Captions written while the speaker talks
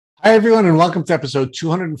Hi, everyone, and welcome to episode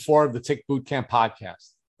 204 of the Tick Bootcamp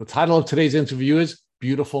podcast. The title of today's interview is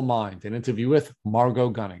Beautiful Mind, an interview with Margot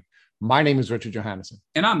Gunning. My name is Richard Johannesson.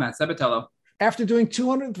 And I'm Matt Sabatello. After doing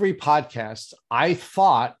 203 podcasts, I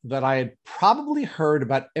thought that I had probably heard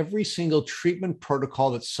about every single treatment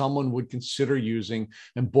protocol that someone would consider using,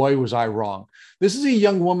 and boy, was I wrong. This is a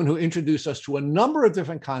young woman who introduced us to a number of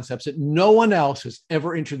different concepts that no one else has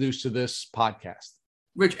ever introduced to this podcast.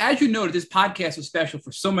 Rich, as you noted, this podcast was special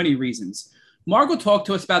for so many reasons. Margot talked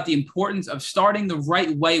to us about the importance of starting the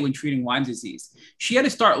right way when treating Lyme disease. She had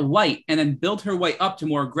to start light and then build her way up to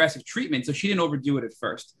more aggressive treatment, so she didn't overdo it at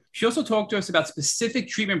first. She also talked to us about specific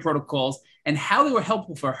treatment protocols and how they were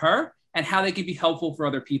helpful for her and how they could be helpful for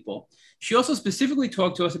other people. She also specifically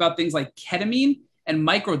talked to us about things like ketamine and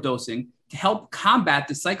microdosing to help combat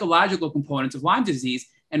the psychological components of Lyme disease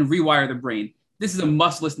and rewire the brain. This is a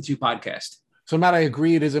must-listen to podcast. So, Matt, I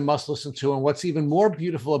agree it is a must listen to. And what's even more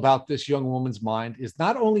beautiful about this young woman's mind is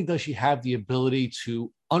not only does she have the ability to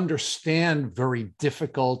understand very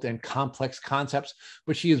difficult and complex concepts,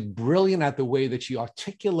 but she is brilliant at the way that she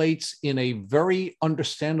articulates in a very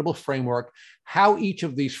understandable framework how each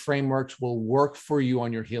of these frameworks will work for you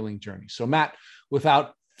on your healing journey. So, Matt,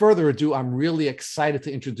 without further ado, I'm really excited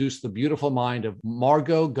to introduce the beautiful mind of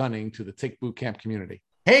Margot Gunning to the Tick Bootcamp community.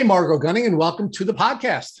 Hey, Margot Gunning, and welcome to the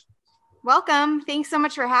podcast. Welcome. Thanks so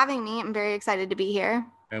much for having me. I'm very excited to be here.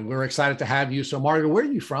 And we're excited to have you. So, Margot, where are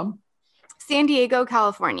you from? San Diego,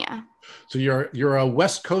 California. So you're a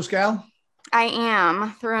West Coast gal? I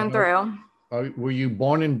am, through and through. Were you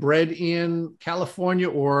born and bred in California,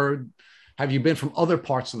 or have you been from other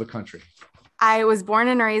parts of the country? I was born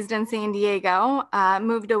and raised in San Diego,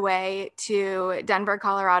 moved away to Denver,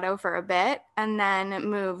 Colorado for a bit, and then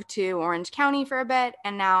moved to Orange County for a bit.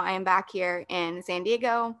 And now I am back here in San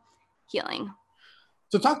Diego, healing.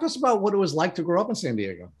 So talk to us about what it was like to grow up in San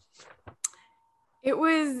Diego. It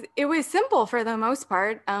was simple for the most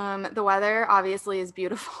part. The weather obviously is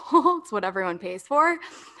beautiful. It's what everyone pays for.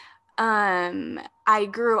 I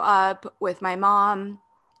grew up with my mom.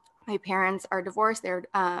 My parents are divorced. They're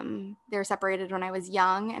separated when I was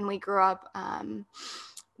young, and we grew up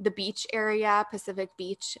the beach area, Pacific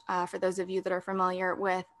Beach, for those of you that are familiar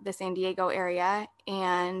with the San Diego area.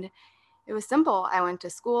 And it was simple. I went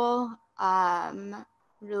to school,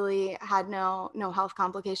 really had no health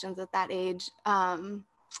complications at that age. And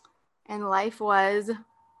life was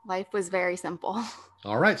very simple.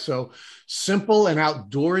 All right. So simple and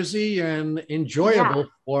outdoorsy and enjoyable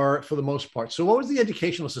for the most part. So what was the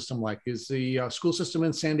educational system like? Is the school system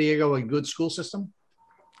in San Diego a good school system?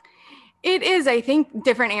 It is. I think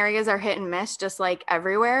different areas are hit and miss, just like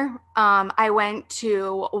everywhere. I went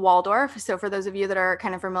to Waldorf. So for those of you that are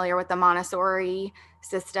kind of familiar with the Montessori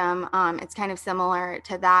system, it's kind of similar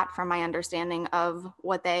to that from my understanding of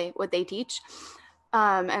what they teach.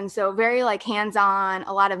 And so very like hands-on,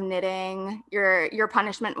 a lot of knitting. Your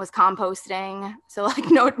punishment was composting. So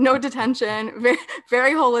like no detention, very,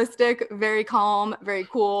 very holistic, very calm, very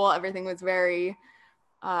cool. Everything was very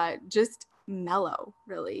just mellow,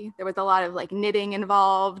 really. There was a lot of like knitting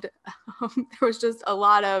involved. There was just a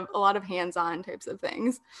lot of hands-on types of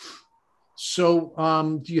things.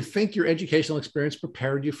 So do you think your educational experience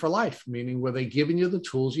prepared you for life? Meaning, were they giving you the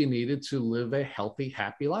tools you needed to live a healthy,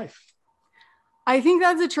 happy life? I think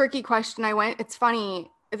that's a tricky question. It's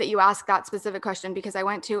funny that you asked that specific question because I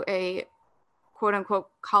went to a quote unquote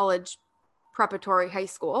college preparatory high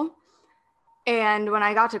school. And when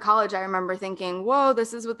I got to college, I remember thinking, whoa,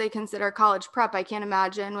 this is what they consider college prep. I can't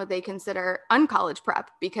imagine what they consider uncollege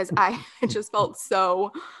prep, because I just felt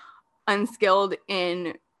so unskilled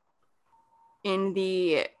in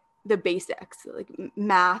the basics. Like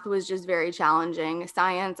math was just very challenging.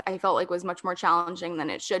 Science, I felt like was much more challenging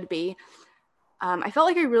than it should be. I felt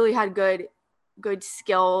like I really had good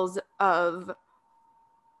skills of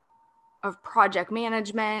project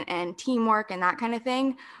management and teamwork and that kind of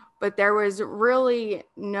thing. But there was really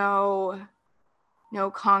no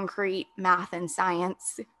concrete math and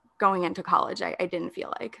science going into college. I didn't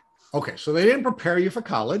feel like. Okay, so they didn't prepare you for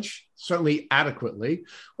college, certainly adequately.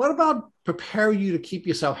 What about prepare you to keep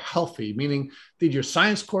yourself healthy? Meaning, did your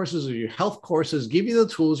science courses or your health courses give you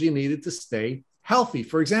the tools you needed to stay healthy?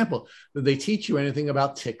 For example, did they teach you anything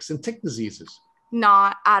about ticks and tick diseases?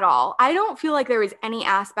 Not at all. I don't feel like there was any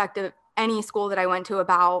aspect of any school that I went to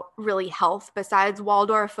about really health, besides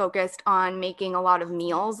Waldorf focused on making a lot of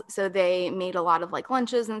meals. So they made a lot of like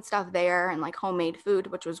lunches and stuff there and like homemade food,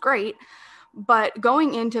 which was great. But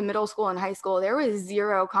going into middle school and high school, there was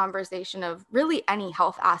zero conversation of really any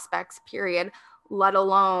health aspects, period, let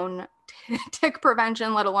alone tick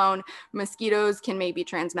prevention, let alone mosquitoes can maybe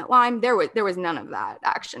transmit Lyme. There was none of that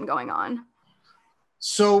action going on.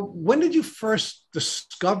 So when did you first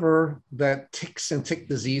discover that ticks and tick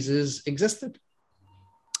diseases existed?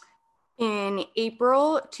 In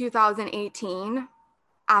April 2018,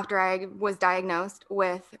 after I was diagnosed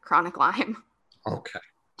with chronic Lyme. Okay.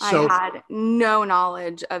 So, I had no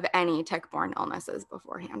knowledge of any tick-borne illnesses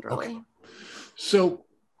beforehand, really. Okay. So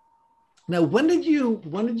now, when did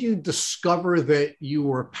you discover that you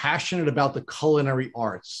were passionate about the culinary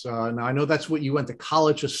arts? Now, I know that's what you went to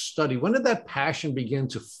college to study. When did that passion begin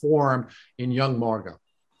to form in young Margo?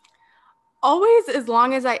 Always, as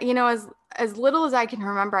long as as little as I can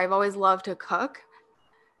remember, I've always loved to cook.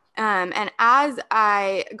 And as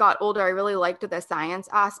I got older, I really liked the science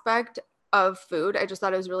aspect of food. I just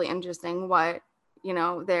thought it was really interesting what,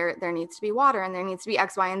 there needs to be water and there needs to be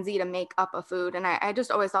X, Y, and Z to make up a food. And I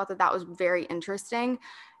just always thought that was very interesting.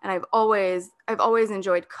 And I've always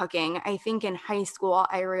enjoyed cooking. I think in high school,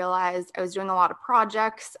 I realized I was doing a lot of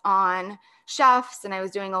projects on chefs and I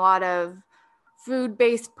was doing a lot of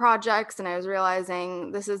food-based projects. And I was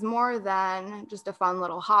realizing this is more than just a fun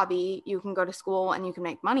little hobby. You can go to school and you can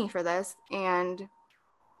make money for this. And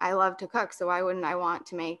I love to cook. So why wouldn't I want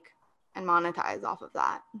to make and monetize off of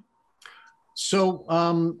that? So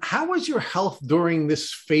how was your health during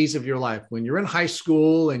this phase of your life when you're in high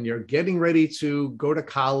school and you're getting ready to go to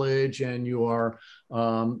college and you're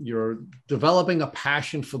developing a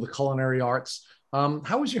passion for the culinary arts?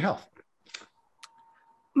 How was your health?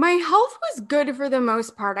 My health was good for the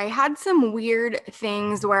most part. I had some weird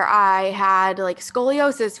things where I had like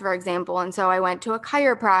scoliosis, for example. And so I went to a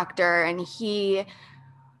chiropractor and he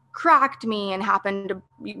cracked me and happened to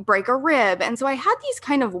break a rib. And so I had these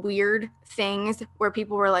kind of weird things where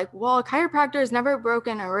people were like, well, a chiropractor has never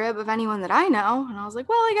broken a rib of anyone that I know. And I was like,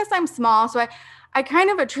 well, I guess I'm small. So I kind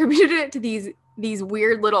of attributed it to these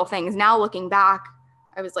weird little things. Now looking back,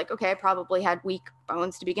 I was like, okay, I probably had weak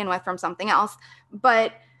bones to begin with from something else.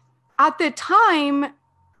 But at the time,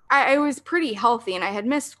 I was pretty healthy and I had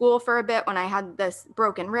missed school for a bit when I had this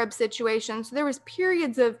broken rib situation. So there was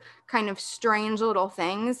periods of kind of strange little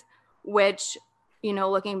things, which,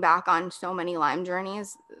 looking back on so many Lyme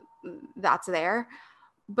journeys, that's there.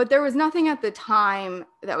 But there was nothing at the time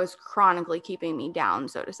that was chronically keeping me down,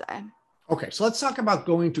 so to say. Okay, so let's talk about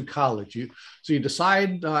going to college. So you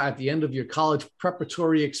decide at the end of your college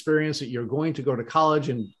preparatory experience that you're going to go to college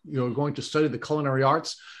and you're going to study the culinary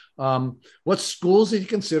arts. What schools did you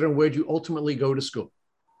consider and where did you ultimately go to school?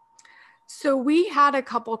 So we had a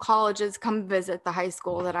couple colleges come visit the high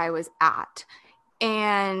school that I was at.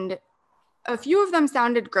 And a few of them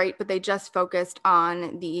sounded great, but they just focused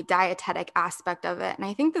on the dietetic aspect of it. And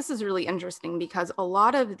I think this is really interesting because a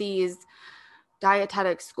lot of these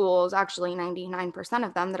dietetic schools, actually 99%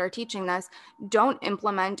 of them that are teaching this, don't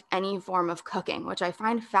implement any form of cooking, which I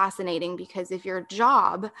find fascinating because if your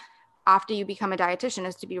job after you become a dietitian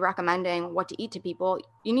is to be recommending what to eat to people,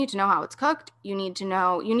 you need to know how it's cooked. You need to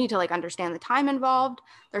understand the time involved.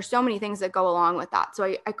 There's so many things that go along with that. So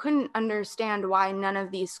I couldn't understand why none of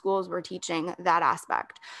these schools were teaching that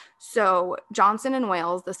aspect. So Johnson &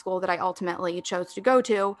 Wales, the school that I ultimately chose to go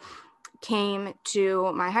to, came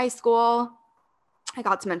to my high school. I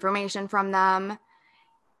got some information from them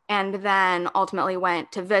and then ultimately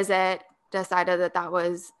went to visit, decided that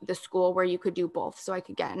was the school where you could do both. So I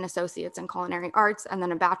could get an associate's in culinary arts and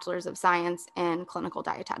then a bachelor's of science in clinical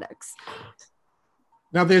dietetics.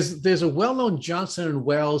 Now there's a well-known Johnson &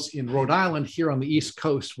 Wales in Rhode Island here on the East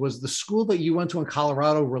Coast. Was the school that you went to in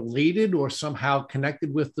Colorado related or somehow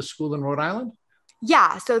connected with the school in Rhode Island?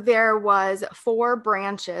 Yeah, so there was 4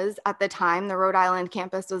 branches at the time. The Rhode Island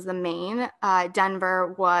campus was the main.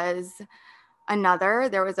 Denver was another.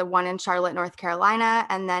 There was one in Charlotte, North Carolina,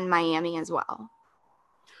 and then Miami as well.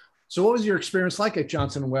 So what was your experience like at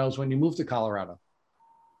Johnson & Wales when you moved to Colorado?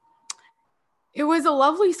 It was a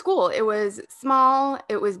lovely school. It was small.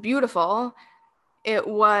 It was beautiful. It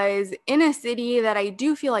was in a city that I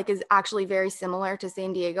do feel like is actually very similar to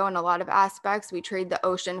San Diego in a lot of aspects. We trade the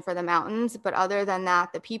ocean for the mountains, but other than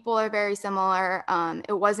that, the people are very similar.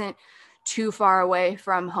 It wasn't too far away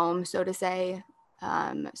from home, so to say.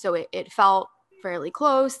 So it felt fairly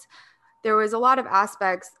close. There was a lot of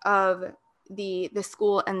aspects of the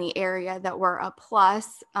school and the area that were a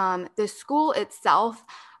plus. The school itself,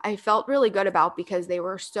 I felt really good about because they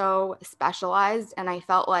were so specialized and I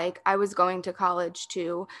felt like I was going to college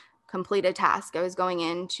to complete a task. I was going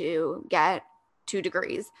in to get 2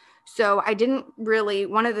 degrees. So I didn't really,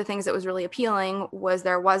 one of the things that was really appealing was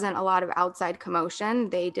there wasn't a lot of outside commotion.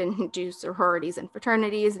 They didn't do sororities and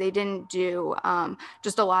fraternities. They didn't do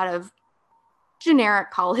just a lot of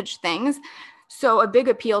generic college things. So a big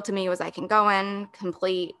appeal to me was I can go in,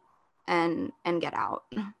 complete, and get out.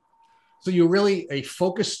 So you're really a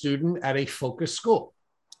focused student at a focused school.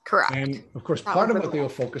 Correct. And of course, part of what they were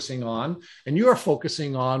focusing on, and you are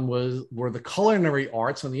focusing on, were the culinary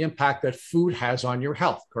arts and the impact that food has on your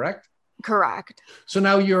health, correct? Correct. So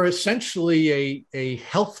now you're essentially a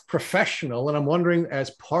health professional. And I'm wondering, as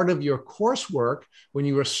part of your coursework, when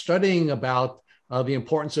you were studying about the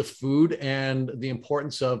importance of food and the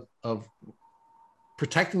importance of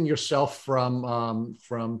protecting yourself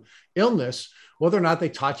from illness, whether or not they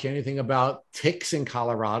taught you anything about ticks in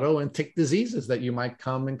Colorado and tick diseases that you might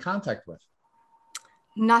come in contact with.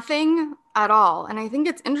 Nothing at all. And I think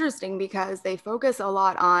it's interesting because they focus a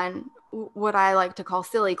lot on what I like to call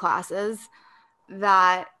silly classes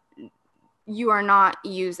that you are not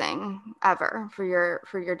using ever for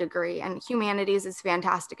your degree. And humanities is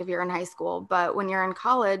fantastic if you're in high school, but when you're in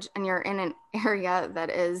college and you're in an area that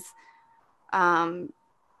is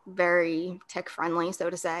very tick friendly, so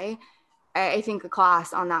to say, I think a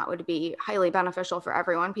class on that would be highly beneficial for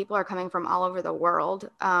everyone. People are coming from all over the world.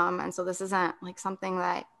 And so this isn't like something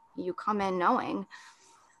that you come in knowing.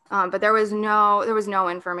 But there was no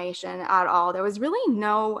information at all. There was really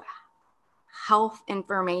no health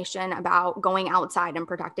information about going outside and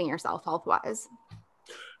protecting yourself health-wise.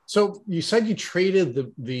 So you said you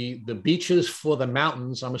traded the beaches for the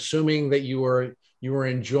mountains. I'm assuming that you were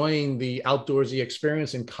enjoying the outdoorsy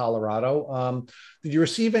experience in Colorado. Did you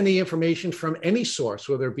receive any information from any source,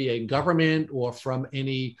 whether it be a government or from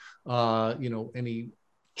any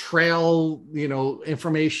trail,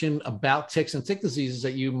 information about ticks and tick diseases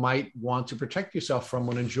that you might want to protect yourself from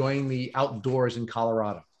when enjoying the outdoors in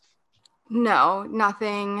Colorado? No,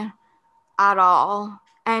 nothing at all.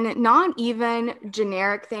 And not even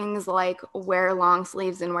generic things like wear long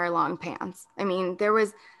sleeves and wear long pants. I mean, there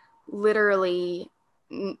was literally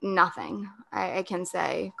nothing. I can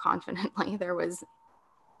say confidently there was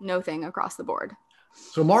no thing across the board.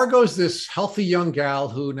 So Margot's this healthy young gal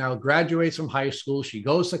who now graduates from high school. She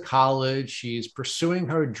goes to college. She's pursuing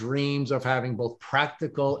her dreams of having both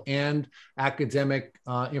practical and academic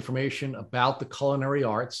information about the culinary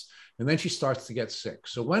arts. And then she starts to get sick.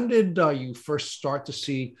 So when did you first start to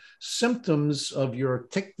see symptoms of your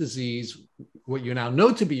tick disease, what you now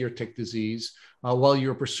know to be your tick disease, while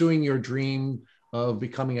you're pursuing your dream of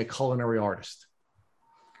becoming a culinary artist?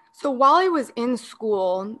 So while I was in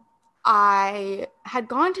school, I had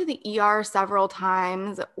gone to the ER several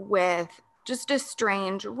times with just a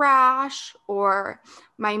strange rash, or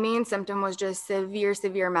my main symptom was just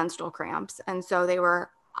severe menstrual cramps. And so they were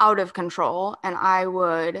out of control. And I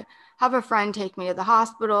would have a friend take me to the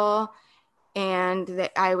hospital, and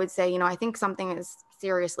I would say, I think something is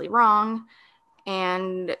seriously wrong.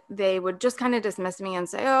 And they would just kind of dismiss me and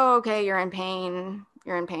say, oh, okay, you're in pain,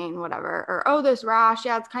 whatever. Or, oh, this rash,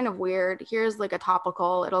 yeah, it's kind of weird. Here's like a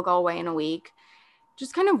topical, it'll go away in a week.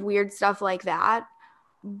 Just kind of weird stuff like that.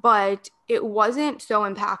 But it wasn't so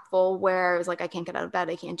impactful where it was like, I can't get out of bed,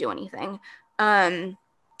 I can't do anything. And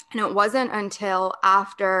it wasn't until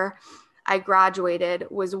after I graduated,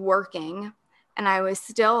 was working, and I was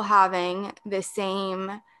still having the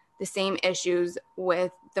same issues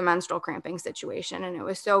with the menstrual cramping situation. And it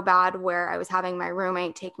was so bad where I was having my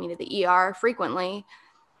roommate take me to the ER frequently.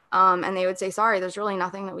 And they would say, sorry, there's really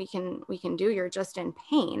nothing that we can do. You're just in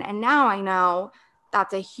pain. And now I know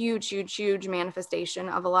that's a huge manifestation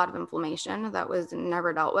of a lot of inflammation that was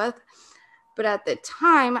never dealt with. But at the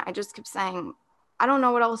time, I just kept saying, I don't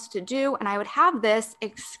know what else to do. And I would have this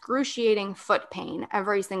excruciating foot pain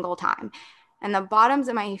every single time. And the bottoms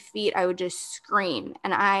of my feet, I would just scream.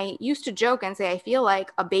 And I used to joke and say, I feel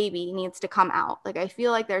like a baby needs to come out. Like, I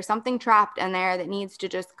feel like there's something trapped in there that needs to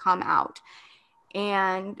just come out.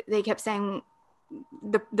 And they kept saying,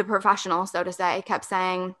 the professional, so to say, kept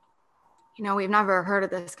saying, we've never heard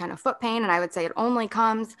of this kind of foot pain. And I would say it only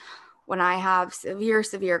comes when I have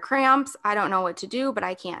severe cramps. I don't know what to do, but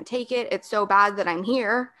I can't take it. It's so bad that I'm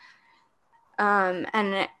here.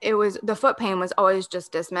 And the foot pain was always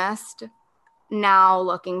just dismissed. Now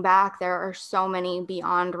looking back, there are so many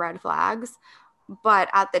beyond red flags, but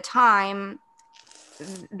at the time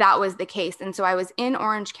that was the case. And so I was in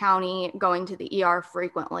Orange County going to the ER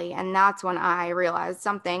frequently. And that's when I realized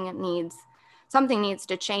something needs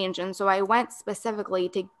to change. And so I went specifically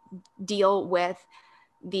to deal with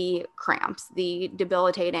the cramps, the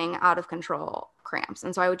debilitating out of control cramps.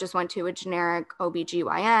 And so I just went to a generic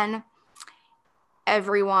OBGYN.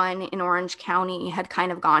 Everyone in Orange County had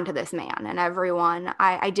kind of gone to this man, and everyone,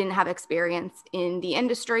 I didn't have experience in the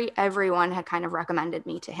industry. Everyone had kind of recommended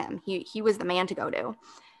me to him. He was the man to go to.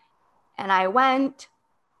 And I went,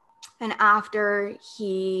 And after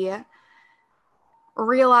he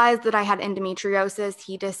realized that I had endometriosis,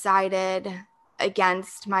 he decided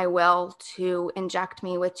against my will to inject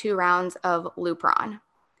me with 2 rounds of Lupron.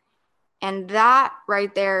 And that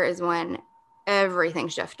right there is when everything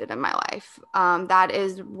shifted in my life. That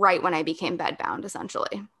is right when I became bedbound,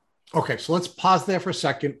 essentially. Okay, so let's pause there for a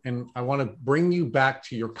second. And I want to bring you back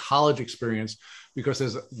to your college experience because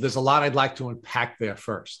there's a lot I'd like to unpack there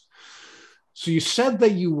first. So you said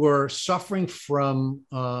that you were suffering from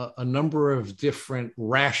a number of different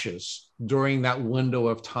rashes during that window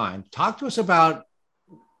of time. Talk to us about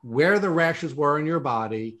where the rashes were in your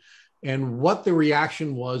body and what the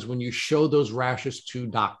reaction was when you showed those rashes to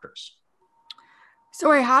doctors.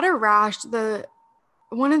 So I had a rash.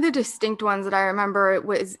 One of the distinct ones that I remember, it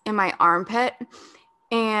was in my armpit,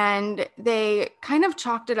 and they kind of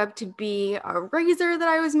chalked it up to be a razor that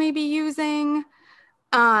I was maybe using.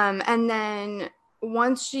 And then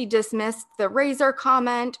once she dismissed the razor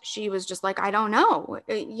comment, she was just like, I don't know,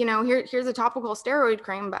 here's a topical steroid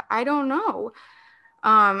cream, but I don't know.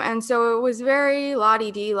 And so it was very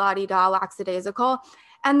la-di-dee, la-di-da, lackadaisical.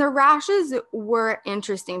 And the rashes were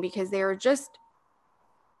interesting because they were just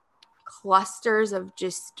clusters of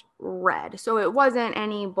just red. So it wasn't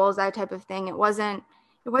any bullseye type of thing. It wasn't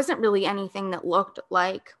really anything that looked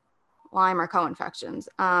like Lyme or co-infections.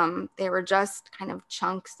 They were just kind of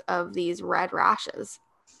chunks of these red rashes.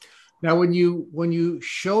 Now, when you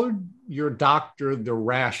showed your doctor the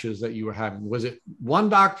rashes that you were having, was it one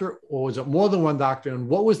doctor or was it more than one doctor? And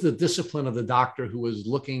what was the discipline of the doctor who was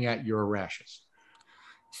looking at your rashes?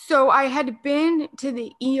 So I had been to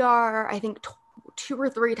the ER, I think 2 or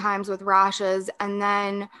 3 times with rashes. And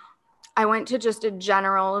then I went to just a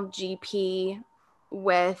general GP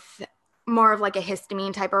with more of like a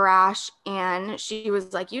histamine type of rash. And she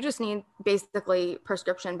was like, you just need basically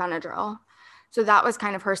prescription Benadryl. So that was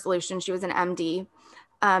kind of her solution. She was an MD.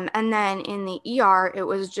 And then in the ER, it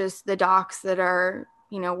was just the docs that are,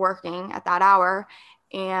 working at that hour.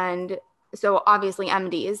 And so obviously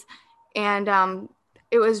MDs. And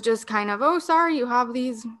it was just kind of, oh, sorry, you have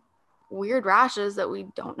these weird rashes that we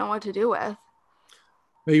don't know what to do with.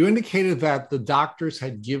 Now, you indicated that the doctors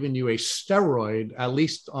had given you a steroid, at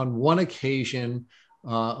least on one occasion,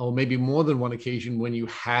 or maybe more than one occasion when you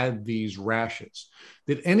had these rashes.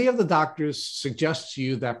 Did any of the doctors suggest to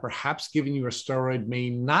you that perhaps giving you a steroid may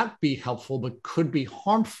not be helpful, but could be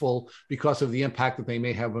harmful because of the impact that they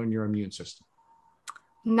may have on your immune system?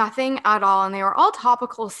 Nothing at all. And they were all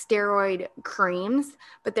topical steroid creams,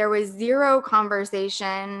 but there was zero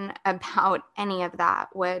conversation about any of that,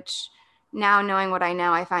 which now knowing what I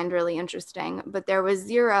know, I find really interesting. But there was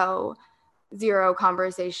zero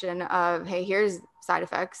conversation of, hey, here's side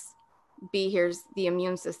effects. B, here's the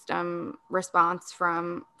immune system response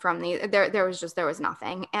from the, there was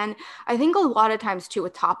nothing. And I think a lot of times too,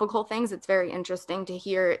 with topical things, it's very interesting to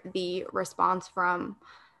hear the response from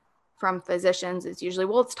physicians. Is usually,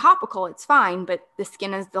 well, it's topical, it's fine, but the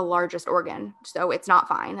skin is the largest organ. So it's not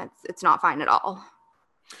fine. It's not fine at all.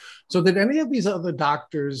 So did any of these other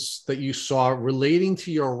doctors that you saw relating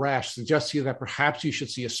to your rash suggest to you that perhaps you should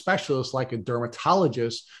see a specialist like a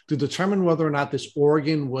dermatologist to determine whether or not this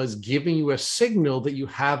organ was giving you a signal that you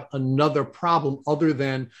have another problem other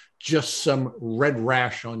than just some red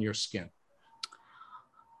rash on your skin?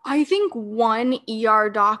 I think one ER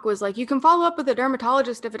doc was like, you can follow up with a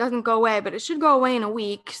dermatologist if it doesn't go away, but it should go away in a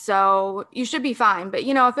week. So you should be fine. But,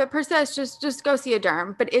 if it persists, just go see a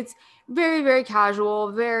derm. But it's very, very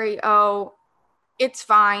casual, it's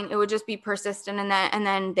fine. It would just be persistent and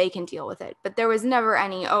then they can deal with it. But there was never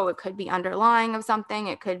any, it could be underlying of something.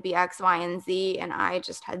 It could be X, Y, and Z. And I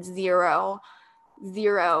just had zero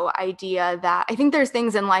idea that I think there's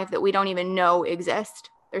things in life that we don't even know exist.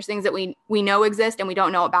 There's things that we know exist and we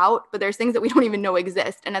don't know about, but there's things that we don't even know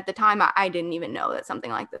exist. And at the time, I didn't even know that something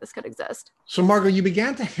like this could exist. So, Margot, you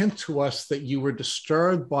began to hint to us that you were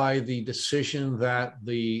disturbed by the decision that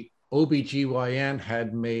the OBGYN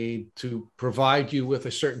had made to provide you with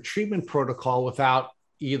a certain treatment protocol without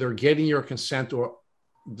either getting your consent or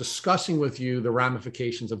discussing with you the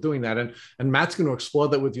ramifications of doing that. And Matt's going to explore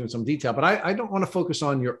that with you in some detail. But I don't want to focus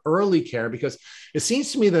on your early care because it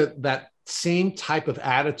seems to me that same type of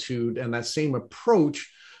attitude and that same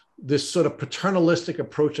approach, this sort of paternalistic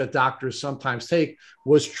approach that doctors sometimes take,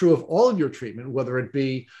 was true of all of your treatment, whether it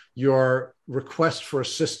be your request for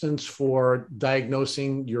assistance for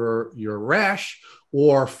diagnosing your rash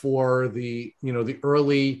or for the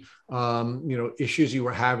early issues you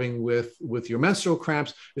were having with your menstrual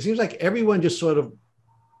cramps. It seems like everyone just sort of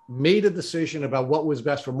made a decision about what was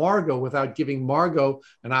best for Margot without giving Margot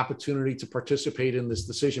an opportunity to participate in this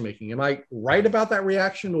decision making. Am I right about that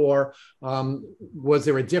reaction, or was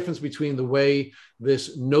there a difference between the way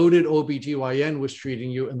this noted OBGYN was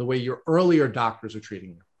treating you and the way your earlier doctors are treating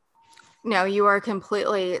you? No, you are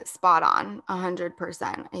completely spot on,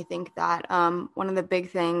 100%. I think that one of the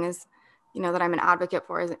big things, that I'm an advocate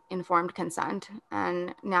for is informed consent.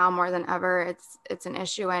 And now more than ever, it's an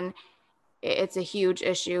issue, and it's a huge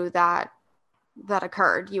issue that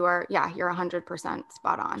occurred. You're 100%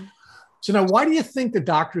 spot on. So now, why do you think the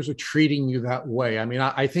doctors are treating you that way? I mean,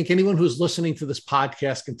 I think anyone who's listening to this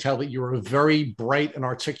podcast can tell that you're a very bright and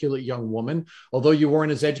articulate young woman. Although you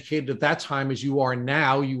weren't as educated at that time as you are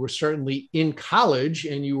now, you were certainly in college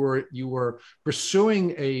and you were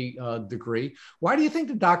pursuing a degree. Why do you think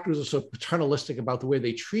the doctors are so paternalistic about the way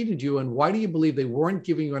they treated you? And why do you believe they weren't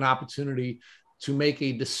giving you an opportunity to make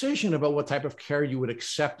a decision about what type of care you would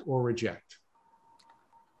accept or reject?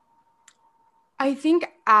 I think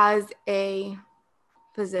as a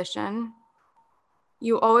physician,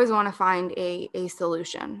 you always want to find a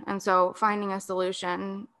solution. And so finding a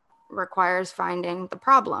solution requires finding the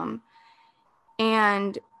problem.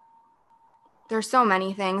 And there's so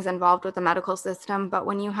many things involved with the medical system, but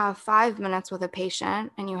when you have 5 minutes with a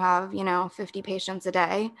patient and you have, 50 patients a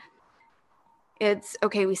day, it's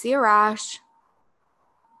okay, we see a rash,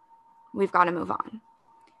 we've got to move on.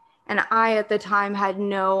 And I, at the time, had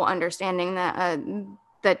no understanding that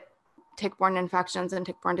tick-borne infections and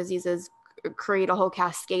tick-borne diseases create a whole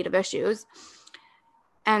cascade of issues.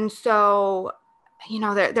 And so,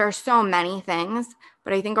 there are so many things,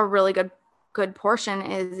 but I think a really good portion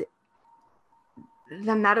is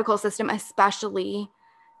the medical system, especially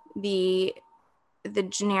the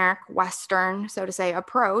generic Western, so to say,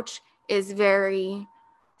 approach, is very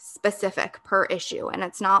specific per issue. And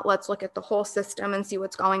it's not, let's look at the whole system and see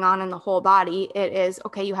what's going on in the whole body. It is,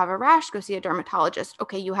 okay, you have a rash, go see a dermatologist.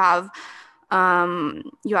 Okay, you have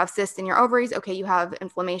cysts in your ovaries. Okay, you have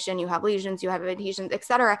inflammation, you have lesions, you have adhesions,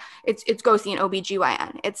 etc. It's go see an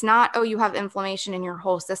OBGYN. It's not, oh, you have inflammation in your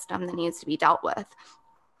whole system that needs to be dealt with.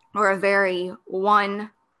 Or a very one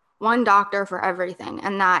doctor for everything.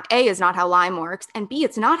 And that A, is not how Lyme works, and B,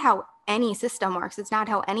 it's not how any system works. It's not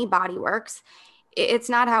how any body works. It's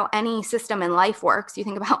not how any system in life works. You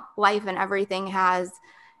think about life, and everything has,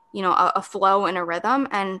 a flow and a rhythm.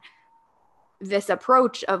 And this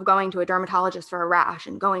approach of going to a dermatologist for a rash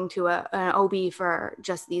and going to an OB for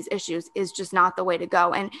just these issues is just not the way to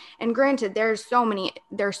go. And granted, there's so many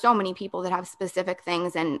people that have specific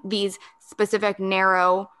things, and these specific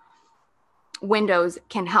narrow windows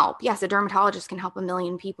can help. Yes, a dermatologist can help 1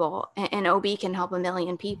 million people. An OB can help 1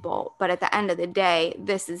 million people. But at the end of the day,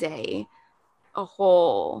 this is a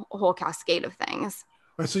whole cascade of things.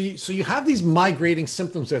 Right, so you have these migrating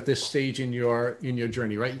symptoms at this stage in your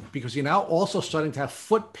journey, right? Because you're now also starting to have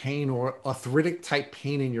foot pain or arthritic type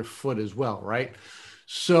pain in your foot as well, right?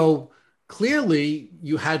 So clearly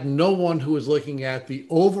you had no one who was looking at the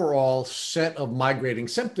overall set of migrating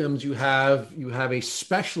symptoms. You have a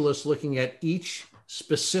specialist looking at each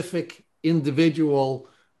specific individual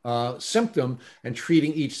symptom and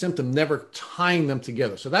treating each symptom, never tying them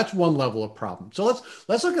together. So that's one level of problem. So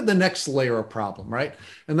let's look at the next layer of problem, right?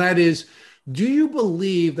 And that is, do you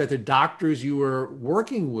believe that the doctors you were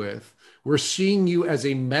working with were seeing you as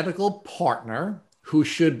a medical partner who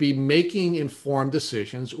should be making informed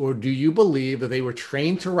decisions, or do you believe that they were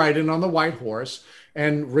trained to ride in on the white horse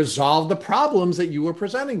and resolve the problems that you were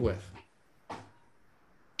presenting with?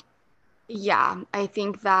 Yeah, I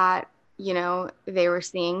think that they were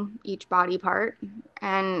seeing each body part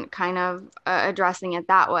and kind of addressing it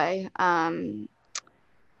that way.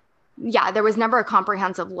 There was never a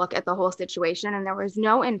comprehensive look at the whole situation, and there was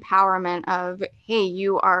no empowerment of, hey,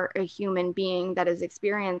 you are a human being that is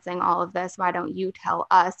experiencing all of this. Why don't you tell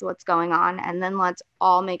us what's going on? And then let's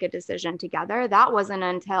all make a decision together. That wasn't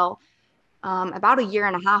until about 1.5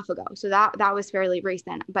 years ago. So that was fairly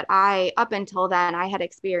recent. But up until then, I had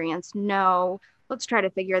experienced let's try to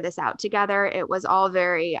figure this out together. It was all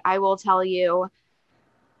very, I will tell you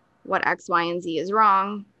what X, Y, and Z is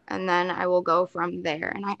wrong, and then I will go from there.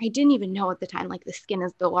 And I didn't even know at the time, like, the skin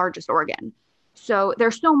is the largest organ. So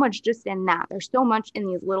there's so much just in that. There's so much in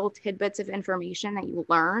these little tidbits of information that you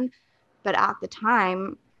learn. But at the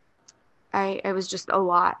time, I was just a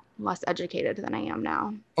lot less educated than I am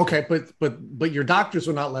now. Okay, but your doctors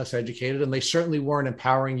were not less educated, and they certainly weren't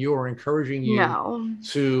empowering you or encouraging you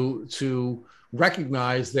to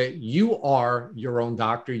recognize that you are your own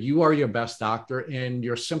doctor, you are your best doctor, and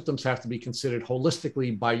your symptoms have to be considered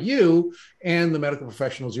holistically by you and the medical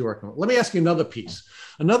professionals you work with. Let me ask you another piece.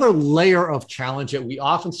 Another layer of challenge that we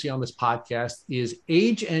often see on this podcast is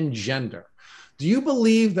age and gender. Do you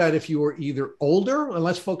believe that if you were either older, and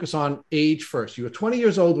let's focus on age first, you were 20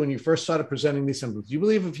 years old when you first started presenting these symptoms. Do you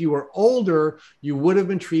believe if you were older, you would have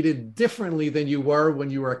been treated differently than you were when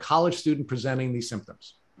you were a college student presenting these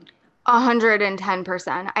symptoms?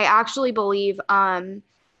 110%. I actually believe,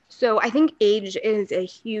 so I think age is a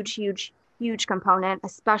huge component,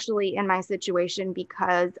 especially in my situation,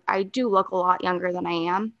 because I do look a lot younger than I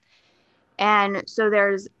am. And so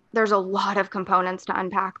there's a lot of components to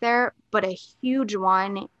unpack there, but a huge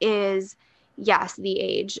one is, yes, the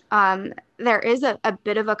age. There is a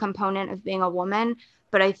bit of a component of being a woman,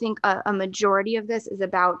 but I think a majority of this is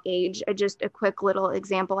about age. Just a quick little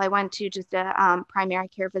example. I went to just a primary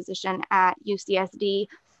care physician at UCSD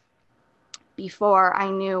before I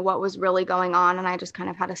knew what was really going on, and I just kind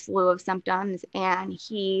of had a slew of symptoms, and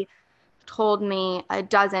he told me a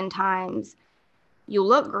dozen times, "You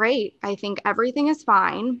look great. I think everything is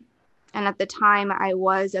fine." And at the time I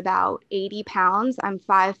was about 80 pounds. I'm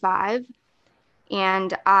 5'5",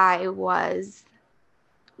 and I was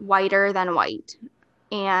whiter than white.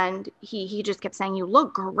 And he just kept saying, "You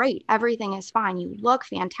look great. Everything is fine. You look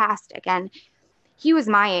fantastic." And he was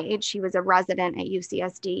my age. He was a resident at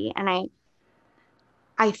UCSD. And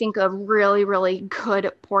I think a really, really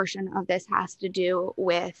good portion of this has to do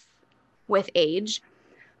with age.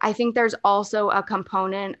 I think there's also a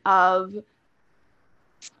component of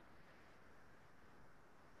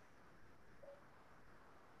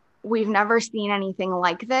we've never seen anything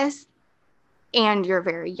like this, and you're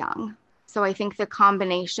very young. So I think the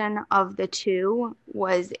combination of the two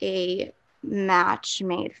was a match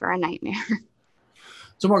made for a nightmare.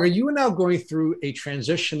 So, Margaret, you are now going through a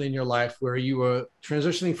transition in your life where you were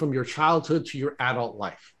transitioning from your childhood to your adult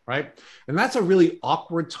life, right? And that's a really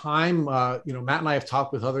awkward time. Matt and I have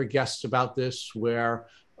talked with other guests about this, where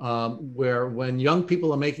when young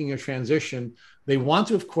people are making a transition, they want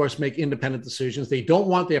to, of course, make independent decisions. They don't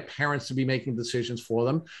want their parents to be making decisions for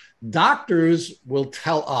them. Doctors will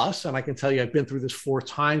tell us, and I can tell you, I've been through this 4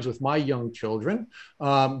 times with my young children.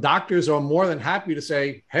 Doctors are more than happy to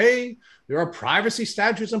say, "Hey, there are privacy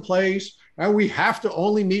statutes in place, and we have to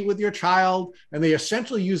only meet with your child." And they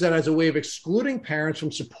essentially use that as a way of excluding parents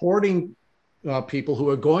from supporting people who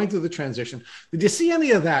are going through the transition. Did you see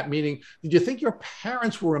any of that? Meaning, did you think your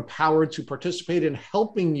parents were empowered to participate in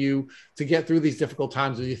helping you to get through these difficult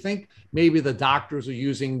times? Or do you think maybe the doctors are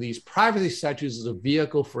using these privacy statutes as a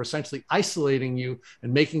vehicle for essentially isolating you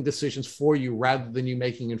and making decisions for you rather than you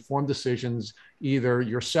making informed decisions either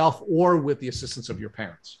yourself or with the assistance of your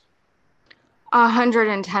parents?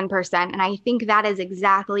 110%. And I think that is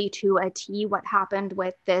exactly to a T what happened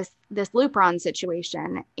with this Lupron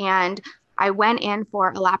situation. And I went in for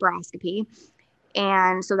a laparoscopy.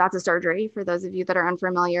 And so that's a surgery for those of you that are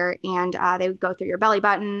unfamiliar. And they would go through your belly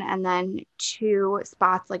button and then 2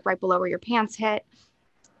 spots like right below where your pants hit.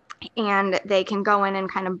 And they can go in and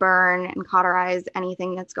kind of burn and cauterize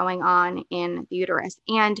anything that's going on in the uterus.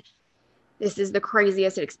 And this is the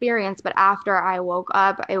craziest experience. But after I woke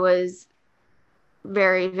up, I was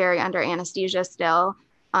very, very under anesthesia still.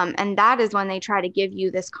 And that is when they try to give you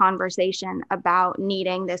this conversation about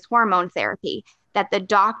needing this hormone therapy that the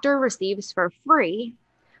doctor receives for free,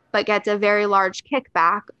 but gets a very large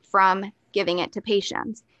kickback from giving it to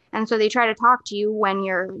patients. And so they try to talk to you when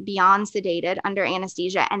you're beyond sedated under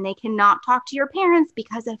anesthesia, and they cannot talk to your parents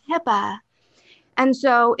because of HIPAA. And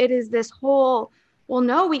so it is this whole, well,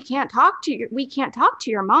 no, we can't talk to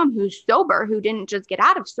your mom who's sober, who didn't just get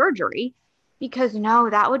out of surgery, because no,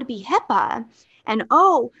 that would be HIPAA. And,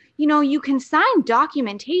 you can sign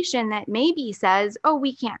documentation that maybe says, oh,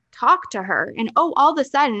 we can't talk to her. And, all of a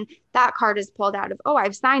sudden that card is pulled out of,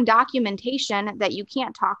 I've signed documentation that you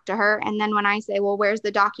can't talk to her. And then when I say, well, where's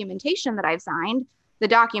the documentation that I've signed? The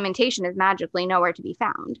documentation is magically nowhere to be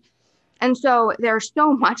found. And so there's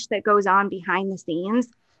so much that goes on behind the scenes.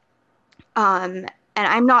 And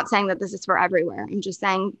I'm not saying that this is for everywhere. I'm just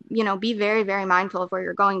saying, be very, very mindful of where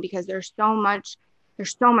you're going, because there's so much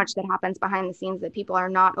that happens behind the scenes that people are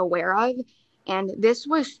not aware of. And this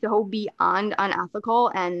was so beyond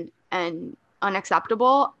unethical and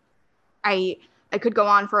unacceptable. I could go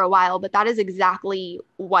on for a while, but that is exactly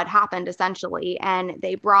what happened essentially. And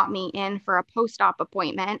they brought me in for a post-op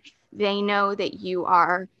appointment. They know that you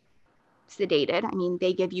are sedated. I mean,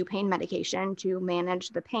 they give you pain medication to manage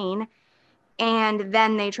the pain. And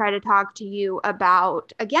then they try to talk to you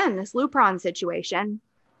about, again, this Lupron situation.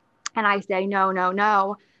 And I say,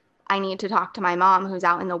 no. I need to talk to my mom who's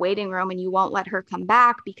out in the waiting room, and you won't let her come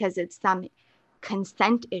back because it's some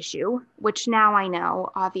consent issue, which now I know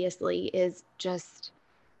obviously is just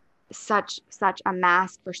such a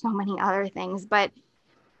mask for so many other things. But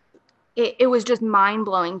it was just mind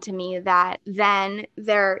blowing to me that then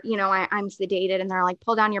I'm sedated and they're like,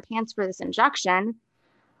 pull down your pants for this injection.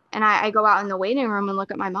 And I go out in the waiting room and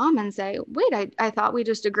look at my mom and say, wait, I thought we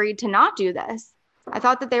just agreed to not do this. I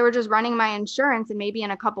thought that they were just running my insurance, and maybe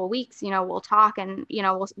in a couple of weeks, we'll talk, and,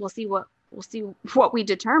 we'll see what we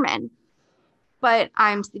determine. But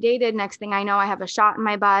I'm sedated. Next thing I know, I have a shot in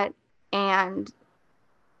my butt, and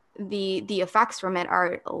the effects from it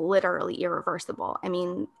are literally irreversible. I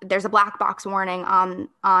mean, there's a black box warning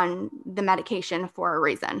on the medication for a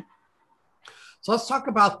reason. So let's talk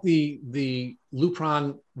about the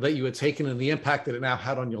Lupron that you had taken and the impact that it now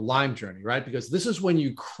had on your Lyme journey, right? Because this is when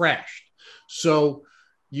you crashed. So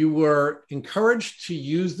you were encouraged to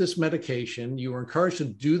use this medication. You were encouraged to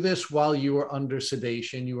do this while you were under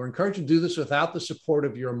sedation. You were encouraged to do this without the support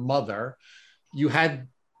of your mother. You had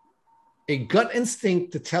a gut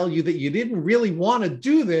instinct to tell you that you didn't really want to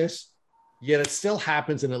do this, yet it still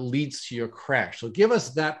happens and it leads to your crash. So give us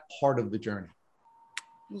that part of the journey.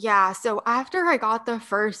 Yeah. So after I got the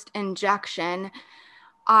first injection,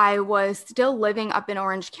 I was still living up in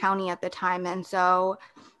Orange County at the time. And so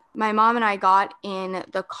my mom and I got in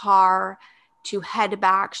the car to head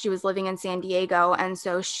back. She was living in San Diego. And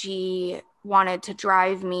so she wanted to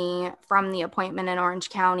drive me from the appointment in Orange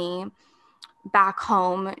County back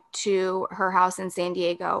home to her house in San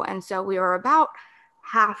Diego. And so we were about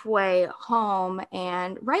halfway home.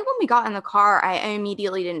 And right when we got in the car, I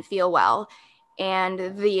immediately didn't feel well.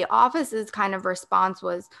 And the office's kind of response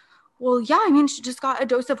was, well, yeah, I mean, she just got a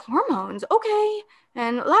dose of hormones. Okay.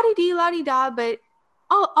 And la-di-dee, la-di-da, but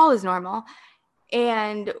all is normal.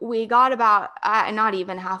 And we got about not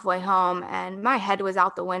even halfway home, and my head was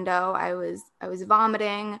out the window. I was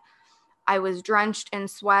vomiting. I was drenched in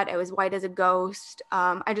sweat. I was white as a ghost.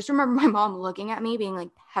 I just remember my mom looking at me being like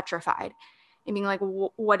petrified and being like,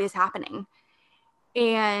 what is happening?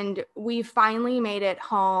 And we finally made it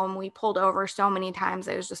home. We pulled over so many times.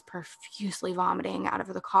 I was just profusely vomiting out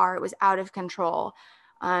of the car. It was out of control.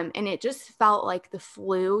 And it just felt like the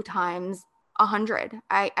flu times 100.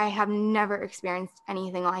 I have never experienced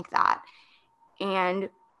anything like that. And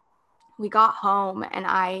we got home and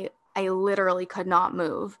I literally could not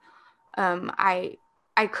move. I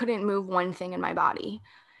couldn't move one thing in my body.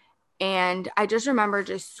 And I just remember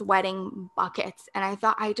just sweating buckets. And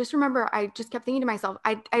I just kept thinking to myself,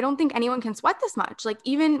 I don't think anyone can sweat this much. Like,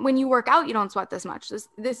 even when you work out, you don't sweat this much.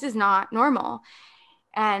 This is not normal.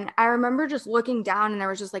 And I remember just looking down and there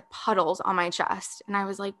was just like puddles on my chest. And I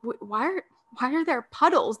was like, why are there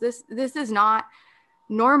puddles? This is not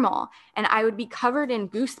normal. And I would be covered in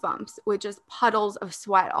goosebumps with just puddles of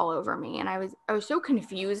sweat all over me. And I was so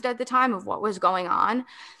confused at the time of what was going on.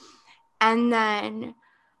 And then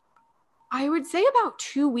I would say about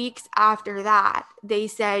 2 weeks after that, they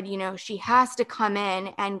said, she has to come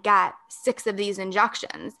in and get 6 of these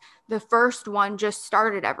injections. The first one just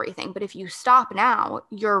started everything. But if you stop now,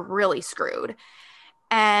 you're really screwed.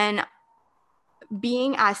 And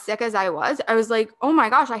being as sick as I was like, oh my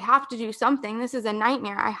gosh, I have to do something. This is a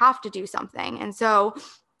nightmare. I have to do something. And so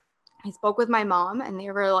I spoke with my mom and they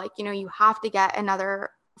were like, you have to get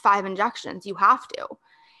another 5 injections. You have to.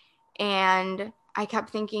 And I kept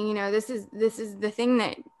thinking, this is the thing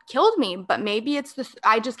that killed me, but maybe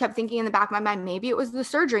I just kept thinking in the back of my mind, maybe it was the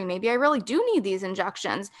surgery. Maybe I really do need these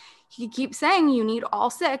injections. He keeps saying you need all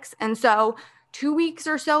 6. And so 2 weeks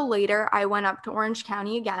or so later, I went up to Orange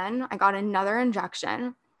County again. I got another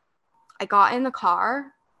injection. I got in the car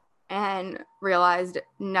and realized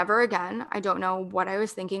never again. I don't know what I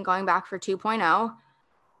was thinking going back for 2.0.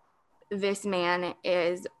 This man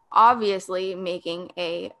is obviously making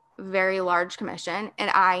a very large commission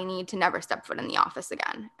and I need to never step foot in the office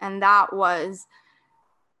again. And that was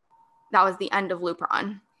the end of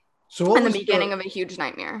Lupron. So and the beginning of a huge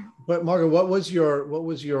nightmare. But Margaret, what was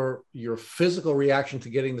your physical reaction to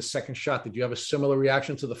getting the second shot? Did you have a similar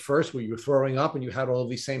reaction to the first where you were throwing up and you had all of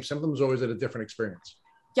these same symptoms, or was it a different experience?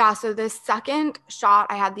 Yeah, so the second shot,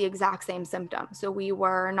 I had the exact same symptoms. So we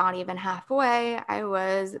were not even halfway. I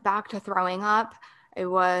was back to throwing up. I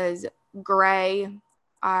was gray.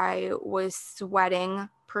 I was sweating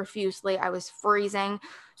profusely. I was freezing.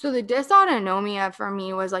 So the dysautonomia for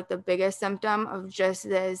me was like the biggest symptom of just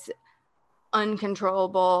this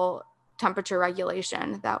uncontrollable temperature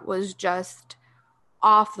regulation that was just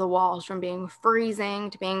off the walls, from being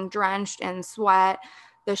freezing to being drenched in sweat.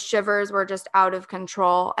 The shivers were just out of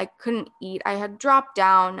control. I couldn't eat. I had dropped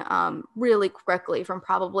down really quickly from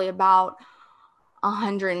probably about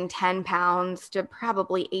 110 pounds to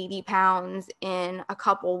probably 80 pounds in a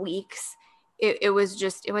couple weeks. It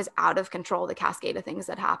was out of control, the cascade of things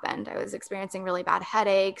that happened. I was experiencing really bad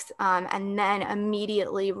headaches. And then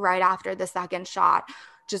immediately right after the second shot,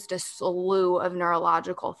 just a slew of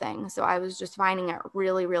neurological things. So I was just finding it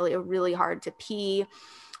really, really, really hard to pee.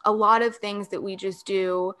 A lot of things that we just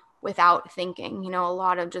do without thinking, a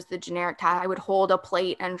lot of just the generic I would hold a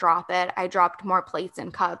plate and drop it. I dropped more plates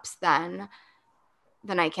and cups than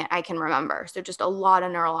I can remember. So just a lot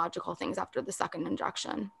of neurological things after the second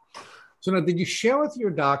injection. So now, did you share with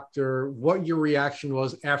your doctor what your reaction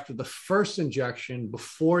was after the first injection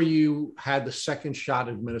before you had the second shot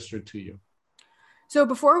administered to you? So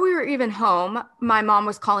before we were even home, my mom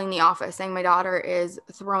was calling the office saying my daughter is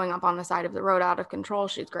throwing up on the side of the road out of control.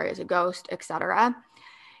 She's gray as a ghost, etc.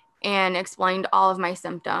 And explained all of my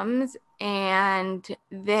symptoms. And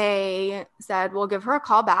they said, we'll give her a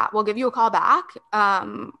call back. We'll give you a call back.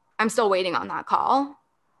 I'm still waiting on that call.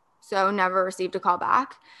 So never received a call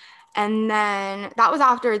back. And then that was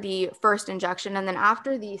after the first injection. And then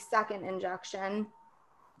after the second injection,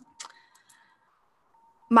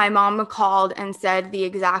 my mom called and said the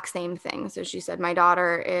exact same thing. So she said, my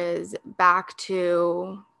daughter is back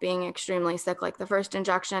to being extremely sick, like the first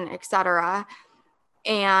injection, etc.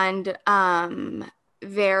 And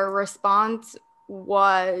their response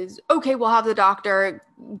was, okay, we'll have the doctor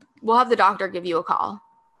give you a call.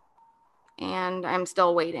 And I'm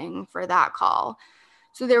still waiting for that call.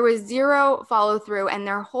 So there was zero follow through, and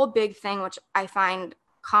their whole big thing, which I find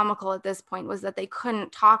comical at this point, was that they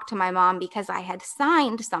couldn't talk to my mom because I had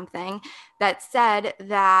signed something that said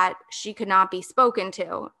that she could not be spoken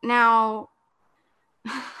to. Now,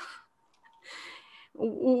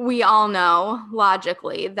 we all know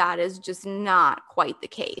logically that is just not quite the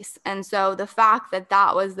case. And so the fact that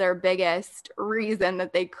that was their biggest reason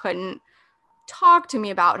that they couldn't talk to me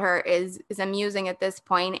about her is amusing at this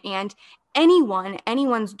point. And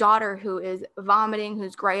anyone's daughter who is vomiting,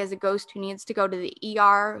 who's gray as a ghost, who needs to go to the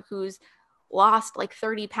ER, who's lost like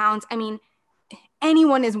 30 pounds. I mean,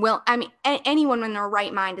 anyone in their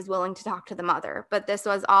right mind is willing to talk to the mother, but this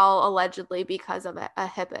was all allegedly because of a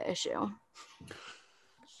HIPAA issue.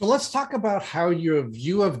 So let's talk about how your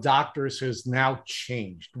view of doctors has now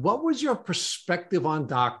changed. What was your perspective on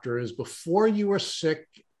doctors before you were sick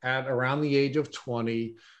at around the age of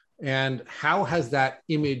 20? And how has that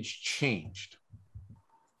image changed?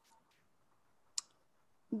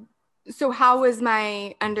 So how was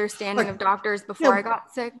my understanding of doctors before I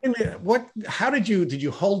got sick? How did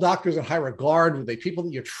you hold doctors in high regard? Were they people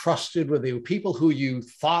that you trusted? Were they people who you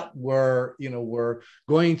thought were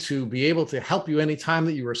going to be able to help you anytime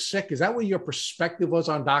that you were sick? Is that what your perspective was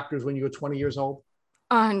on doctors when you were 20 years old?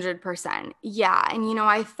 100%. Yeah. And,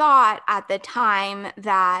 I thought at the time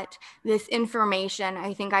that this information,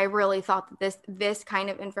 I think I really thought that this kind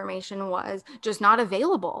of information was just not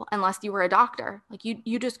available unless you were a doctor. Like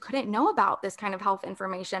you just couldn't know about this kind of health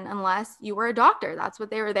information unless you were a doctor. That's what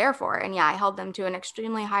they were there for. And yeah, I held them to an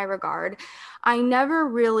extremely high regard. I never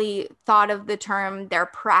really thought of the term they're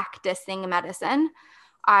practicing medicine.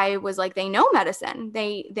 I was like, they know medicine.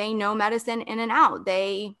 They know medicine in and out.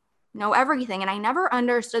 They know everything. And I never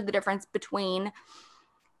understood the difference between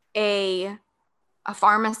a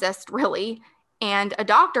pharmacist really and a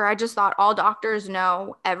doctor. I just thought all doctors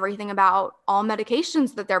know everything about all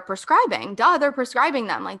medications that they're prescribing. Duh, they're prescribing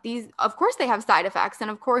them. Like these, of course they have side effects. And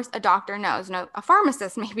of course a doctor knows. No, a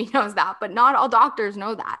pharmacist maybe knows that, but not all doctors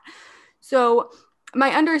know that. So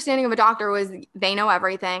my understanding of a doctor was they know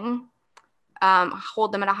everything.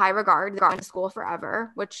 Hold them in a high regard. They're going to school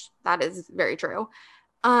forever, which that is very true.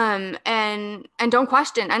 And don't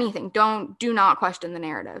question anything. Do not question the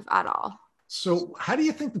narrative at all. So how do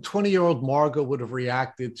you think the 20-year-old Margo would have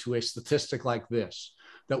reacted to a statistic like this,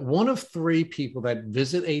 that 1 of 3 people that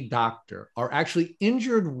visit a doctor are actually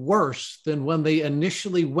injured worse than when they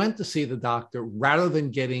initially went to see the doctor, rather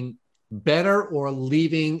than getting better or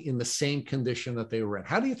leaving in the same condition that they were in?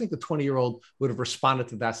 How do you think the 20-year-old would have responded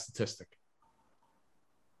to that statistic?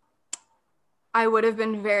 I would have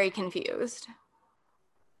been very confused.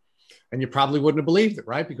 And you probably wouldn't have believed it,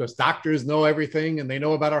 right? Because doctors know everything and they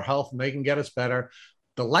know about our health and they can get us better.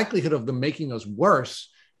 The likelihood of them making us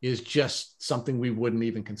worse is just something we wouldn't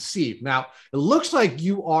even conceive. Now, it looks like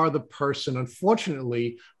you are the person,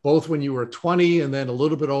 unfortunately, both when you were 20 and then a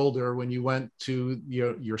little bit older when you went to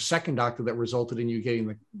your second doctor, that resulted in you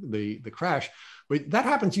getting the crash. But that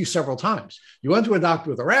happened to you several times. You went to a doctor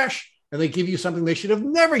with a rash and they give you something they should have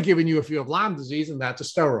never given you if you have Lyme disease, and that's a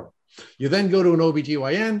steroid. You then go to an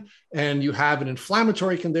OBGYN and you have an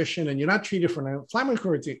inflammatory condition and you're not treated for an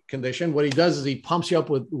inflammatory condition. What he does is he pumps you up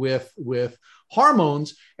with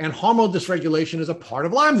hormones, and hormone dysregulation is a part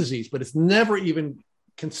of Lyme disease, but it's never even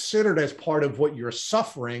considered as part of what you're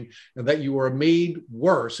suffering, and that you were made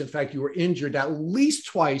worse. In fact, you were injured at least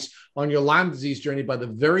twice on your Lyme disease journey by the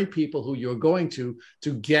very people who you're going to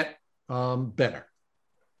get better.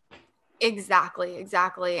 Exactly.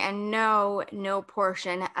 And no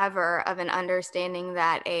portion ever of an understanding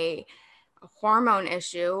that a hormone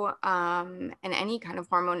issue and any kind of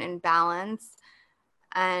hormone imbalance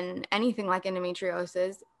and anything like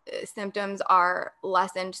endometriosis symptoms are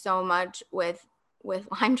lessened so much with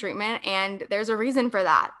Lyme treatment. And there's a reason for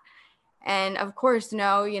that. And of course,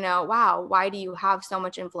 wow, why do you have so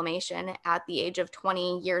much inflammation at the age of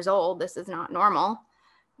 20 years old? This is not normal.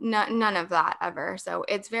 None of that ever. So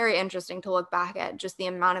it's very interesting to look back at just the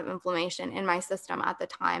amount of inflammation in my system at the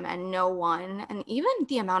time, and no one, and even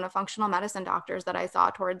the amount of functional medicine doctors that I saw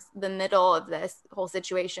towards the middle of this whole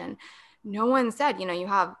situation, no one said, you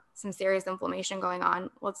have some serious inflammation going on.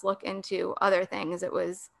 Let's look into other things. It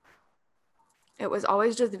was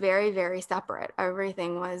always just very, very separate.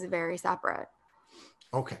 Everything was very separate.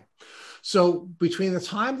 Okay. So between the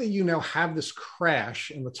time that you now have this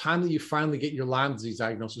crash and the time that you finally get your Lyme disease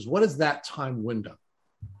diagnosis, what is that time window?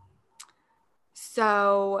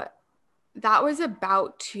 So that was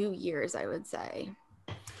about 2 years, I would say.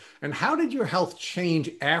 And how did your health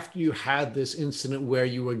change after you had this incident where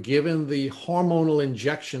you were given the hormonal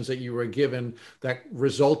injections that you were given that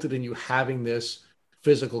resulted in you having this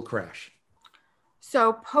physical crash?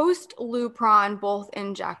 So post Lupron, both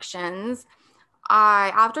injections,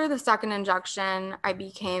 after the second injection, I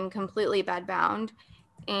became completely bedbound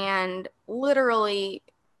and literally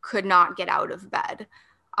could not get out of bed.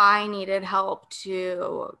 I needed help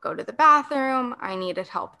to go to the bathroom. I needed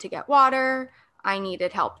help to get water. I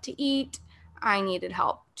needed help to eat. I needed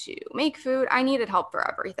help to make food. I needed help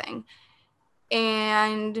for everything.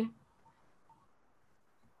 And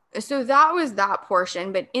so that was that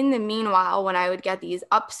portion. But in the meanwhile, when I would get these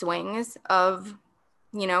upswings of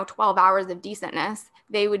 12 hours of decentness,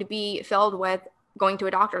 they would be filled with going to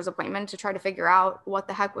a doctor's appointment to try to figure out what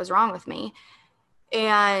the heck was wrong with me.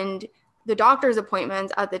 And the doctor's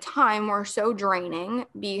appointments at the time were so draining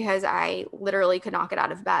because I literally could not get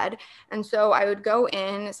out of bed. And so I would go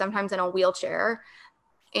in sometimes in a wheelchair.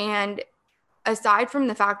 And aside from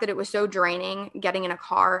the fact that it was so draining getting in a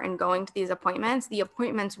car and going to these appointments, the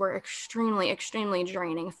appointments were extremely, extremely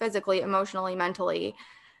draining physically, emotionally, mentally,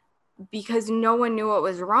 because no one knew what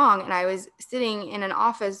was wrong. And I was sitting in an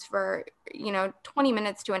office for, 20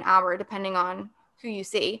 minutes to an hour, depending on who you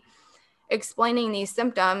see, explaining these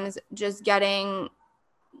symptoms, just getting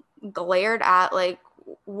glared at like,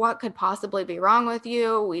 what could possibly be wrong with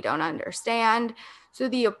you? We don't understand. So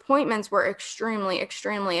the appointments were extremely,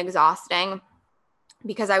 extremely exhausting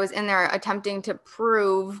because I was in there attempting to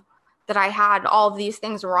prove that I had all of these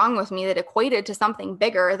things wrong with me that equated to something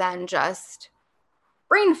bigger than just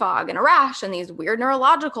brain fog and a rash and these weird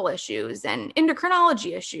neurological issues and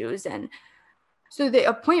endocrinology issues. And so the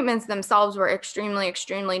appointments themselves were extremely,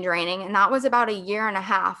 extremely draining. And that was about 1.5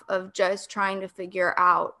 years of just trying to figure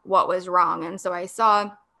out what was wrong. And so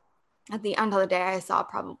at the end of the day, I saw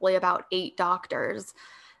probably about 8 doctors,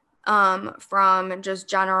 from just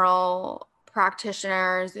general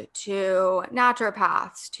practitioners to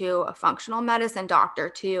naturopaths to a functional medicine doctor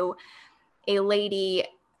to a lady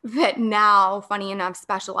that now, funny enough,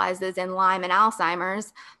 specializes in Lyme and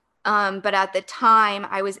Alzheimer's. But at the time,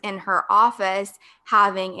 I was in her office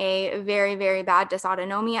having a very, very bad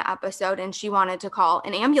dysautonomia episode, and she wanted to call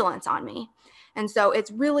an ambulance on me. And so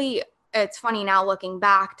it's funny now looking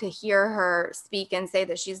back to hear her speak and say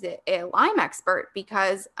that she's a Lyme expert,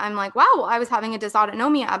 because I'm like, wow, well, I was having a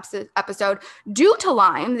dysautonomia episode due to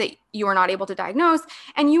Lyme that you were not able to diagnose.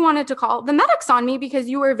 And you wanted to call the medics on me because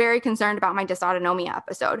you were very concerned about my dysautonomia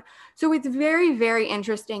episode. So it's very, very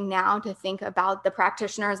interesting now to think about the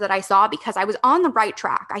practitioners that I saw, because I was on the right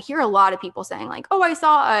track. I hear a lot of people saying like, oh, I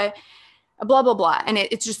saw a blah, blah, blah. And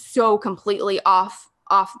it's just so completely off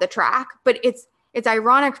the track. But it's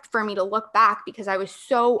ironic for me to look back because I was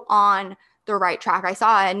so on the right track. I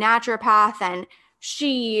saw a naturopath and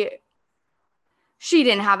she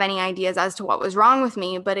didn't have any ideas as to what was wrong with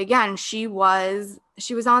me. But again, she was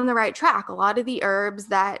on the right track. A lot of the herbs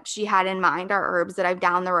that she had in mind are herbs that I've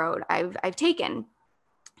down the road I've taken.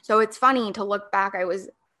 So it's funny to look back. I was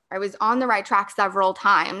on the right track several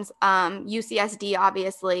times. UCSD,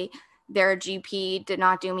 obviously, their GP did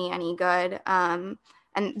not do me any good.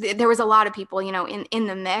 And there was a lot of people, in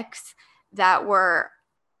the mix that were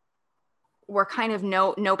were kind of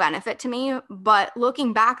no benefit to me. But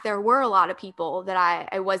looking back, there were a lot of people that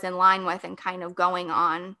I was in line with and kind of going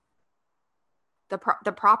on the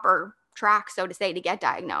proper track, so to say, to get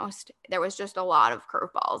diagnosed. There was just a lot of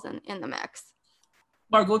curveballs in the mix.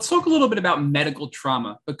 Margo, let's talk a little bit about medical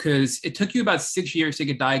trauma, because it took you about 6 years to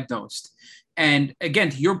get diagnosed. And again,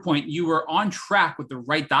 to your point, you were on track with the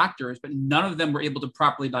right doctors, but none of them were able to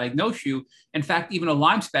properly diagnose you. In fact, even a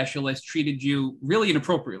Lyme specialist treated you really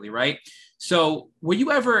inappropriately, right? So were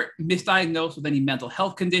you ever misdiagnosed with any mental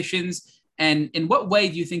health conditions? And in what way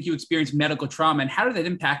do you think you experienced medical trauma, and how did that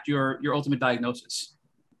impact your ultimate diagnosis?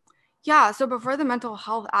 Yeah, so before the mental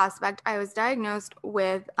health aspect, I was diagnosed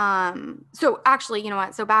with, so actually, you know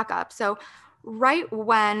what, so back up. So right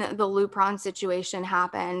when the Lupron situation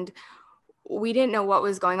happened, we didn't know what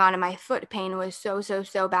was going on, and my foot pain was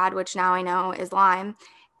so bad, which now I know is Lyme.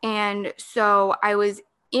 And so I was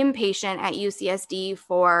inpatient at UCSD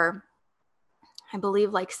for, I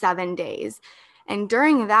believe, like 7 days. And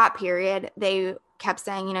during that period, they kept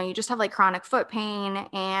saying, you know, you just have like chronic foot pain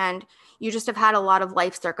and you just have had a lot of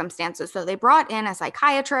life circumstances. So they brought in a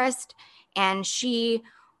psychiatrist, and she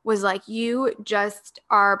was like, you just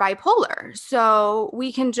are bipolar. So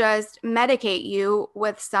we can just medicate you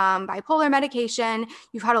with some bipolar medication.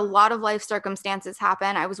 You've had a lot of life circumstances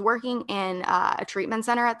happen. I was working in a treatment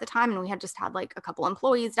center at the time, and we had just had like a couple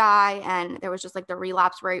employees die, and there was just like the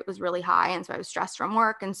relapse rate was really high. And so I was stressed from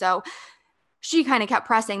work. And so she kind of kept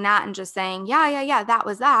pressing that and just saying, yeah, that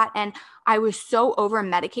was that. And I was so over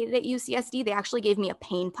medicated at UCSD. They actually gave me a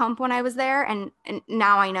pain pump when I was there. And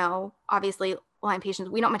now I know, obviously, Lyme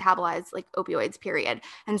patients, we don't metabolize like opioids, period.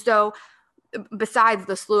 And so besides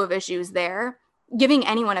the slew of issues there, giving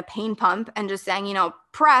anyone a pain pump and just saying, you know,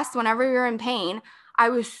 press whenever you're in pain, I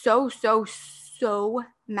was so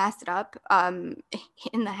messed up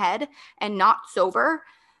in the head and not sober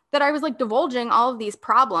that I was like divulging all of these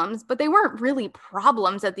problems, but they weren't really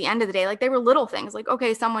problems at the end of the day. Like they were little things like,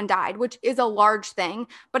 okay, someone died, which is a large thing.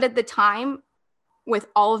 But at the time, with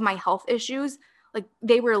all of my health issues, like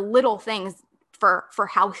they were little things for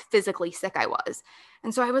how physically sick I was.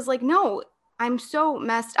 And so I was like, no, I'm so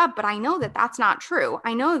messed up, but I know that that's not true.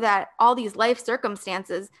 I know that all these life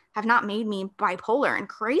circumstances have not made me bipolar and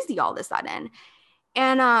crazy all of a sudden.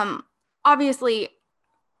 And obviously,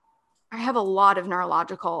 I have a lot of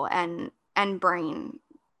neurological and brain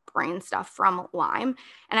stuff from Lyme.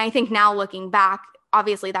 And I think now looking back,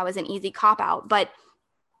 obviously that was an easy cop out, but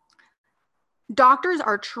doctors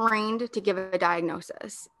are trained to give a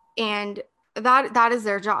diagnosis, and that is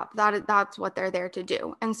their job. That's what they're there to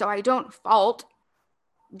do. And so I don't fault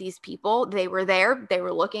these people. They were there, they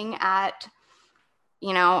were looking at,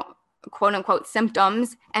 you know, quote unquote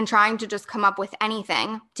symptoms and trying to just come up with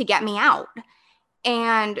anything to get me out.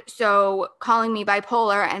 And so calling me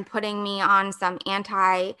bipolar and putting me on some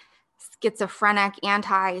anti-schizophrenic,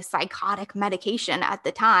 anti-psychotic medication at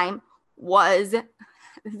the time was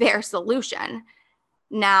their solution.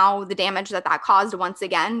 Now, the damage that caused, once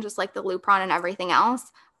again, just like the Lupron and everything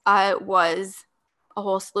else, was a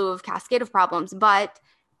whole slew of cascade of problems. But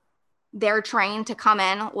they're trained to come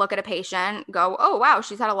in, look at a patient, go, oh, wow,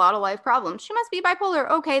 she's had a lot of life problems. She must be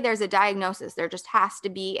bipolar. Okay, there's a diagnosis. There just has to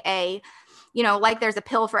be a, you know, like there's a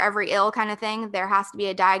pill for every ill kind of thing. There has to be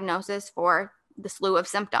a diagnosis for the slew of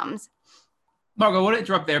symptoms. Margo, I want to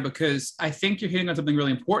interrupt there because I think you're hitting on something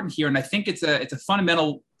really important here. And I think it's a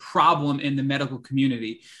fundamental problem in the medical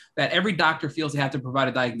community that every doctor feels they have to provide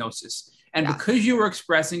a diagnosis. And because you were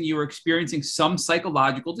experiencing some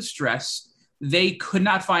psychological distress, they could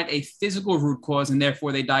not find a physical root cause, and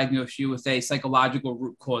therefore they diagnosed you with a psychological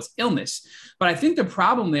root cause illness. But I think the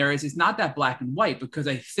problem there is it's not that black and white, because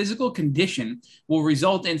a physical condition will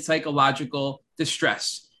result in psychological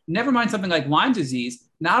distress. Never mind something like Lyme disease.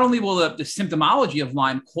 Not only will the symptomology of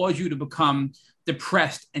Lyme cause you to become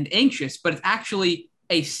depressed and anxious, but it's actually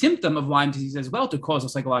a symptom of Lyme disease as well to cause a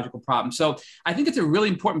psychological problem. So I think it's a really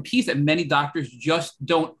important piece that many doctors just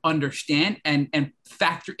don't understand and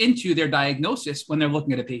factor into their diagnosis when they're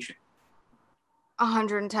looking at a patient.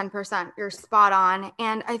 110%. You're spot on.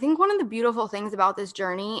 And I think one of the beautiful things about this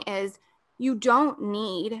journey is you don't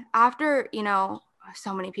need, after, you know,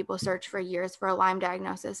 so many people search for years for a Lyme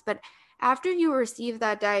diagnosis, but after you receive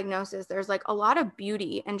that diagnosis, there's like a lot of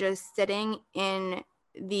beauty in just sitting in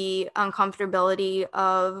the uncomfortability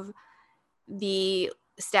of the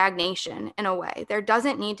stagnation in a way. There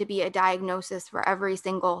doesn't need to be a diagnosis for every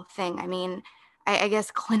single thing. I mean, I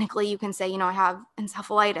guess clinically you can say, you know, I have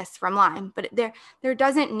encephalitis from Lyme, but there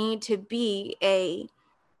doesn't need to be a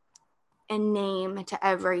name to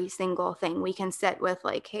every single thing. We can sit with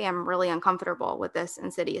like, hey, I'm really uncomfortable with this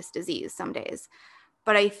insidious disease some days.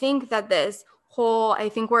 But I think that I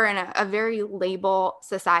think we're in a very label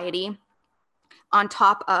society on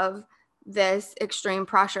top of this extreme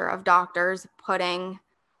pressure of doctors putting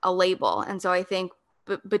a label. And so I think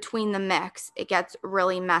between the mix, it gets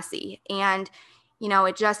really messy. And,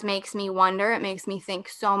 it just makes me wonder, it makes me think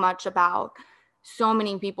so much about so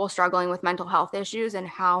many people struggling with mental health issues and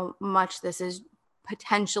how much this is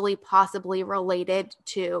potentially possibly related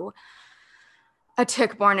to a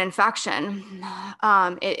tick-borne infection.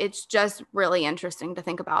 It's just really interesting to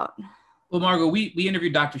think about. Well, Margot, we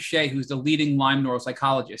interviewed Dr. Shea, who's the leading Lyme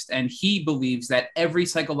neuropsychologist, and he believes that every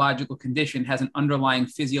psychological condition has an underlying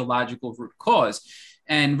physiological root cause.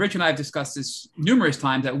 And Rich and I have discussed this numerous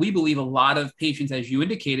times, that we believe a lot of patients, as you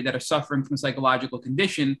indicated, that are suffering from a psychological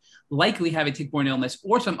condition likely have a tick-borne illness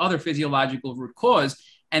or some other physiological root cause,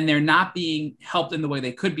 and they're not being helped in the way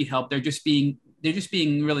they could be helped. They're just being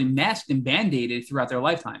really masked and band-aided throughout their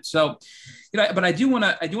lifetime. So, but I do want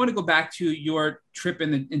to go back to your trip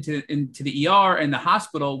into the ER and the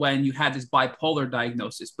hospital when you had this bipolar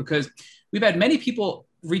diagnosis, because we've had many people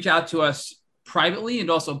reach out to us privately and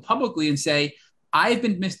also publicly and say, I've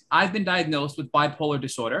been diagnosed with bipolar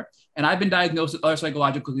disorder, and I've been diagnosed with other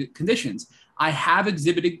psychological conditions. I have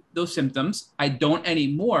exhibited those symptoms. I don't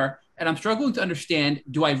anymore. And I'm struggling to understand,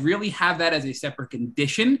 do I really have that as a separate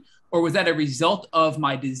condition, or was that a result of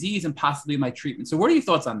my disease and possibly my treatment? So what are your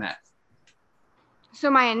thoughts on that?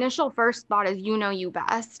 So my initial first thought is, you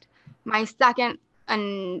best. My second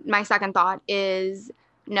thought is,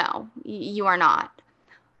 no, you are not.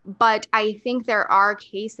 But I think there are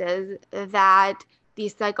cases that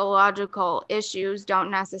these psychological issues don't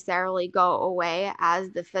necessarily go away as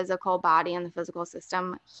the physical body and the physical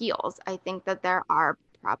system heals. I think that there are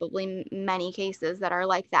probably many cases that are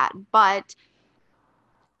like that. But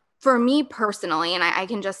for me personally, and I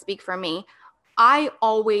can just speak for me, I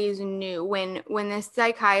always knew when this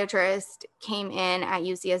psychiatrist came in at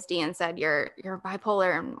UCSD and said, you're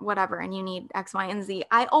bipolar and whatever, and you need X, Y, and Z,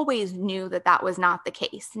 I always knew that was not the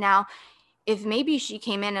case. Now, if maybe she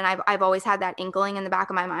came in and I've always had that inkling in the back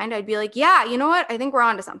of my mind, I'd be like, yeah, you know what? I think we're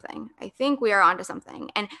onto something. I think we are onto something.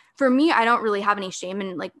 And for me, I don't really have any shame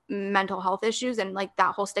in like mental health issues and like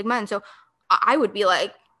that whole stigma. And so I would be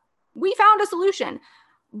like, we found a solution.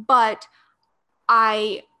 But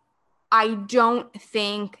I don't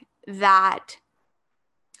think that,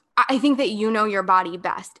 I think that you know your body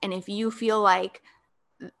best. And if you feel like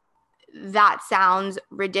that sounds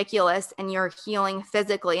ridiculous and you're healing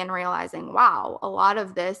physically and realizing, wow, a lot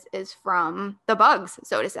of this is from the bugs,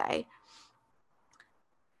 so to say,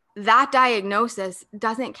 that diagnosis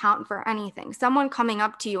doesn't count for anything. Someone coming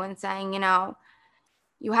up to you and saying,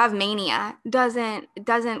 you have mania doesn't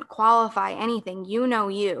qualify anything.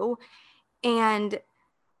 You. And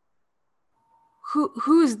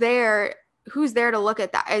who's there to look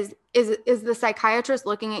at that? Is the psychiatrist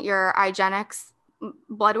looking at your IGeneX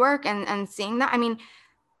blood work and seeing that? I mean,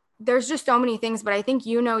 there's just so many things, but I think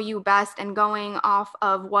you best, and going off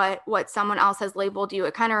of what someone else has labeled you,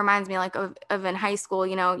 it kind of reminds me like of in high school,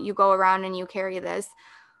 you go around and you carry this,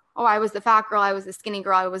 oh, I was the fat girl, I was the skinny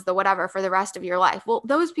girl, I was the whatever for the rest of your life. Well,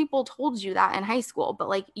 those people told you that in high school, but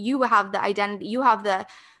like you have the identity, you have the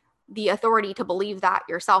authority to believe that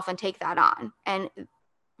yourself and take that on. And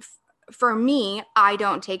for me, I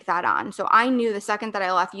don't take that on. So I knew the second that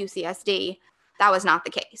I left UCSD, that was not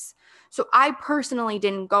the case. So I personally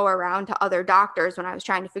didn't go around to other doctors when I was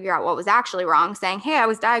trying to figure out what was actually wrong, saying, hey, I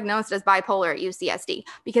was diagnosed as bipolar at UCSD,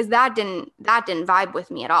 because that didn't vibe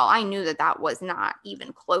with me at all. I knew that was not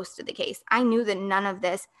even close to the case. I knew that none of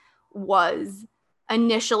this was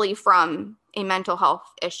initially from a mental health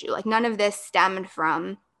issue. Like none of this stemmed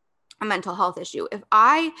from a mental health issue. If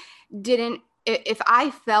I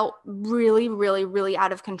felt really, really, really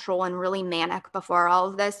out of control and really manic before all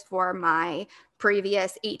of this for my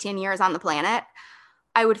previous 18 years on the planet,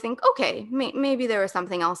 I would think, okay, maybe there was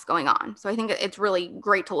something else going on. So I think it's really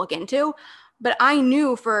great to look into. But I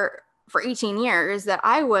knew for 18 years that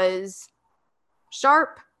I was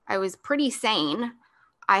sharp, I was pretty sane,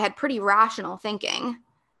 I had pretty rational thinking,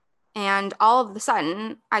 and all of a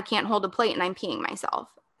sudden I can't hold a plate and I'm peeing myself.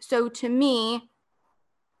 So to me,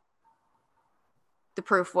 the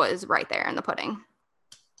proof was right there in the pudding.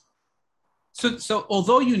 So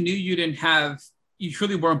although you knew you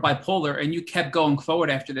truly weren't bipolar, and you kept going forward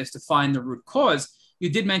after this to find the root cause, you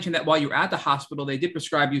did mention that while you were at the hospital, they did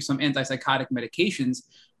prescribe you some antipsychotic medications.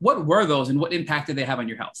 What were those, and what impact did they have on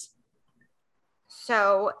your health?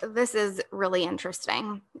 So this is really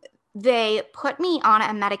interesting. They put me on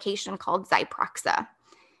a medication called Zyprexa.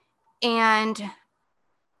 And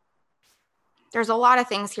there's a lot of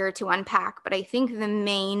things here to unpack, but I think the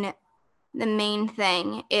main the main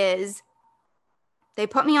thing is they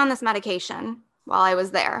put me on this medication while I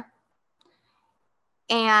was there.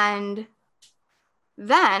 And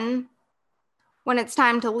then when it's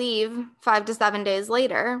time to leave 5 to 7 days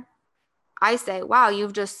later, I say, wow,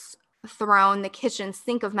 you've just thrown the kitchen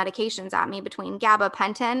sink of medications at me between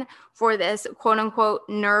gabapentin for this quote unquote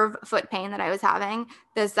nerve foot pain that I was having,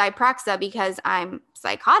 this Zyprexa because I'm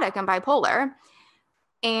psychotic and bipolar,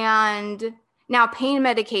 and now pain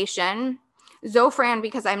medication, Zofran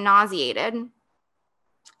because I'm nauseated.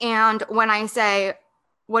 And when I say,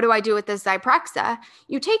 what do I do with this Zyprexa?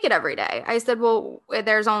 You take it every day. I said, well,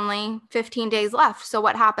 there's only 15 days left. So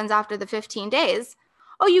what happens after the 15 days?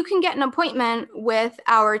 Oh, you can get an appointment with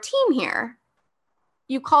our team here.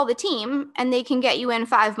 You call the team and they can get you in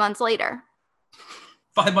 5 months later.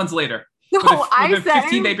 5 months later. So with a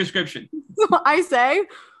 15-day prescription. So I say,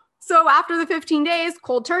 so after the 15 days,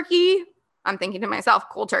 cold turkey. I'm thinking to myself,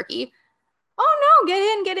 cold turkey. Oh no,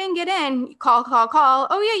 get in. Call.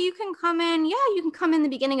 Oh yeah, you can come in. Yeah, you can come in the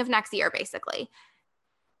beginning of next year, basically.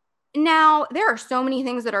 Now, there are so many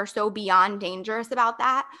things that are so beyond dangerous about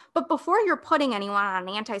that. But before you're putting anyone on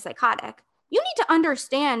an antipsychotic, you need to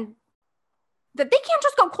understand that they can't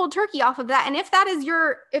just go cold turkey off of that. And if that is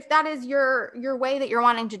your way that you're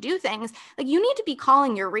wanting to do things, like you need to be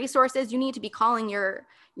calling your resources. You need to be calling your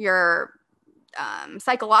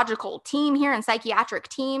psychological team here and psychiatric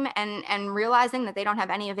team and realizing that they don't have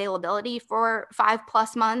any availability for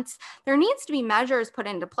 5+ months. There needs to be measures put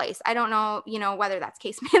into place. I don't know, whether that's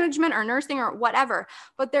case management or nursing or whatever,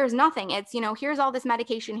 but there's nothing. It's, here's all this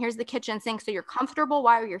medication, here's the kitchen sink, so you're comfortable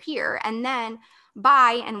while you're here, and then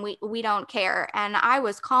bye, and we don't care. And I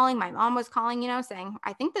was calling, my mom was calling, saying,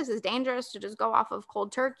 I think this is dangerous to just go off of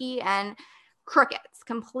cold turkey, and crickets,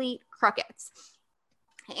 complete crickets.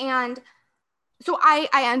 And so I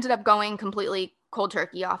ended up going completely cold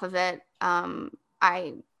turkey off of it.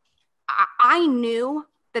 I knew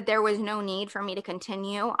that there was no need for me to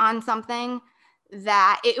continue on something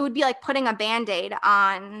that it would be like putting a Band-Aid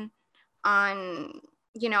on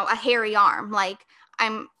a hairy arm. Like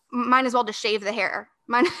might as well just shave the hair.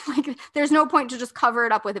 There's no point to just cover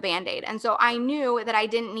it up with a Band-Aid. And so I knew that I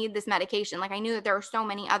didn't need this medication. Like I knew that there were so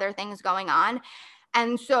many other things going on.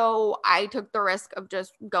 And so I took the risk of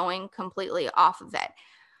just going completely off of it.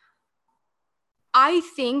 I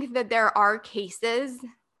think that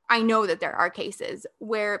I know that there are cases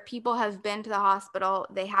where people have been to the hospital,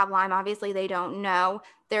 they have Lyme, obviously they don't know,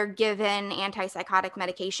 they're given antipsychotic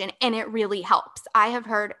medication, and it really helps. I have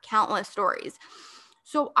heard countless stories.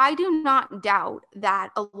 So I do not doubt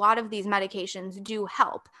that a lot of these medications do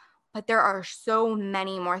help, but there are so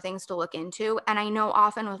many more things to look into. And I know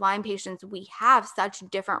often with Lyme patients, we have such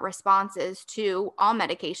different responses to all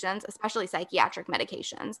medications, especially psychiatric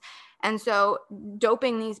medications. And so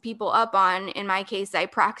doping these people up on, in my case,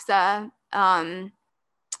 Zyprexa and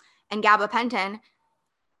gabapentin,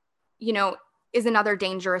 is another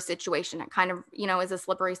dangerous situation. It kind of, is a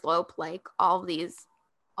slippery slope, like all these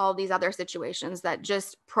other situations that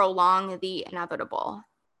just prolong the inevitable.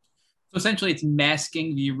 So essentially, it's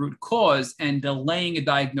masking the root cause and delaying a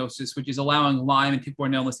diagnosis, which is allowing Lyme and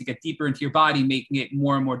tick-borne illness to get deeper into your body, making it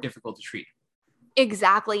more and more difficult to treat.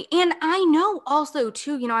 Exactly. And I know also,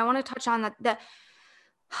 too, I want to touch on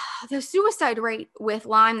the suicide rate with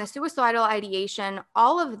Lyme, the suicidal ideation,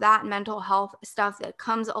 all of that mental health stuff that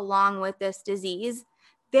comes along with this disease.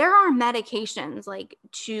 There are medications like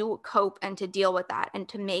to cope and to deal with that and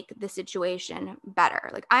to make the situation better.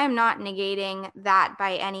 Like I am not negating that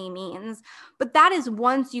by any means, but that is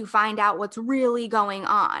once you find out what's really going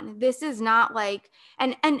on. This is not like,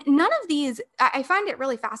 and none of these, I find it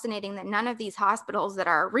really fascinating that none of these hospitals that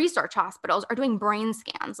are research hospitals are doing brain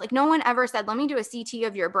scans. Like no one ever said, let me do a CT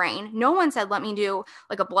of your brain. No one said, let me do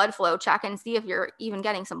like a blood flow check and see if you're even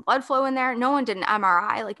getting some blood flow in there. No one did an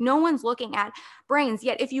MRI. Like no one's looking at brains.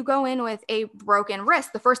 Yet if you go in with a broken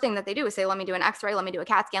wrist, the first thing that they do is say, let me do an x-ray, let me do a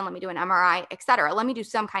CAT scan, let me do an MRI, etc. Let me do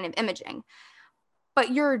some kind of imaging.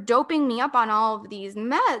 But you're doping me up on all of these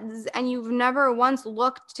meds and you've never once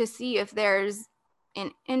looked to see if there's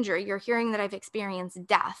an injury. You're hearing that I've experienced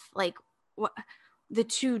death. Like what, the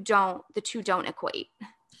two don't equate.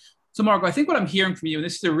 So Margo, I think what I'm hearing from you, and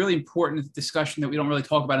this is a really important discussion that we don't really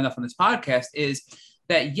talk about enough on this podcast, is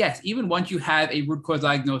that yes, even once you have a root cause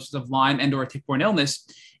diagnosis of Lyme and or a tick-borne illness,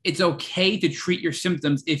 it's okay to treat your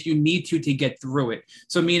symptoms if you need to get through it.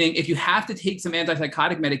 So meaning if you have to take some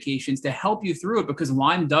antipsychotic medications to help you through it because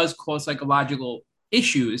Lyme does cause psychological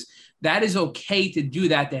issues, that is okay to do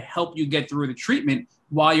that to help you get through the treatment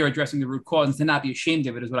while you're addressing the root cause and to not be ashamed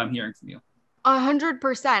of it is what I'm hearing from you.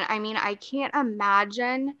 100%. I mean, I can't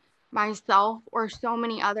imagine myself or so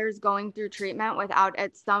many others going through treatment without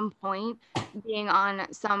at some point being on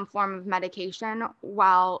some form of medication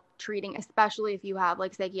while treating, especially if you have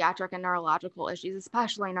like psychiatric and neurological issues,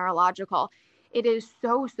 especially neurological. It is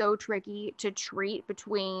so, so tricky to treat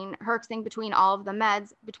between herxing, between all of the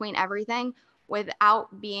meds, between everything,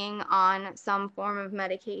 without being on some form of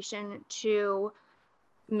medication to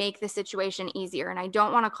make the situation easier. And I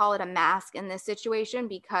don't want to call it a mask in this situation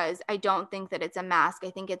because I don't think that it's a mask. I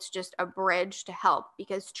think it's just a bridge to help,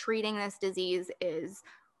 because treating this disease is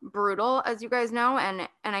brutal, as you guys know. And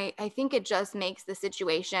I think it just makes the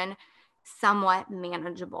situation somewhat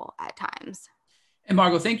manageable at times. And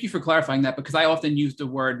Margot, thank you for clarifying that, because I often use the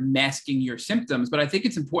word masking your symptoms, but I think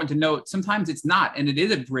it's important to note sometimes it's not. And it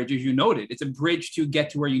is a bridge, as you noted. It's a bridge to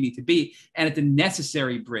get to where you need to be. And it's a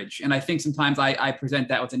necessary bridge. And I think sometimes I present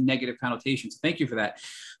that with a negative connotation. So thank you for that.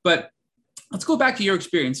 But let's go back to your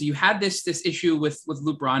experience. So you had this issue with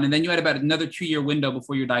Lupron, and then you had about another 2-year window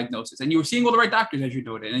before your diagnosis. And you were seeing all the right doctors, as you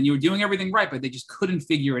noted, and you were doing everything right, but they just couldn't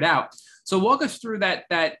figure it out. So walk us through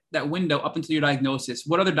that window up until your diagnosis.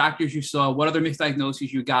 What other doctors you saw, what other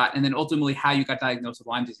misdiagnoses you got, and then ultimately how you got diagnosed with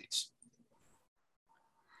Lyme disease.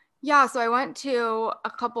 Yeah, so I went to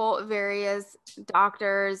a couple various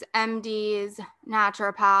doctors, MDs,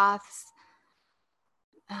 naturopaths.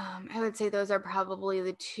 I would say those are probably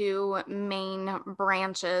the two main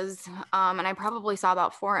branches. And I probably saw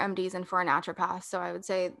about 4 MDs and 4 naturopaths. So I would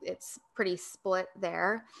say it's pretty split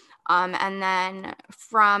there. And then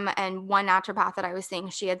one naturopath that I was seeing,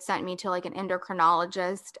 she had sent me to like an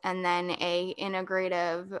endocrinologist and then a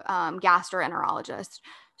integrative gastroenterologist.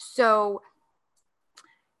 So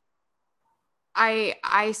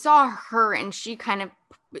I saw her and she kind of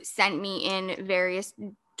sent me in various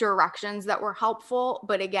directions that were helpful,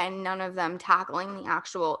 but again, none of them tackling the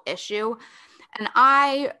actual issue. And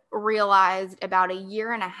I realized about 1.5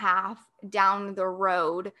 years down the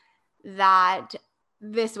road that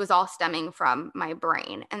this was all stemming from my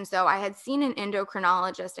brain. And so I had seen an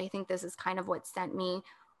endocrinologist. I think this is kind of what sent me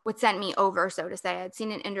over, so to say. I had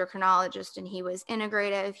seen an endocrinologist and he was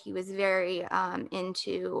integrative. He was very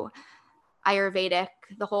into Ayurvedic,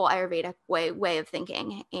 the whole Ayurvedic way of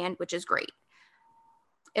thinking, and which is great.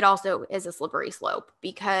 It also is a slippery slope,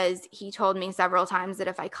 because he told me several times that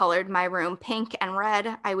if I colored my room pink and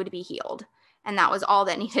red, I would be healed. And that was all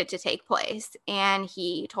that needed to take place. And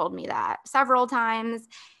he told me that several times,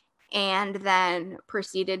 and then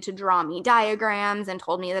proceeded to draw me diagrams and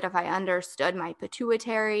told me that if I understood my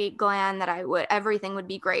pituitary gland, that everything would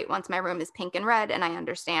be great once my room is pink and red and I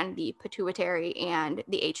understand the pituitary and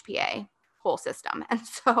the HPA whole system. And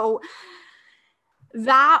so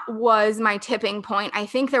that was my tipping point. I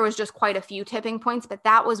think there was just quite a few tipping points, but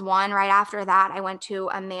that was one. Right after that, I went to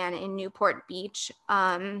a man in Newport Beach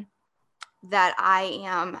that I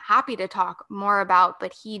am happy to talk more about,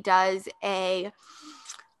 but he does a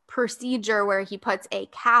procedure where he puts a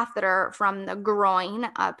catheter from the groin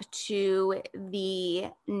up to the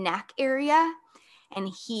neck area, and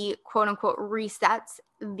he quote unquote resets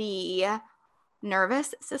the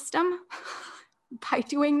nervous system by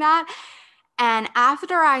doing that. And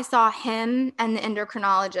after I saw him and the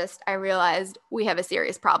endocrinologist, I realized we have a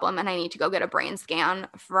serious problem and I need to go get a brain scan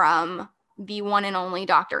from the one and only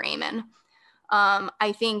Dr. Amen.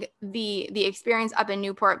 I think the experience up in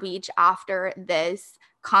Newport Beach after this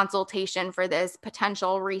consultation for this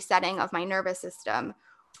potential resetting of my nervous system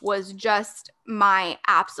was just my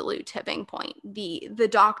absolute tipping point. The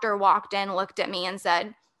doctor walked in, looked at me and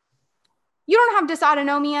said, "You don't have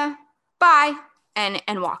dysautonomia, bye," and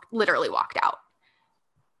literally walked out.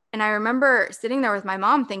 And I remember sitting there with my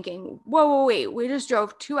mom thinking, whoa, wait, we just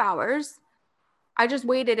drove 2 hours. I just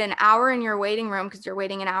waited an hour in your waiting room because you're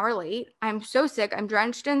waiting an hour late. I'm so sick. I'm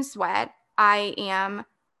drenched in sweat. I am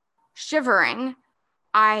shivering.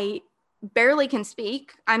 I barely can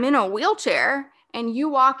speak. I'm in a wheelchair. And you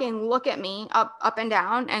walk and look at me up and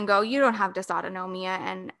down and go, "You don't have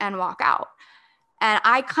dysautonomia," and walk out. And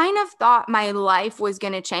I kind of thought my life was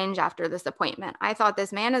going to change after this appointment. I thought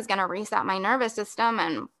this man is going to reset my nervous system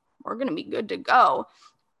and we're going to be good to go.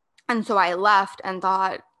 And so I left and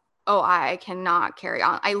thought, oh, I cannot carry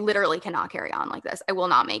on. I literally cannot carry on like this. I will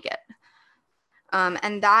not make it.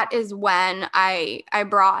 And that is when I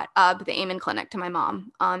brought up the Amen Clinic to my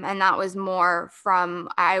mom. And that was more from,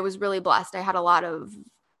 I was really blessed. I had a lot of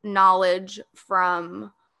knowledge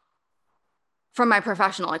from my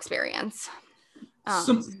professional experience.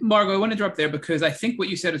 So Margot, I want to interrupt there because I think what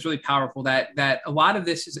you said is really powerful, that a lot of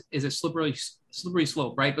this is a slippery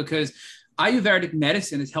slope, right? Because Ayurvedic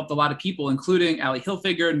medicine has helped a lot of people, including Ali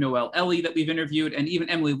Hilfiger, Noel Ellie that we've interviewed, and even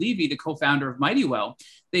Emily Levy, the co-founder of MightyWell.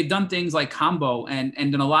 They've done things like Kambo and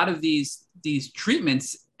done a lot of these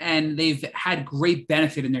treatments, and they've had great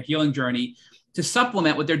benefit in their healing journey to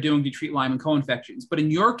supplement what they're doing to treat Lyme and co-infections. But in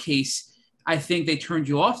your case, I think they turned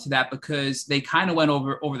you off to that because they kind of went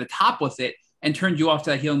over the top with it and turned you off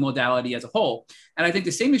to that healing modality as a whole. And I think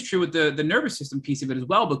the same is true with the nervous system piece of it as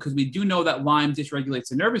well, because we do know that Lyme dysregulates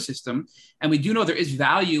the nervous system. And we do know there is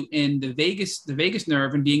value in the vagus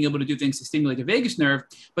nerve and being able to do things to stimulate the vagus nerve.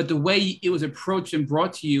 But the way it was approached and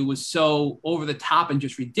brought to you was so over the top and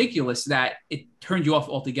just ridiculous that it turned you off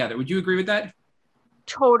altogether. Would you agree with that?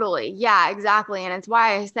 Totally. Yeah, exactly. And it's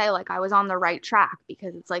why I say like I was on the right track,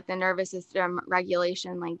 because it's like the nervous system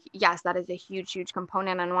regulation, like, yes, that is a huge, huge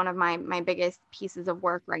component. And one of my biggest pieces of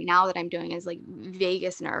work right now that I'm doing is like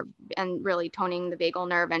vagus nerve and really toning the vagal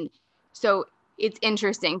nerve. And so it's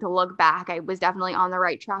interesting to look back. I was definitely on the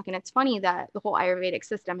right track. And it's funny that the whole Ayurvedic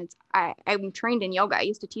system, I'm trained in yoga. I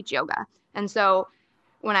used to teach yoga. And so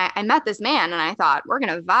when I met this man and I thought, we're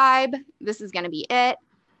going to vibe, this is going to be it.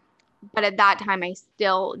 But at that time, I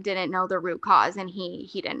still didn't know the root cause, and he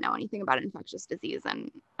didn't know anything about infectious disease and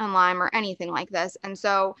Lyme or anything like this. And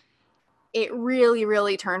so it really,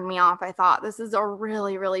 really turned me off. I thought, this is a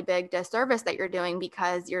really, really big disservice that you're doing,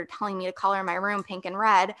 because you're telling me to color my room pink and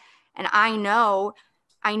red. And I know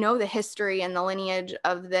the history and the lineage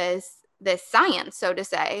of this science, so to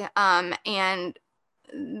say. And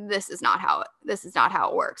this is not how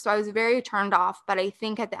it works. So I was very turned off. But I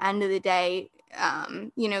think at the end of the day,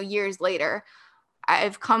 years later,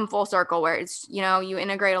 I've come full circle where it's, you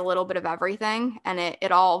integrate a little bit of everything and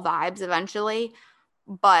it all vibes eventually.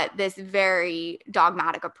 But this very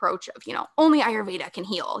dogmatic approach of, only Ayurveda can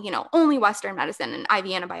heal, only Western medicine and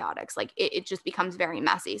IV antibiotics, like it just becomes very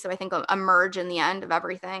messy. So I think a merge in the end of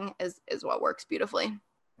everything is what works beautifully.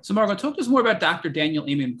 So Margot, talk to us more about Dr. Daniel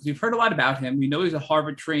Amen, because we've heard a lot about him. We know he's a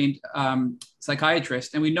Harvard-trained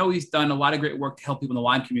psychiatrist, and we know he's done a lot of great work to help people in the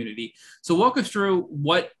Lyme community. So walk us through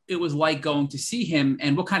what it was like going to see him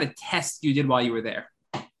and what kind of tests you did while you were there.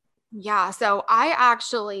 Yeah, so I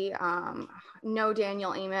actually know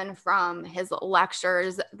Daniel Amen from his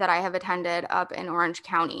lectures that I have attended up in Orange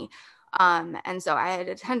County. And so I had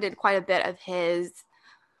attended quite a bit of his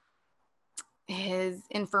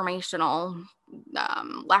informational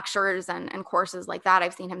lectures and courses like that.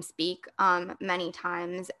 I've seen him speak many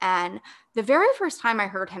times. And the very first time I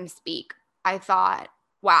heard him speak, I thought,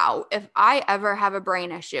 wow, if I ever have a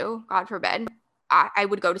brain issue, God forbid, I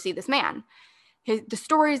would go to see this man. The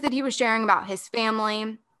stories that he was sharing about his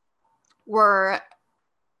family were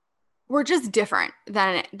just different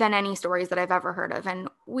than any stories that I've ever heard of. And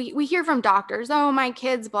we hear from doctors, oh, my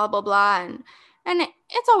kids, blah, blah, blah. And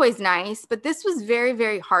it's always nice, but this was very,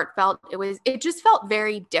 very heartfelt. It just felt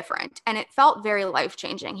very different, and it felt very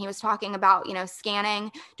life-changing. He was talking about,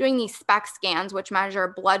 scanning, doing these SPECT scans, which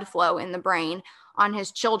measure blood flow in the brain on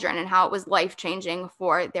his children, and how it was life-changing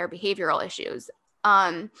for their behavioral issues.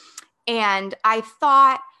 And I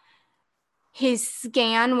thought his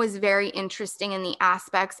scan was very interesting in the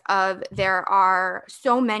aspects of there are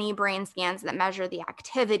so many brain scans that measure the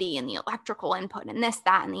activity and the electrical input and this,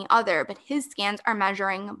 that, and the other, but his scans are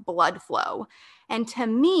measuring blood flow. And to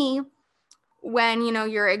me, when,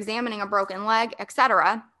 you're examining a broken leg,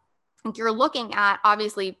 etc., you're looking at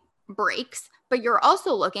obviously breaks, but you're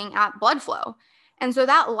also looking at blood flow. And so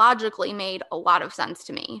that logically made a lot of sense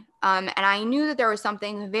to me. And I knew that there was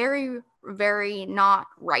something very, very not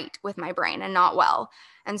right with my brain and not well.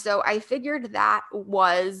 And so I figured that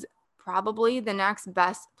was probably the next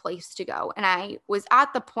best place to go. And I was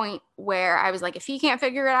at the point where I was like, if he can't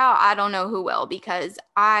figure it out, I don't know who will, because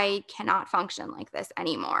I cannot function like this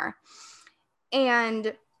anymore.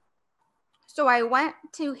 And so I went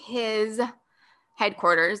to his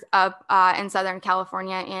headquarters up in Southern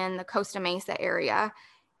California in the Costa Mesa area,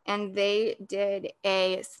 and they did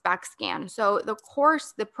a SPECT scan. So the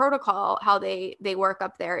protocol, how they work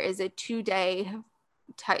up there is a 2-day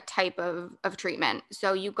type of treatment.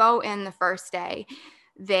 So you go in the first day,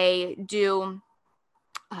 they do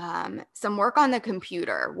some work on the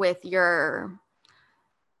computer with your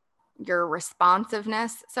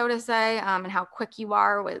responsiveness, so to say, and how quick you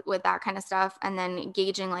are with that kind of stuff, and then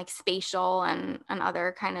gauging like spatial and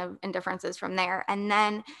other kind of indifferences from there. And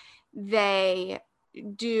then they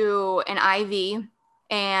do an IV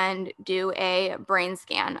and do a brain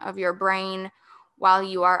scan of your brain while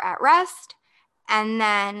you are at rest. And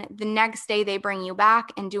then the next day they bring you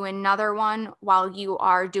back and do another one while you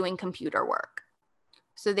are doing computer work.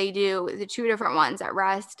 So they do the 2 different ones at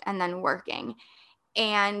rest and then working.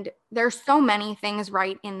 And there's so many things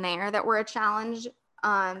right in there that were a challenge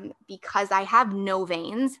because I have no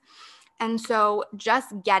veins. And so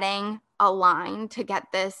just getting a line to get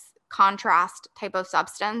this contrast type of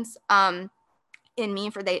substance in me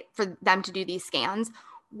for them to do these scans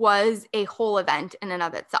was a whole event in and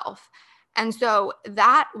of itself. And so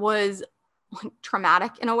that was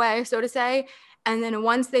traumatic in a way, so to say. And then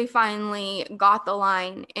once they finally got the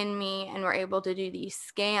line in me and were able to do these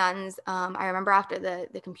scans, I remember after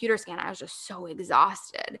the computer scan, I was just so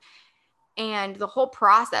exhausted. And the whole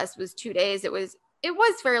process was 2 days. It was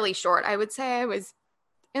fairly short. I would say I was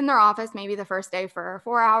in their office maybe the first day for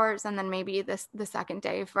 4 hours, and then maybe the second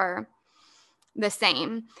day for the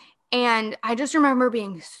same. And I just remember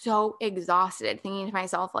being so exhausted, thinking to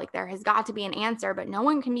myself, like, there has got to be an answer, but no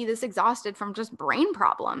one can be this exhausted from just brain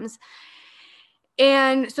problems.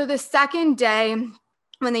 And so the second day,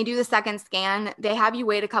 when they do the second scan, they have you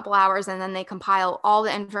wait a couple hours, and then they compile all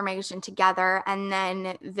the information together. And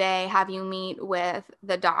then they have you meet with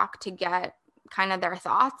the doc to get kind of their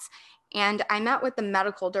thoughts. And I met with the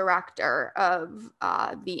medical director of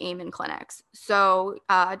the Amen clinics. So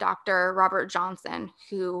Dr. Robert Johnson,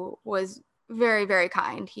 who was very, very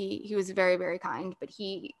kind. He was very, very kind, but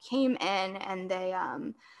he came in, and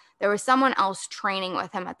there was someone else training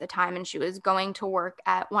with him at the time, and she was going to work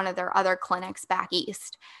at one of their other clinics back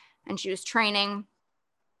east. And she was training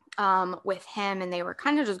with him, and they were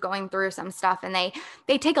kind of just going through some stuff, and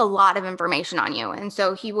they take a lot of information on you. And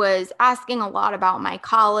so he was asking a lot about my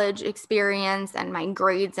college experience and my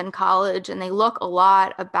grades in college. And they look a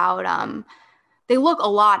lot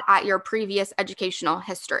at your previous educational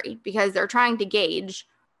history, because they're trying to gauge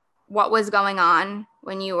what was going on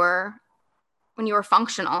when you were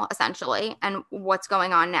functional, essentially, and what's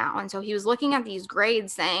going on now. And so he was looking at these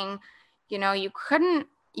grades saying, you couldn't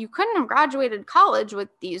have graduated college with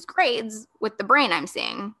these grades with the brain I'm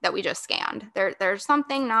seeing that we just scanned. There's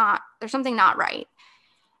something not right.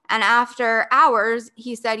 And after hours,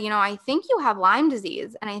 he said, I think you have Lyme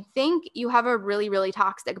disease, and I think you have a really, really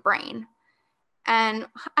toxic brain. And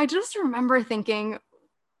I just remember thinking,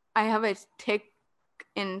 I have a tick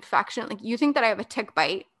infection. Like, you think that I have a tick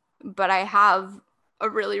bite, but I have a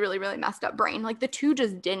really, really, really messed up brain. Like, the two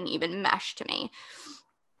just didn't even mesh to me.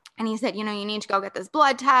 And he said, you need to go get this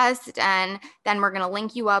blood test, and then we're going to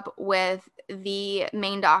link you up with the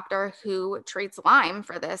main doctor who treats Lyme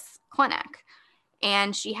for this clinic.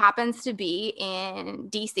 And she happens to be in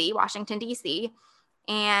DC, Washington, DC.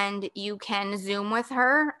 And you can Zoom with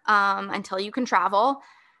her until you can travel.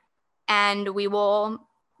 And we'll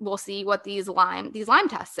see what these Lyme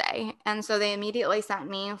tests say. And so they immediately sent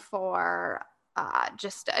me for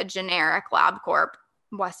just a generic LabCorp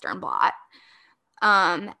Western blot.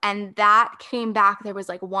 And that came back. There was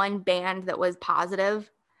like one band that was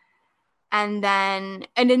positive, and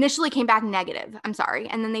initially came back negative. I'm sorry.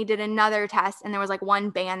 And then they did another test, and there was like one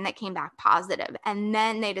band that came back positive. And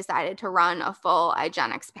then they decided to run a full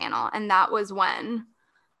IGeneX panel. And that was when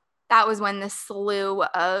the slew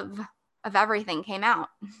of everything came out.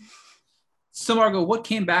 So Margot, what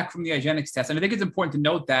came back from the IGeneX test? And I think it's important to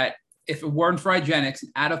note that if it weren't for IGeneX,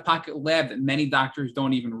 an out-of-pocket lab that many doctors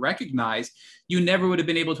don't even recognize, you never would have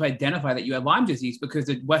been able to identify that you had Lyme disease, because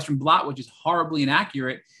the Western blot, which is horribly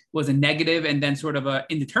inaccurate, was a negative and then sort of a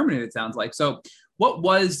indeterminate, it sounds like. So what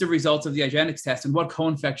was the results of the IGeneX test, and what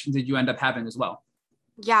co-infections did you end up having as well?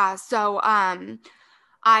 Yeah, so I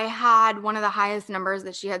had one of the highest numbers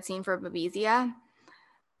that she had seen for Babesia.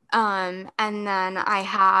 And then I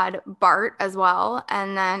had BART as well.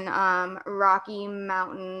 And then Rocky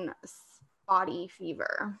Mountain Spotty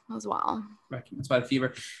Fever as well. Rocky Mountain Spotty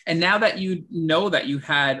Fever. And now that you know that you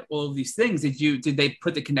had all of these things, did they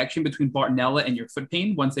put the connection between Bartonella and your foot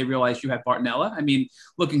pain once they realized you had Bartonella? I mean,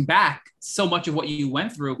 looking back, so much of what you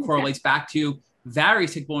went through correlates back to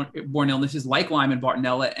various tick-borne illnesses like Lyme and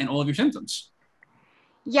Bartonella and all of your symptoms.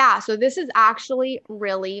 Yeah, so this is actually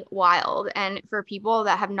really wild. And for people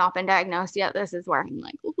that have not been diagnosed yet, this is where I'm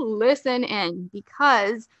like, listen in,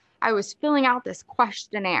 because I was filling out this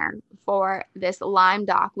questionnaire for this Lyme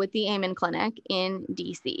doc with the Amen Clinic in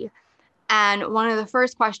DC. And one of the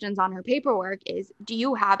first questions on her paperwork is, do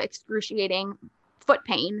you have excruciating foot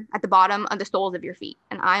pain at the bottom of the soles of your feet?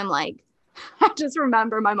 And I'm like, I just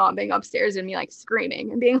remember my mom being upstairs and me like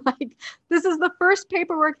screaming and being like, this is the first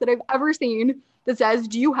paperwork that I've ever seen that says,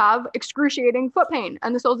 do you have excruciating foot pain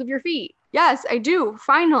on the soles of your feet? Yes, I do,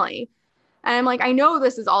 finally. And I'm like, I know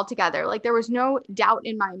this is all together. Like, there was no doubt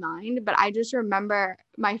in my mind, but I just remember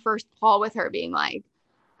my first call with her being like,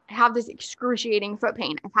 I have this excruciating foot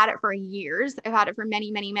pain. I've had it for years. I've had it for many,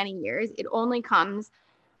 many, many years. It only comes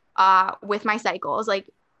with my cycles. Like,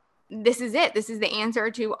 this is it. This is the answer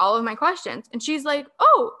to all of my questions. And she's like,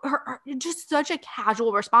 oh, just such a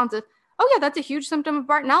casual response of, oh yeah, that's a huge symptom of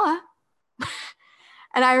Bartonella.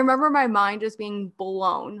 And I remember my mind just being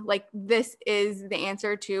blown. Like, this is the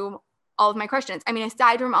answer to all of my questions. I mean,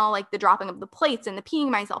 aside from all like the dropping of the plates and the peeing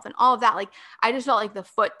myself and all of that, like I just felt like the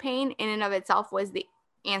foot pain in and of itself was the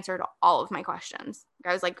answer to all of my questions.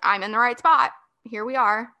 I was like, I'm in the right spot. Here we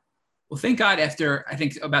are. Well, thank God, after I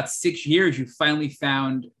think about 6 years, you finally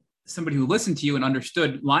found somebody who listened to you and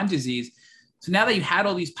understood Lyme disease. So now that you had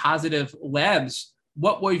all these positive labs,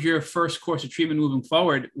 what was your first course of treatment moving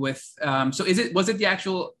forward with? So was it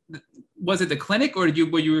the clinic, or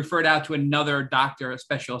were you referred out to another doctor, a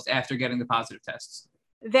specialist, after getting the positive tests?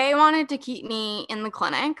 They wanted to keep me in the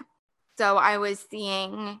clinic. So I was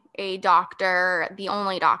seeing a doctor, the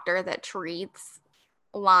only doctor that treats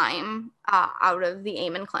Lyme out of the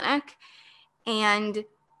Amen Clinic. And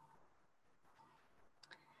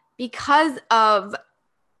because of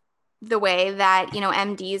the way that,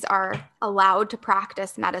 MDs are allowed to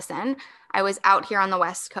practice medicine, I was out here on the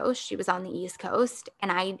West Coast. She was on the East Coast.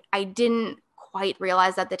 And I didn't quite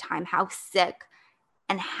realize at the time how sick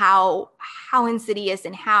and how insidious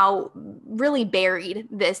and how really buried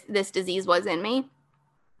this disease was in me.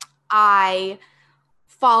 I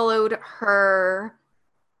followed her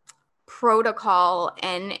protocol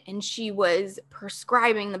and she was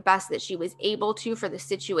prescribing the best that she was able to for the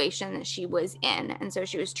situation that she was in. And so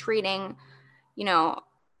she was treating,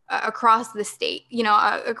 across the state,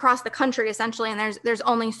 across the country essentially. And there's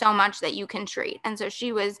only so much that you can treat. And so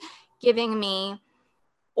she was giving me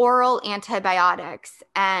oral antibiotics.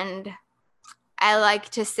 And I like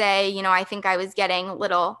to say, I think I was getting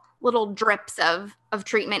little drips of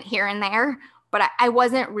treatment here and there, but I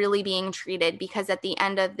wasn't really being treated, because at the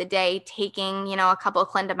end of the day, taking, a couple of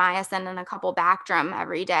clindamycin and a couple Bactrim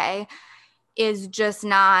every day is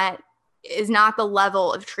not the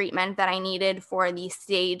level of treatment that I needed for the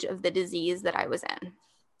stage of the disease that I was in.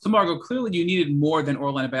 So Margot, clearly you needed more than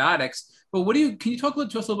oral antibiotics, but can you talk to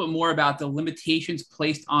us a little bit more about the limitations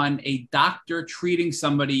placed on a doctor treating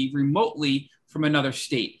somebody remotely from another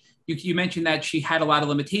state? You mentioned that she had a lot of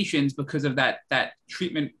limitations because of that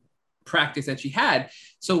treatment practice that she had.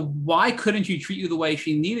 So why couldn't you treat you the way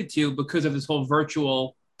she needed to because of this whole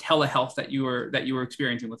virtual telehealth that you were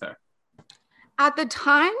experiencing with her? At the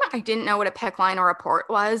time, I didn't know what a PICC line or a port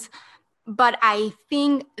was, but I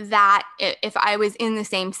think that if I was in the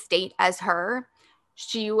same state as her,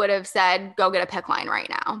 she would have said, go get a PICC line right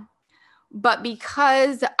now. But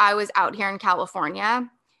because I was out here in California,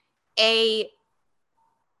 A,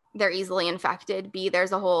 they're easily infected. B,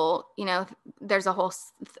 there's a whole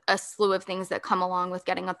slew of things that come along with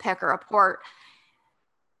getting a PICC or a port.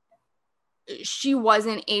 She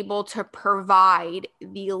wasn't able to provide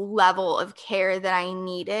the level of care that I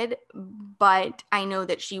needed, but I know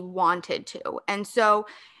that she wanted to. And so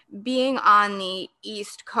being on the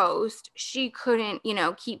East Coast, she couldn't,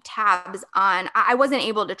 keep tabs on, I wasn't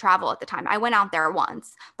able to travel at the time. I went out there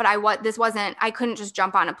once, but I couldn't just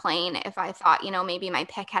jump on a plane if I thought, maybe my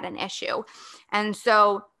PICC had an issue. And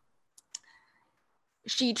so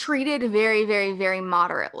she treated very, very, very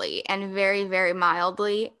moderately and very, very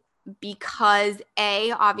mildly, because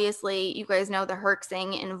obviously you guys know the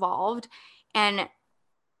herxing involved, and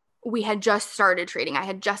we had just started treating. I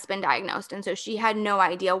had just been diagnosed. And so she had no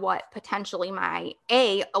idea what potentially my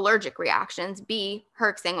allergic reactions, B,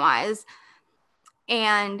 herxing wise,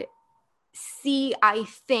 and C, I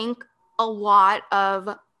think a lot of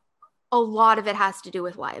it has to do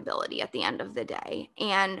with liability at the end of the day.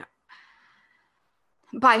 And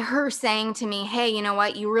by her saying to me, hey, you know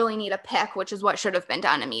what, you really need a PICC, which is what should have been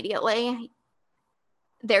done immediately.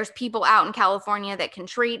 There's people out in California that can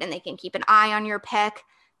treat and they can keep an eye on your PICC.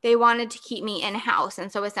 They wanted to keep me in-house.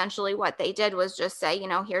 And so essentially what they did was just say,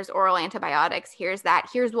 here's oral antibiotics, here's that,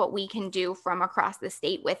 here's what we can do from across the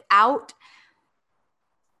state without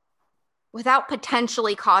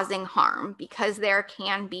potentially causing harm, because there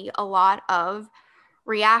can be a lot of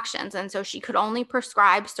reactions. And so she could only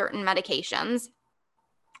prescribe certain medications,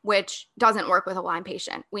 which doesn't work with a Lyme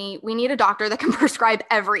patient. We need a doctor that can prescribe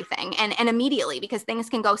everything and immediately, because things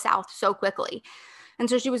can go south so quickly. And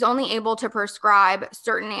so she was only able to prescribe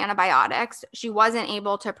certain antibiotics. She wasn't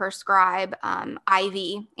able to prescribe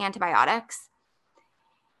IV antibiotics.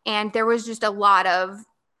 And there was just a lot of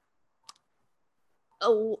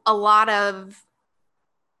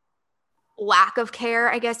lack of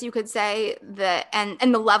care, I guess you could say,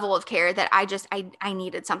 and the level of care that I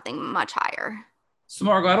needed something much higher. So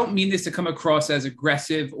Margot, I don't mean this to come across as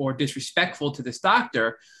aggressive or disrespectful to this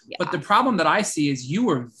doctor, but the problem that I see is you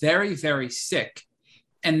were very, very sick.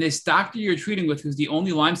 and this doctor you're treating with, who's the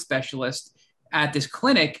only Lyme specialist at this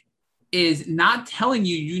clinic, is not telling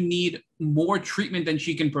you you need more treatment than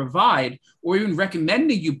she can provide, or even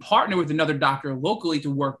recommending you partner with another doctor locally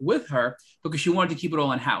to work with her because she wanted to keep it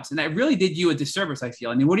all in-house. And that really did you a disservice, I feel.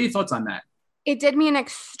 I mean, what are your thoughts on that? It did me an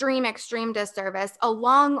extreme, extreme disservice,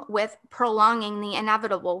 along with prolonging the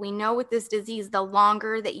inevitable. We know with this disease, the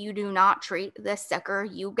longer that you do not treat, the sicker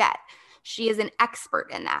you get. She is an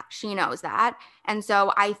expert in that. She knows that. And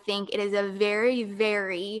so I think it is a very,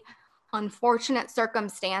 very unfortunate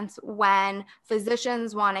circumstance when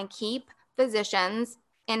physicians want to keep physicians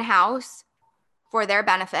in-house for their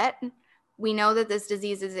benefit. We know that this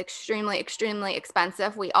disease is extremely, extremely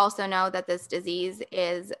expensive. We also know that this disease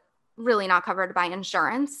is really not covered by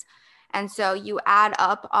insurance. And so you add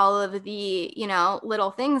up all of the,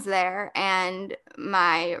 little things there, and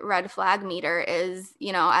my red flag meter is,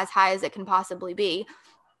 as high as it can possibly be.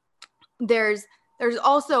 There's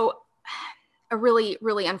also a really,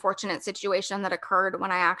 really unfortunate situation that occurred when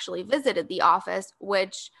I actually visited the office,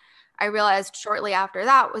 which I realized shortly after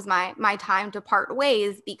that was my time to part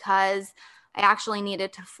ways, because I actually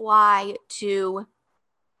needed to fly to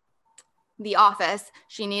the office.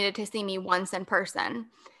 She needed to see me once in person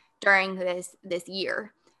during this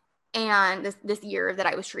year, and this year that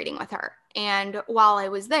I was treating with her. And while I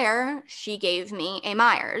was there, she gave me a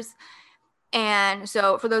Myers. And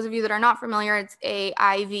so for those of you that are not familiar, it's a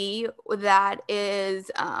IV that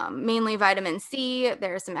is mainly vitamin C.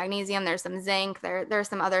 There's some magnesium, there's some zinc, there's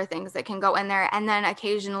some other things that can go in there. And then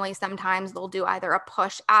occasionally, sometimes they'll do either a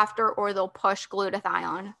push after, or they'll push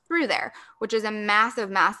glutathione through there, which is a massive,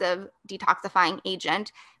 massive detoxifying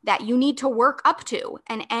agent that you need to work up to.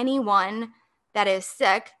 And anyone that is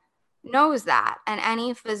sick knows that. And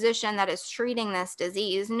any physician that is treating this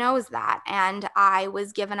disease knows that. And I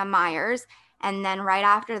was given a Myers. And then right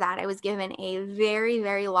after that, I was given a very,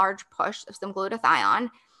 very large push of some glutathione.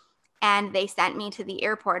 And they sent me to the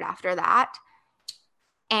airport after that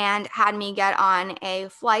and had me get on a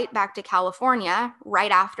flight back to California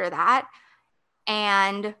right after that.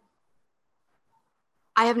 And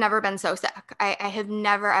I have never been so sick. I have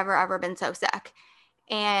never, ever, ever been so sick.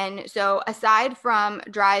 And so aside from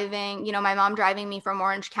driving, my mom driving me from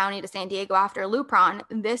Orange County to San Diego after Lupron,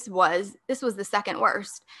 this was the second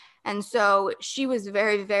worst. And so she was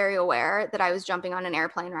very, very aware that I was jumping on an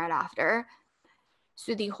airplane right after.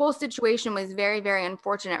 So the whole situation was very, very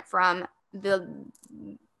unfortunate, from the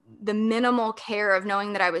minimal care of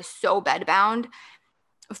knowing that I was so bedbound,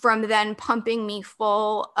 from then pumping me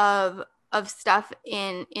full of stuff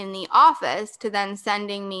in the office, to then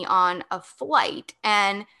sending me on a flight.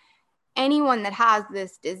 And anyone that has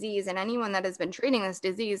this disease, and anyone that has been treating this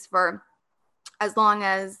disease for as long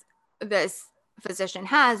as this physician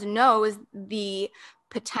has, knows the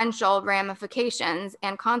potential ramifications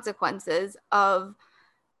and consequences of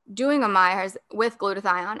doing a Myers with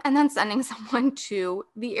glutathione and then sending someone to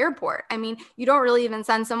the airport. I mean, you don't really even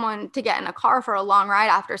send someone to get in a car for a long ride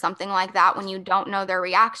after something like that when you don't know their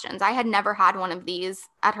reactions. I had never had one of these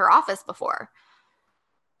at her office before.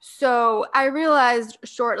 So I realized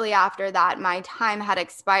shortly after that my time had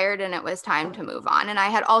expired and it was time to move on. And I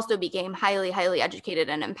had also become highly, highly educated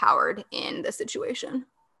and empowered in the situation.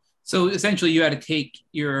 So essentially, you had to take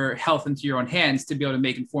your health into your own hands to be able to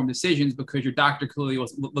make informed decisions, because your doctor clearly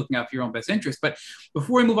was looking out for your own best interest. But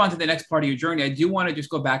before we move on to the next part of your journey, I do want to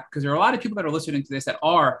just go back, because there are a lot of people that are listening to this that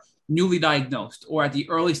are newly diagnosed or at the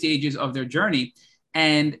early stages of their journey,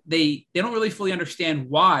 and they don't really fully understand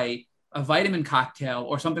why a vitamin cocktail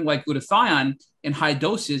or something like glutathione in high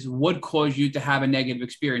doses would cause you to have a negative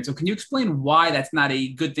experience. So can you explain why that's not a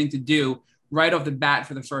good thing to do right off the bat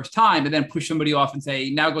for the first time, and then push somebody off and say,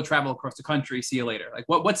 now go travel across the country, see you later? Like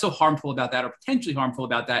what's so harmful about that, or potentially harmful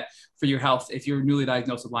about that for your health if you're newly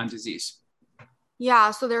diagnosed with Lyme disease?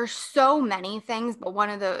 Yeah, so there's so many things, but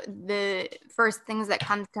one of the first things that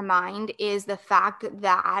comes to mind is the fact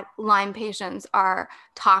that Lyme patients are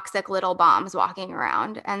toxic little bombs walking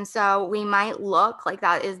around. And so we might look like,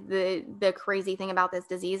 that is the crazy thing about this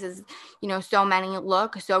disease is, so many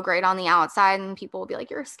look so great on the outside, and people will be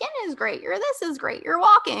like, your skin is great, this is great, you're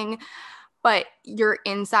walking, but your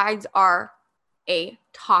insides are a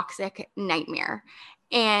toxic nightmare.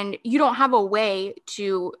 And you don't have a way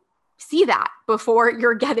to see that before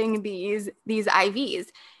you're getting these IVs.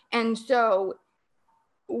 And so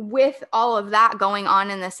with all of that going on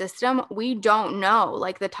in the system, we don't know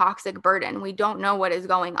like the toxic burden. We don't know what is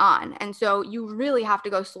going on. And so you really have to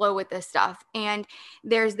go slow with this stuff. And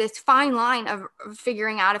there's this fine line of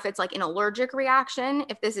figuring out if it's like an allergic reaction,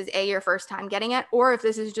 if this is your first time getting it, or if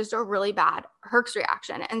this is just a really bad Herx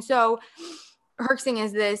reaction. And so herxing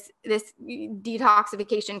is this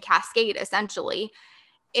detoxification cascade essentially.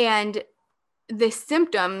 And the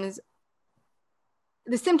symptoms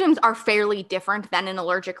are fairly different than an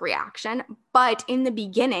allergic reaction. But in the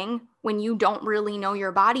beginning, when you don't really know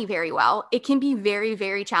your body very well, it can be very,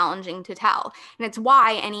 very challenging to tell. And it's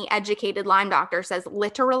why any educated Lyme doctor says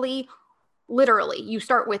literally, you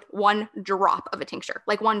start with 1 drop of a tincture,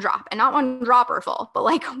 like 1 drop, and not 1 dropper full, but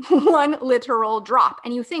like 1 literal drop.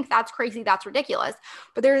 And you think that's crazy, that's ridiculous,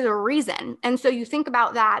 but there's a reason. And so you think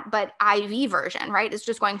about that, but IV version, right? It's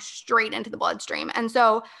just going straight into the bloodstream. And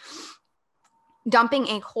so dumping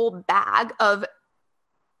a whole bag of,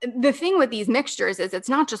 the thing with these mixtures is it's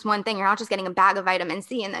not just one thing. You're not just getting a bag of vitamin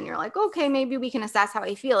C and then you're like, okay, maybe we can assess how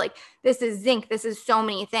I feel. Like, this is zinc, this is so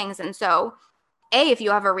many things. And so if you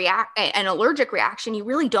have an allergic reaction, you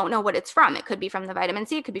really don't know what it's from. It could be from the vitamin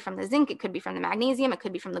C, it could be from the zinc, it could be from the magnesium, it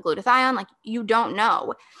could be from the glutathione. Like, you don't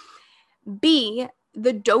know. B,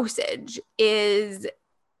 the dosage is,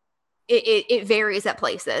 it varies at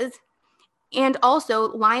places. And also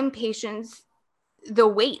Lyme patients, the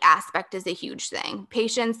weight aspect is a huge thing.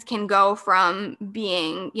 Patients can go from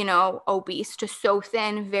being, obese to so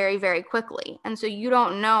thin very, very quickly. And so you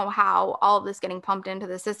don't know how all of this getting pumped into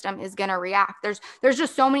the system is going to react. There's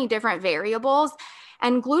just so many different variables.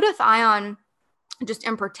 And glutathione, just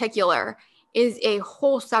in particular, is a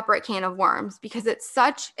whole separate can of worms because it's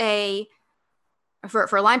such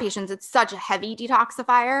for Lyme patients, it's such a heavy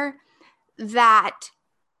detoxifier that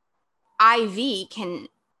IV can,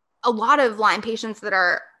 a lot of Lyme patients that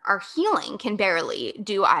are healing can barely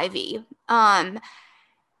do IV. And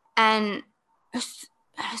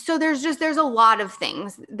so there's a lot of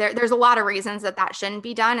things there's a lot of reasons that shouldn't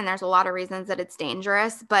be done. And there's a lot of reasons that it's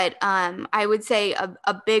dangerous. But I would say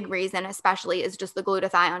a big reason, especially, is just the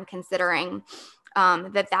glutathione, considering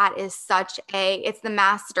that is it's the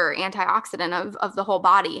master antioxidant of the whole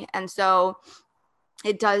body. And so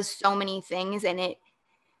it does so many things. And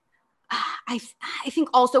I think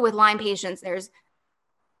also with Lyme patients, there's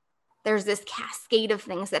this cascade of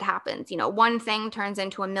things that happens. One thing turns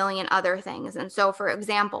into a million other things. And so, for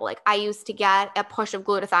example, like, I used to get a push of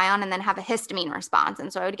glutathione and then have a histamine response.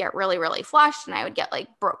 And so I would get really, really flushed, and I would get like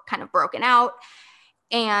kind of broken out.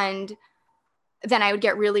 And then I would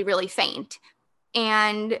get really, really faint.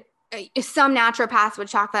 And some naturopaths would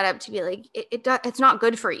chalk that up to be like, it's not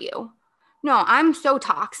good for you. No, I'm so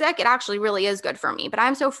toxic. It actually really is good for me, but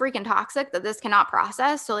I'm so freaking toxic that this cannot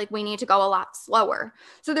process. So like, we need to go a lot slower.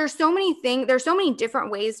 So there's so many different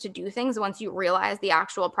ways to do things once you realize the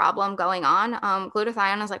actual problem going on.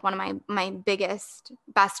 Glutathione is like one of my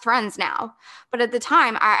best friends now. But at the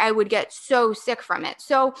time I would get so sick from it.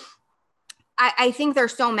 So I think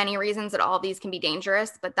there's so many reasons that all of these can be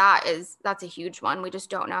dangerous, but that's a huge one. We just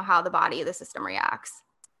don't know how the body, the system reacts.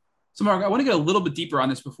 So, Mark, I want to get a little bit deeper on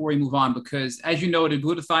this before we move on, because as you know, the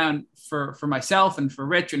glutathione for myself and for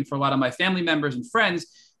Rich and for a lot of my family members and friends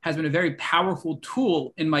has been a very powerful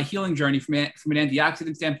tool in my healing journey from an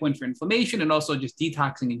antioxidant standpoint for inflammation and also just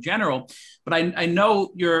detoxing in general. But I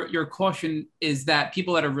know your caution is that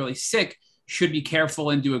people that are really sick should be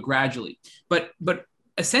careful and do it gradually. But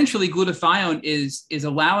essentially, glutathione is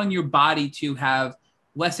allowing your body to have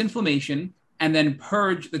less inflammation and then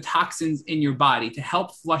purge the toxins in your body to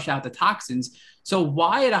help flush out the toxins. So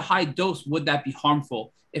why at a high dose would that be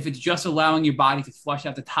harmful if it's just allowing your body to flush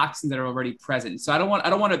out the toxins that are already present? So I don't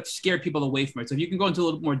want to scare people away from it. So if you can go into a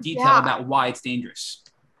little more detail about why it's dangerous.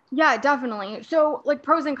 Yeah, definitely. So like,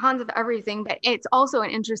 pros and cons of everything, but it's also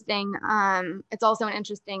an interesting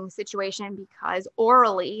situation because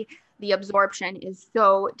orally the absorption is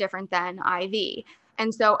so different than IV.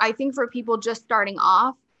 And so I think for people just starting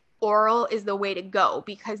off, oral is the way to go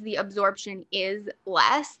because the absorption is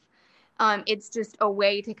less. It's just a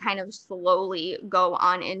way to kind of slowly go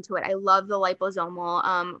on into it. I love the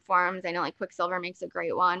liposomal forms. I know like Quicksilver makes a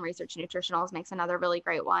great one. Research Nutritionals makes another really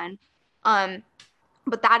great one.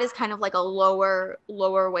 But that is kind of like a lower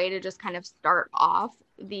way to just kind of start off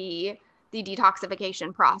the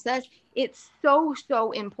detoxification process. It's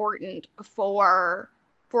so important for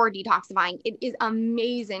detoxifying. It is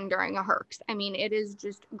amazing during a herx. I mean, it is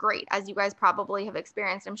just great, as you guys probably have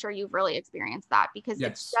experienced. I'm sure you've really experienced that because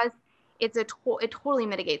it totally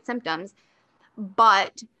mitigates symptoms,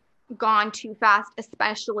 but gone too fast,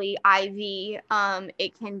 especially IV,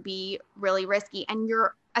 it can be really risky. And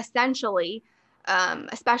you're essentially,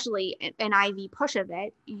 especially an IV push of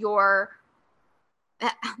it,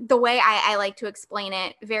 the way I like to explain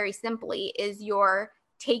it very simply is you're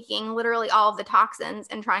taking literally all of the toxins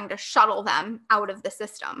and trying to shuttle them out of the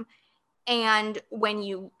system. And when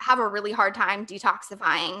you have a really hard time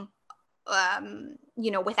detoxifying,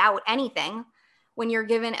 without anything, when you're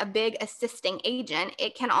given a big assisting agent,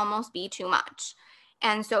 it can almost be too much.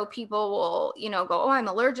 And so people will, go, oh, I'm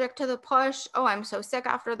allergic to the push. Oh, I'm so sick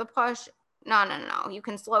after the push. No. You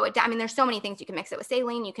can slow it down. I mean, there's so many things. You can mix it with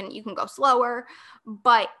saline. You can go slower,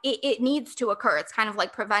 but it needs to occur. It's kind of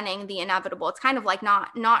like preventing the inevitable. It's kind of like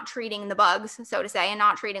not treating the bugs, so to say, and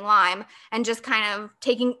not treating Lyme, and just kind of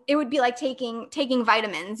it would be like taking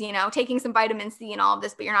vitamins, taking some vitamin C and all of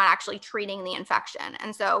this, but you're not actually treating the infection.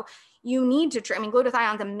 And so you need to treat. I mean,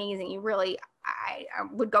 glutathione is amazing. You really, I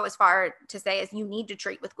would go as far to say as you need to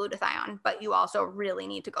treat with glutathione, but you also really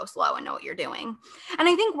need to go slow and know what you're doing. And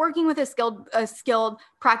I think working with a skilled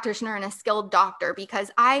practitioner and a skilled doctor, because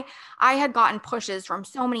I had gotten pushes from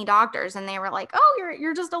so many doctors and they were like, oh,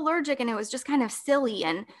 you're just allergic. And it was just kind of silly.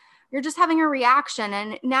 And you're just having a reaction.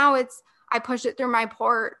 And now I push it through my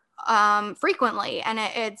port frequently, and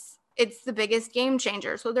it's the biggest game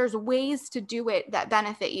changer. So there's ways to do it that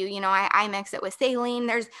benefit you. I mix it with saline.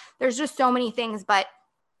 There's just so many things, but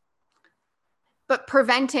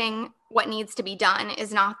preventing what needs to be done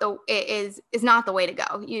is not the way to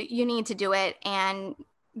go. You need to do it. And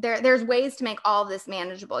there's ways to make all of this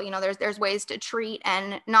manageable. There's ways to treat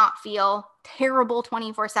and not feel terrible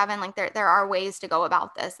 24/7. Like there are ways to go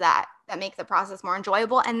about this that make the process more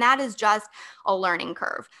enjoyable. And that is just a learning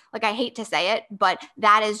curve. Like, I hate to say it, but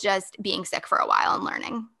that is just being sick for a while and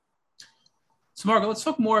learning. So Margo, let's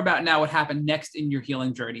talk more about now what happened next in your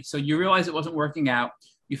healing journey. So you realized it wasn't working out.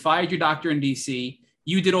 You fired your doctor in DC.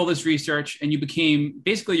 You did all this research and you became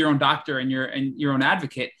basically your own doctor and your own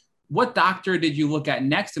advocate. What doctor did you look at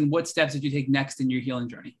next, and what steps did you take next in your healing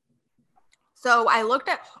journey? So I looked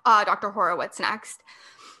at Dr. Horowitz next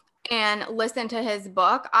and listened to his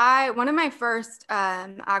book. One of my first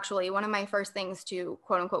things to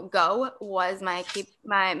quote unquote go was my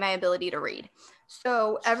ability to read.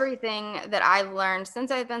 So everything that I've learned since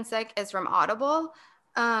I've been sick is from Audible,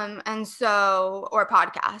 or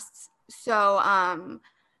podcasts. So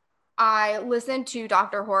I listened to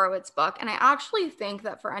Dr. Horowitz's book, and I actually think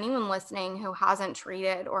that for anyone listening who hasn't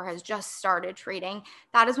treated or has just started treating,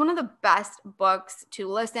 that is one of the best books to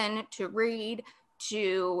listen, to read,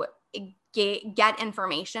 to get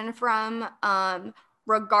information from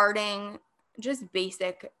regarding just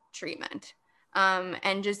basic treatment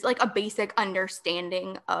and just like a basic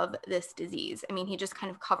understanding of this disease. I mean, he just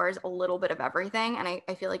kind of covers a little bit of everything, and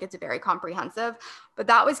I feel like it's very comprehensive. But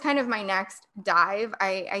that was kind of my next dive.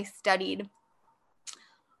 I studied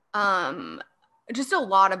just a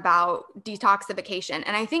lot about detoxification.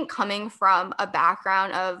 And I think coming from a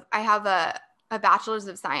background of, I have a bachelor's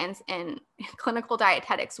of science in clinical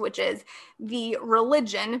dietetics, which is the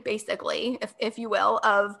religion, basically, if you will,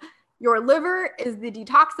 of your liver is the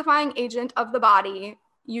detoxifying agent of the body.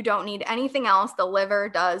 You don't need anything else. The liver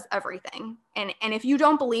does everything. And if you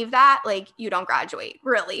don't believe that, like, you don't graduate,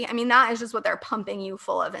 really. I mean, that is just what they're pumping you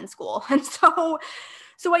full of in school. And so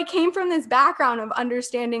I came from this background of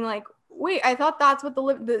understanding, like, wait, I thought that's what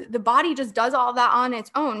the body just does all of that on its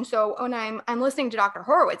own. So when I'm listening to Dr.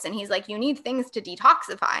 Horowitz and he's like, you need things to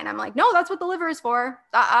detoxify. And I'm like, no, that's what the liver is for.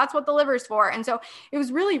 That's what the liver is for. And so it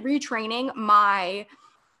was really retraining my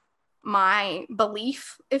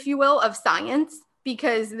belief, if you will, of science,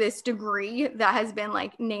 because this degree that has been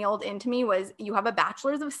like nailed into me was, you have a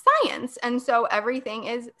bachelor's of science. And so everything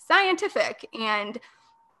is scientific. And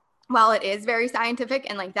while it is very scientific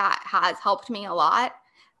and like that has helped me a lot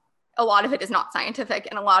of it is not scientific,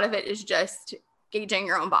 and a lot of it is just gauging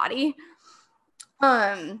your own body.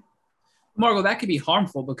 Margo, that could be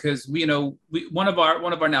harmful because one of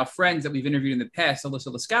our now friends that we've interviewed in the past, Alyssa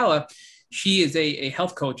Lascala, she is a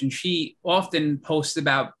health coach, and she often posts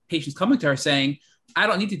about patients coming to her saying, I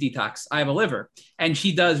don't need to detox. I have a liver. And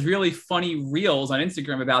she does really funny reels on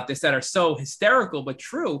Instagram about this that are so hysterical, but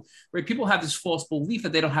true, where people have this false belief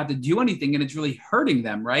that they don't have to do anything, and it's really hurting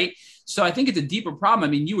them, right? So I think it's a deeper problem.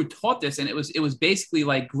 I mean, you were taught this, and it was basically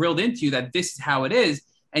like grilled into you that this is how it is.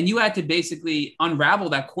 And you had to basically unravel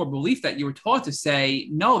that core belief that you were taught to say,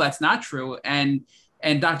 no, that's not true. And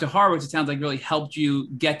Dr. Horowitz, it sounds like, really helped you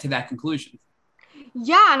get to that conclusion.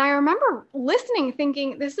 Yeah. And I remember listening,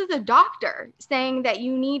 thinking, this is a doctor saying that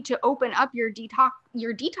you need to open up your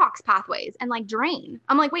detox pathways and like drain.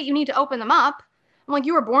 I'm like, wait, you need to open them up? I'm like,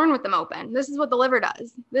 you were born with them open. This is what the liver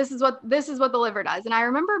does. This is what the liver does. And I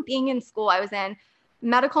remember being in school, I was in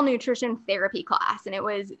medical nutrition therapy class, and it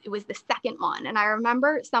was the second one. And I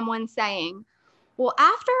remember someone saying, well,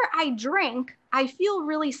 after I drink, I feel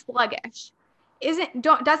really sluggish. Doesn't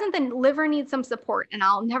the liver need some support? And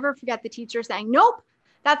I'll never forget the teacher saying, nope,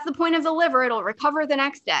 that's the point of the liver. It'll recover the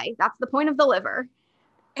next day. That's the point of the liver.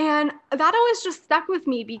 And that always just stuck with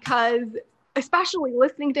me, because especially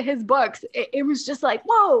listening to his books, it was just like,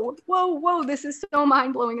 whoa, this is so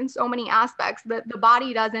mind-blowing in so many aspects, that the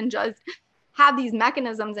body doesn't just have these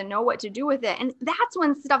mechanisms and know what to do with it. And that's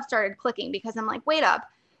when stuff started clicking, because I'm like, wait up,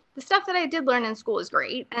 the stuff that I did learn in school is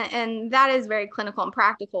great, and that is very clinical and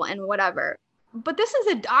practical and whatever. But this is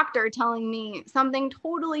a doctor telling me something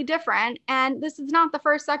totally different. And this is not the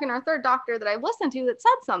first, second, or third doctor that I've listened to that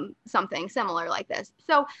said something similar like this.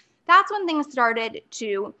 So that's when things started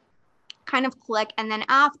to kind of click. And then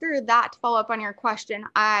after that, to follow up on your question,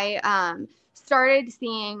 I started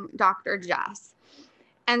seeing Dr. Jess.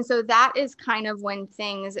 And so that is kind of when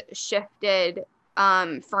things shifted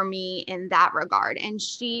for me in that regard. And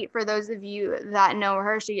she, for those of you that know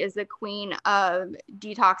her, she is the queen of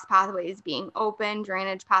detox pathways being open,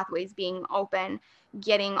 drainage pathways being open,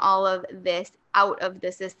 getting all of this out of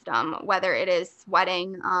the system, whether it is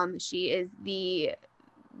sweating. She is the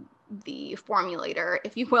formulator,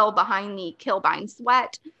 if you will, behind the Kill, Bind,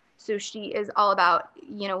 Sweat. So she is all about,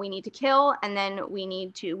 we need to kill, and then we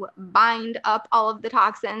need to bind up all of the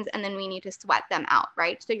toxins, and then we need to sweat them out,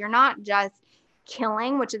 right? So you're not just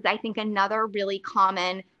killing, which is, I think, another really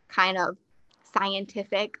common kind of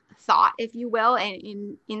scientific thought, if you will.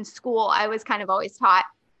 And in school, I was kind of always taught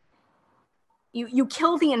you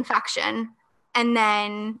kill the infection, and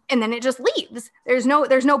then it just leaves. There's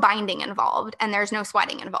no binding involved, and there's no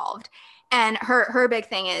sweating involved. And her big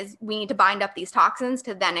thing is, we need to bind up these toxins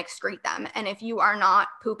to then excrete them. And if you are not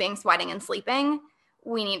pooping, sweating, and sleeping,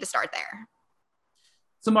 we need to start there.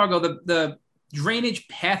 So Margot, the drainage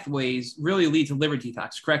pathways really lead to liver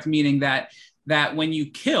detox, correct? Meaning that when you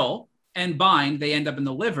kill and bind, they end up in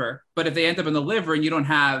the liver. But if they end up in the liver and you don't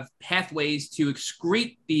have pathways to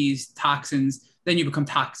excrete these toxins, then you become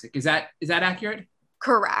toxic. Is that accurate?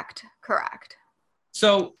 Correct.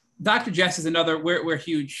 So Dr. Jess is another, we're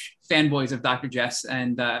huge fanboys of Dr. Jess,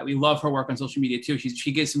 and we love her work on social media too.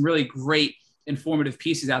 She gives some really great informative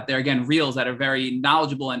pieces out there. Again, reels that are very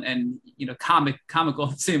knowledgeable and comical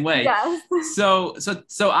in the same way. Yes. So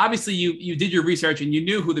obviously you did your research and you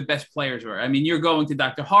knew who the best players were. I mean, you're going to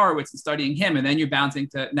Dr. Horowitz and studying him, and then you're bouncing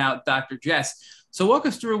to now Dr. Jess. So walk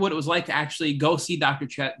us through what it was like to actually go see Dr.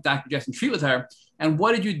 Jess and treat with her. And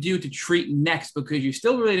what did you do to treat next? Because you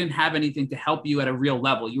still really didn't have anything to help you at a real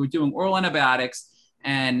level. You were doing oral antibiotics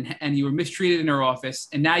and you were mistreated in her office.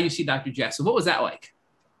 And now you see Dr. Jess. So what was that like?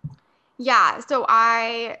 Yeah. So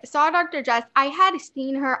I saw Dr. Jess. I had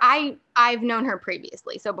seen her. I've known her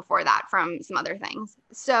previously. So before that, from some other things.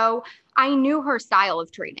 So I knew her style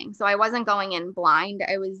of treating. So I wasn't going in blind.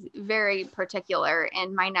 I was very particular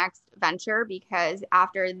in my next venture, because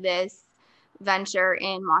after this venture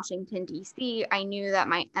in Washington, D.C., I knew that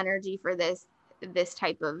my energy for this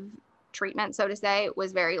type of treatment, so to say,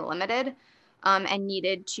 was very limited, and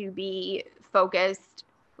needed to be focused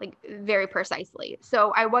like very precisely.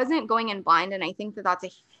 So I wasn't going in blind. And I think that that's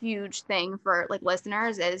a huge thing for like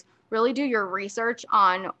listeners, is really do your research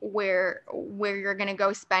on where you're going to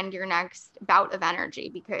go spend your next bout of energy,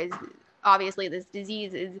 because obviously this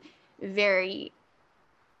disease is very,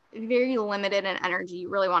 very limited in energy. You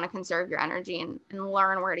really want to conserve your energy and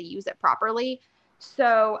learn where to use it properly.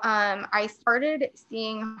 So I started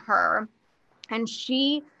seeing her, and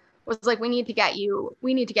she was like, we need to get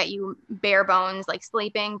you bare bones, like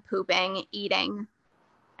sleeping, pooping, eating,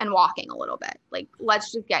 and walking a little bit. Like,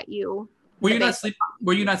 let's just get you. Were you not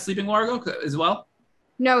sleeping, Margot, as well?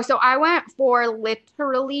 No. So I went for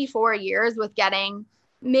literally 4 years with getting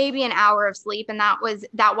maybe an hour of sleep. And that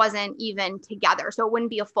wasn't even together. So it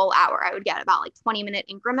wouldn't be a full hour. I would get about like 20-minute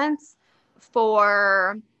increments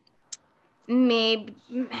for maybe,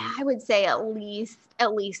 I would say at least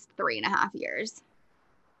 3.5 years.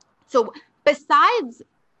 So besides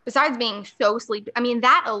being so sleepy, I mean,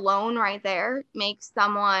 that alone right there makes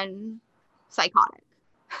someone psychotic,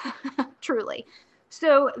 truly.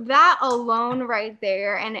 So that alone right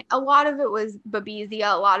there, and a lot of it was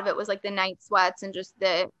Babesia, a lot of it was like the night sweats, and just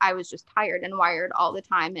I was just tired and wired all the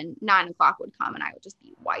time, and 9 o'clock would come and I would just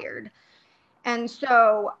be wired. And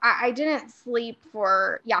so I didn't sleep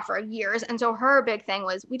for years. And so her big thing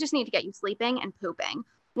was, we just need to get you sleeping and pooping.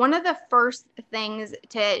 One of the first things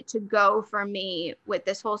to go for me with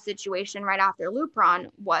this whole situation right after Lupron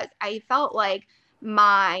was, I felt like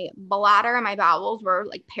my bladder and my bowels were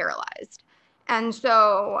like paralyzed. And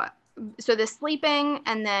so the sleeping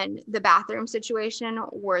and then the bathroom situation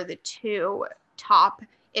were the two top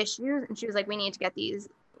issues. And she was like, we need to get these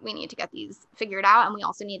figured out. And we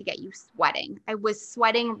also need to get you sweating. I was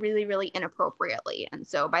sweating really, really inappropriately. And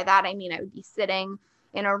so by that, I mean, I would be sitting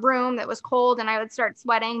in a room that was cold and I would start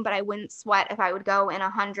sweating, but I wouldn't sweat if I would go in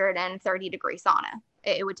 130-degree sauna.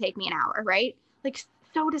 It would take me an hour, right? Like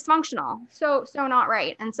so dysfunctional, so not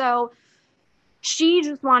right. And so she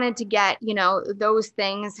just wanted to get, those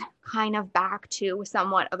things kind of back to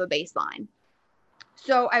somewhat of a baseline.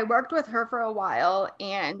 So I worked with her for a while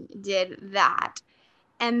and did that.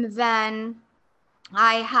 And then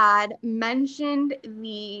I had mentioned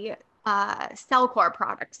the Cellcore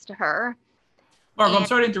products to her. Margo, I'm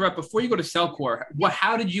sorry to interrupt. Before you go to Cellcore,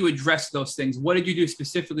 how did you address those things? What did you do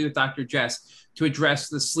specifically with Dr. Jess to address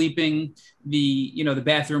the sleeping, the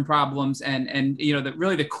bathroom problems, and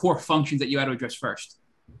really the core functions that you had to address first?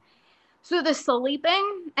 So the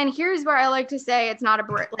sleeping, and here's where I like to say it's not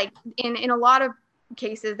like in a lot of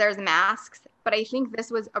cases there's masks, but I think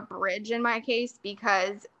this was a bridge in my case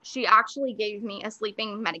because she actually gave me a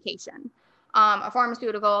sleeping medication. A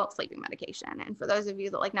pharmaceutical sleeping medication. And for those of you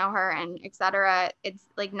that like know her and etc., it's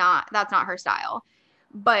like that's not her style.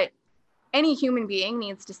 But any human being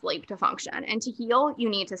needs to sleep to function, and to heal, you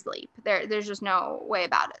need to sleep. There's just no way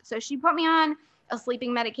about it. So she put me on a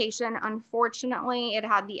sleeping medication. Unfortunately, it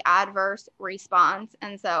had the adverse response.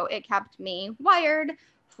 And so it kept me wired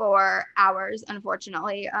for hours,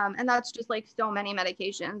 unfortunately. And that's just like so many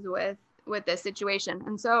medications with this situation.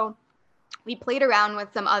 And so we played around with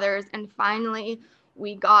some others, and finally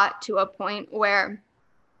we got to a point where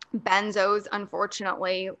benzos,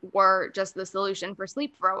 unfortunately, were just the solution for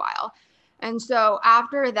sleep for a while. And so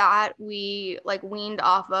after that, we like weaned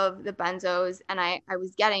off of the benzos, and I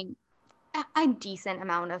was getting a decent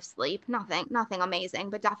amount of sleep. Nothing amazing,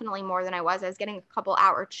 but definitely more than I was. I was getting a couple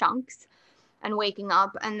hour chunks and waking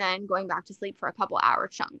up and then going back to sleep for a couple hour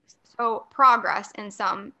chunks. So progress in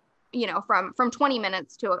some, from 20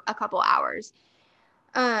 minutes to a couple hours.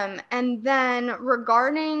 And then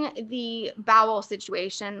regarding the bowel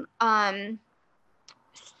situation, my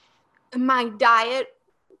diet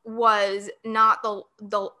was not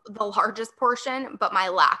the largest portion, but my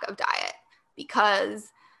lack of diet, because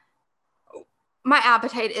my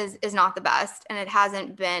appetite is not the best, and it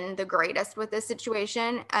hasn't been the greatest with this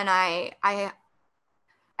situation. And I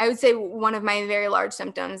would say one of my very large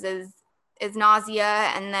symptoms is nausea,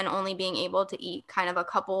 and then only being able to eat kind of a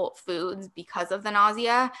couple foods because of the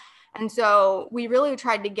nausea. And so we really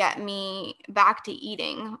tried to get me back to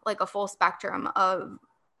eating like a full spectrum of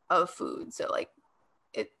food. So like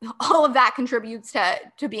all of that contributes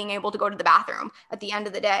to being able to go to the bathroom at the end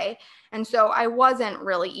of the day. And so I wasn't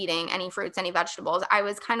really eating any fruits, any vegetables. I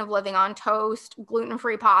was kind of living on toast,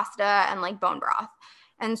 gluten-free pasta, and like bone broth.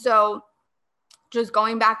 And so just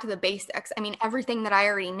going back to the basics. I mean, everything that I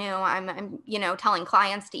already knew, I'm telling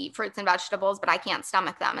clients to eat fruits and vegetables, but I can't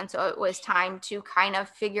stomach them. And so it was time to kind of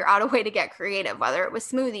figure out a way to get creative, whether it was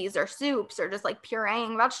smoothies or soups or just like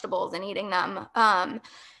pureeing vegetables and eating them.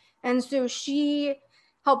 And so she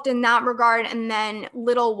helped in that regard, and then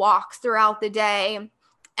little walks throughout the day,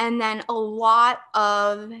 and then a lot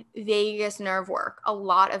of vagus nerve work, a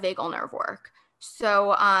lot of vagal nerve work.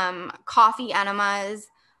 So coffee enemas.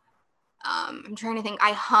 I'm trying to think.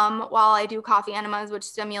 I hum while I do coffee enemas, which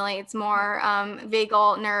stimulates more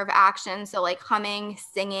vagal nerve action. So like humming,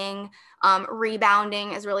 singing,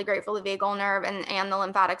 rebounding is really great for the vagal nerve and the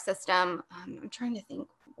lymphatic system. I'm trying to think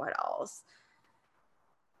what else.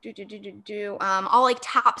 I'll like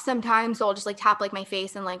tap sometimes. So I'll just like tap like my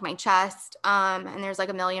face and like my chest. And there's like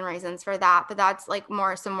a million reasons for that, but that's like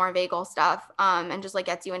some more vagal stuff. And just like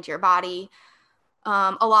gets you into your body.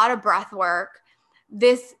 A lot of breath work.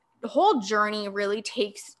 This whole journey really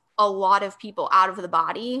takes a lot of people out of the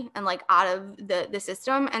body and like out of the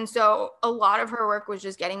system. And so a lot of her work was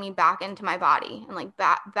just getting me back into my body and like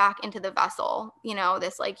back into the vessel,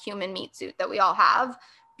 this like human meat suit that we all have.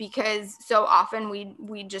 Because so often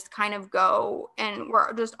we just kind of go and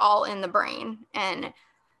we're just all in the brain, and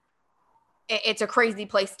it's a crazy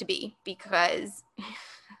place to be because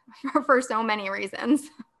for so many reasons.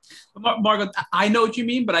 Margo, I know what you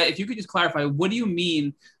mean, but if you could just clarify, what do you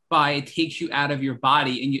mean by it takes you out of your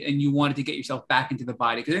body and you wanted to get yourself back into the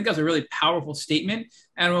body? Because I think that's a really powerful statement.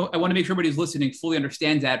 And I want to make sure everybody who's listening fully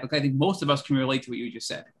understands that, because I think most of us can relate to what you just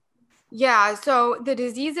said. Yeah, so the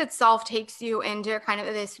disease itself takes you into kind of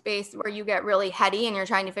this space where you get really heady and you're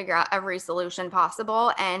trying to figure out every solution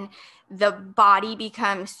possible. And the body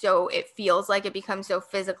it feels like it becomes so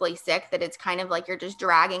physically sick that it's kind of like you're just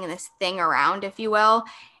dragging this thing around, if you will.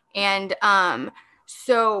 And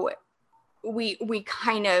so we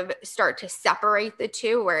kind of start to separate the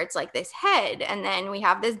two, where it's like this head and then we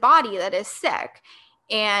have this body that is sick.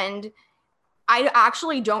 And I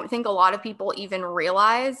actually don't think a lot of people even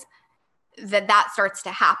realize that starts to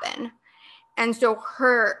happen. And so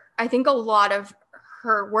I think a lot of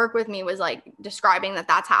her work with me was like describing that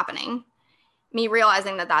that's happening, me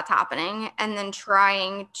realizing that that's happening, and then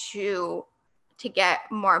trying to to get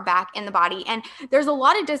more back in the body. And there's a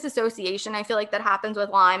lot of disassociation, I feel like, that happens with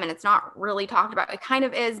Lyme, and it's not really talked about. It kind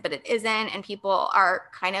of is, but it isn't. And people are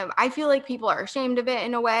I feel like people are ashamed of it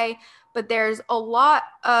in a way, but there's a lot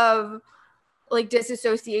of like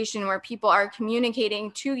disassociation where people are communicating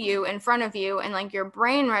to you in front of you, and like your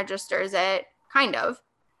brain registers it kind of,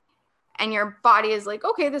 and your body is like,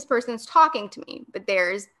 okay, this person's talking to me, but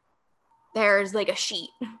there's like a sheet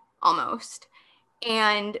almost.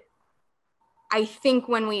 And I think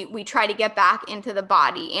when we try to get back into the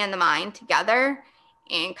body and the mind together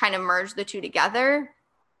and kind of merge the two together,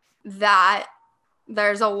 that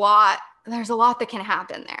there's a lot that can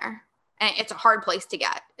happen there. And it's a hard place to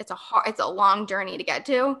get. It's a long journey to get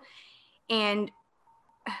to.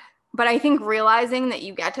 But I think realizing that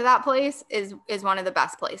you get to that place is one of the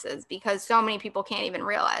best places, because so many people can't even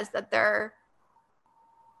realize that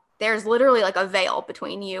there's literally like a veil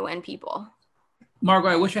between you and people. Margot,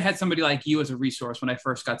 I wish I had somebody like you as a resource when I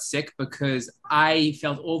first got sick, because I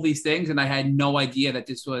felt all these things and I had no idea that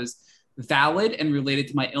this was valid and related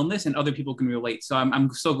to my illness, and other people can relate. So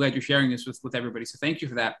I'm so glad you're sharing this with everybody. So thank you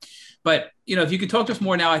for that. But, if you could talk to us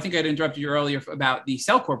more now. I think I'd interrupted you earlier about the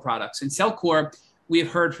Cellcore products. And Cellcore, we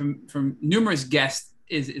have heard from numerous guests,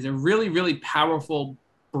 is a really, really powerful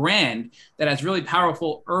brand that has really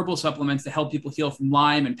powerful herbal supplements to help people heal from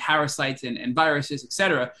Lyme and parasites and viruses,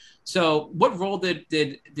 etc. So what role did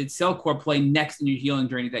Cellcore play next in your healing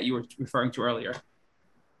journey that you were referring to earlier?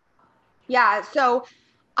 Yeah, so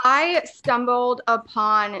I stumbled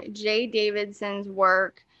upon Jay Davidson's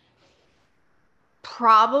work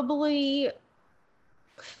probably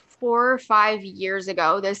 4 or 5 years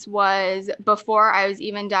ago. This was before I was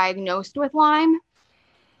even diagnosed with Lyme.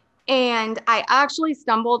 And I actually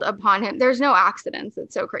stumbled upon him. There's no accidents.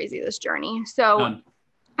 It's so crazy, this journey. So None.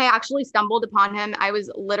 I actually stumbled upon him. I was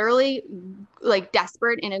literally like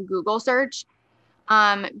desperate in a Google search,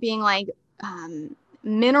 being like,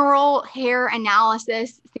 mineral hair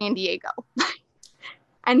analysis, San Diego.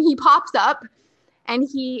 And he pops up, and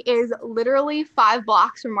he is literally 5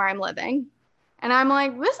 blocks from where I'm living. And I'm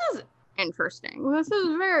like, this is interesting. This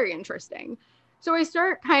is very interesting. So I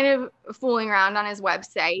start kind of fooling around on his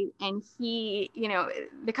website, and he,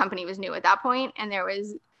 the company was new at that point, and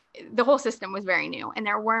the whole system was very new, and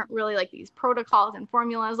there weren't really like these protocols and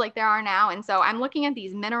formulas like there are now. And so I'm looking at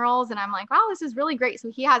these minerals, and I'm like, wow, this is really great. So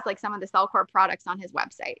he has like some of the Cellcore products on his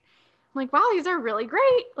website. I'm like, wow, these are really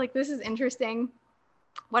great. Like, this is interesting,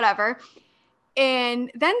 whatever. And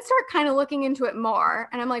then start kind of looking into it more.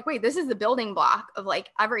 And I'm like, wait, this is the building block of like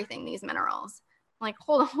everything, these minerals. I'm like,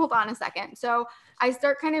 hold on a second. So I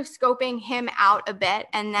start kind of scoping him out a bit.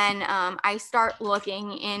 And then I start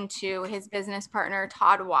looking into his business partner,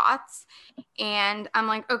 Todd Watts. And I'm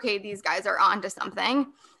like, okay, these guys are onto something.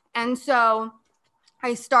 And so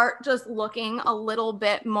I start just looking a little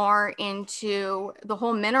bit more into the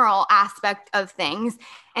whole mineral aspect of things.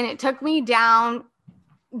 And it took me down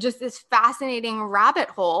just this fascinating rabbit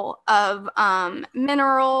hole of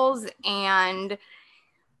minerals and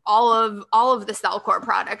all of the Cellcore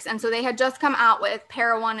products. And so they had just come out with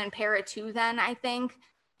Para 1 and Para 2 then, I think,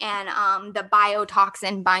 and the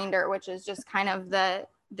biotoxin binder, which is just kind of the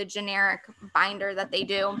generic binder that they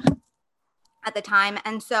do at the time.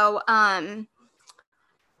 And so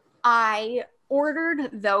I ordered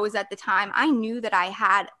those at the time. I knew that I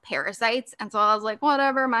had parasites, and so I was like,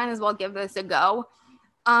 whatever, might as well give this a go.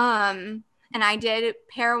 And I did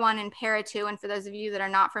Para 1 and Para 2. And for those of you that are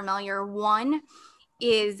not familiar, 1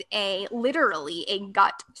 is literally a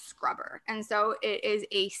gut scrubber. And so it is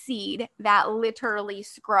a seed that literally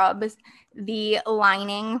scrubs the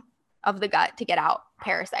lining of the gut to get out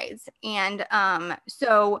parasites. And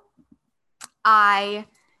so I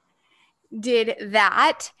did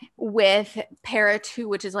that with Para 2,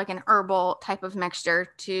 which is like an herbal type of mixture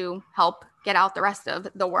to help get out the rest of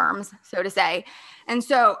the worms, so to say. And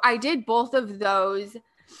so I did both of those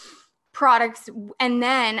products. And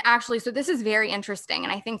then actually, so this is very interesting,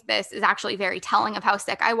 and I think this is actually very telling of how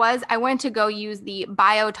sick I was. I went to go use the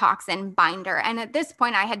biotoxin binder. And at this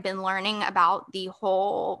point, I had been learning about the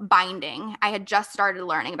whole binding. I had just started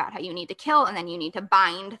learning about how you need to kill and then you need to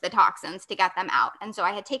bind the toxins to get them out. And so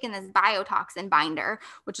I had taken this biotoxin binder,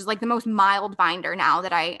 which is like the most mild binder now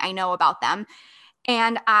that I know about them.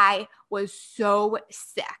 And I was so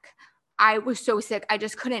sick. I was so sick. I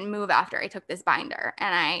just couldn't move after I took this binder.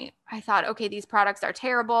 And I thought, okay, these products are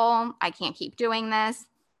terrible. I can't keep doing this.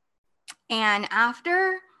 And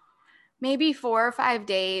after maybe 4 or 5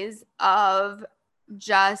 days of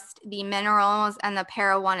just the minerals and the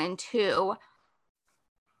Para 1 and 2,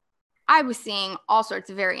 I was seeing all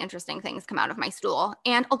sorts of very interesting things come out of my stool.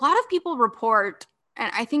 And a lot of people report,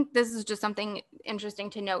 and I think this is just something interesting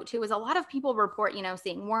to note too, is a lot of people report,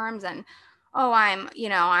 seeing worms and, oh, I'm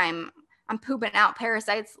pooping out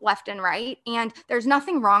parasites left and right. And there's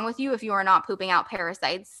nothing wrong with you if you are not pooping out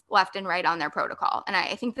parasites left and right on their protocol. And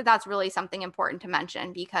I think that that's really something important to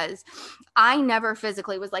mention, because I never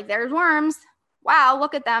physically was like, there's worms. Wow,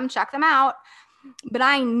 look at them, check them out. But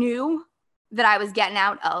I knew that I was getting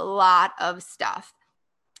out a lot of stuff.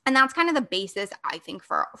 And that's kind of the basis, I think,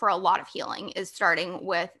 for a lot of healing, is starting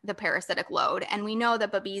with the parasitic load. And we know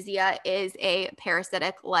that Babesia is a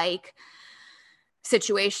parasitic-like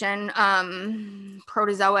situation,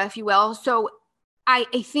 protozoa, if you will. So I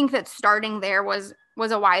think that starting there was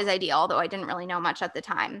a wise idea, although I didn't really know much at the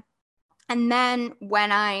time. And then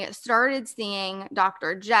when I started seeing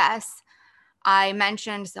Dr. Jess, I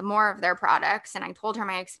mentioned some more of their products, and I told her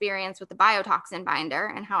my experience with the biotoxin binder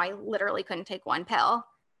and how I literally couldn't take one pill.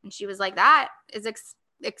 And she was like, that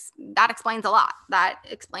explains a lot. That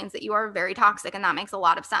explains that you are very toxic, and that makes a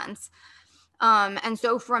lot of sense. And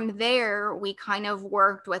so from there, we kind of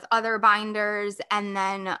worked with other binders. And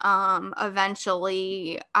then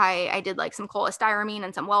eventually I did like some cholestyramine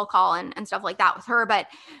and some Welchol and stuff like that with her.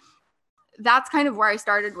 That's kind of where I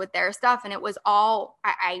started with their stuff. And it was all,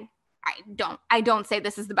 I don't say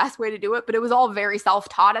this is the best way to do it, but it was all very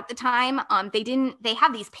self-taught at the time. They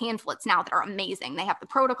have these pamphlets now that are amazing. They have the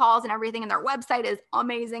protocols and everything, and their website is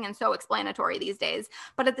amazing and so explanatory these days.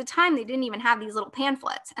 But at the time, they didn't even have these little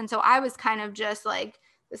pamphlets. And so I was kind of just like,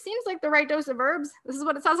 this seems like the right dose of herbs. This is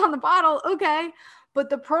what it says on the bottle. Okay. But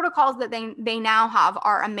the protocols that they now have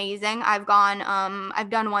are amazing. I've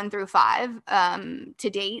done 1 through 5 to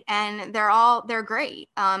date, and they're great.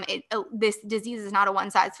 This disease is not a one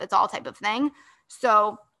size fits all type of thing.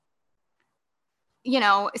 So,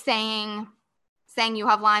 saying you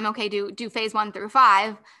have Lyme, okay, do phase 1 through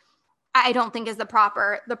 5, I don't think is the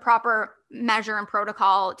proper measure and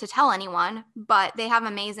protocol to tell anyone. But they have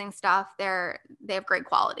amazing stuff. They have great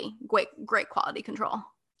quality, great quality control.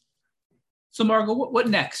 So Margot, what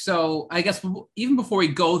next? So I guess even before we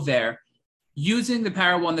go there, using the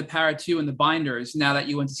Para 1, the Para 2, and the binders, now that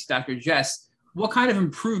you went to see Dr. Jess, what kind of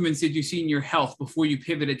improvements did you see in your health before you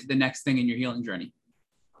pivoted to the next thing in your healing journey?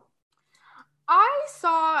 I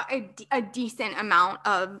saw a decent amount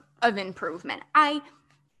of improvement.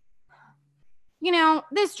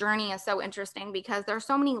 This journey is so interesting because there's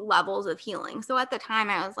so many levels of healing. So at the time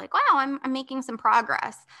I was like, wow, I'm making some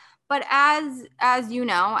progress. But as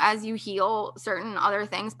you heal, certain other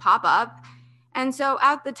things pop up. And so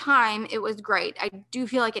at the time, it was great. I do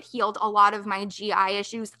feel like it healed a lot of my GI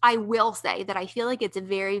issues. I will say that I feel like it's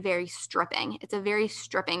very, very stripping. It's a very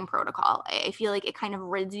stripping protocol. I feel like it kind of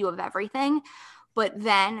rids you of everything. But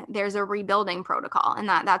then there's a rebuilding protocol, and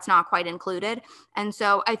that's not quite included. And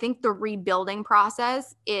so I think the rebuilding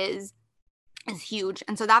process is huge.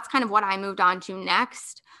 And so that's kind of what I moved on to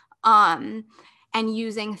next. And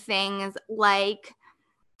using things like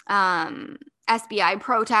SBI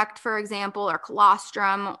Protect, for example, or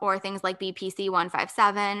colostrum, or things like BPC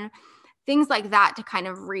 157, things like that to kind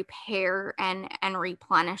of repair and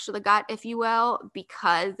replenish the gut, if you will,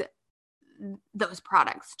 because those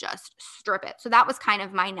products just strip it. So that was kind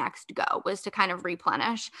of my next go, was to kind of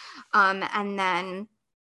replenish. And then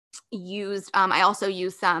I also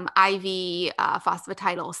used some IV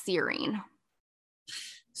phosphatidylserine.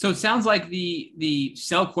 So it sounds like the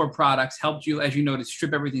CellCore products helped you, as you know, to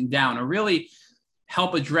strip everything down, or really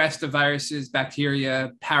help address the viruses,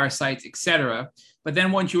 bacteria, parasites, etc. But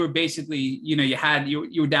then once you were basically, you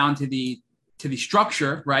were down to the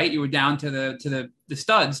structure, right? You were down to the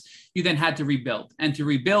studs. You then had to rebuild, and to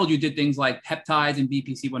rebuild, you did things like peptides and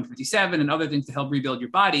BPC 157 and other things to help rebuild your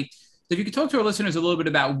body. So if you could talk to our listeners a little bit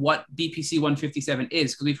about what BPC 157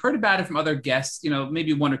 is, because we've heard about it from other guests,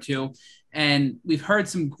 maybe 1 or 2. And we've heard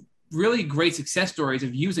some really great success stories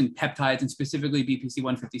of using peptides and specifically BPC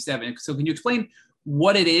 157. So can you explain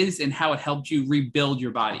what it is and how it helped you rebuild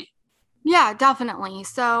your body? Yeah, definitely.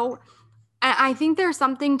 So I think there's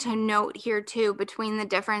something to note here too, between the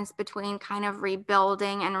difference between kind of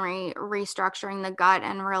rebuilding and restructuring the gut,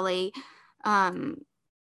 and really,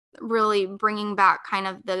 really bringing back kind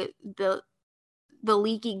of the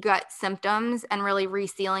leaky gut symptoms and really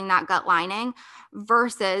resealing that gut lining,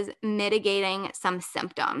 versus mitigating some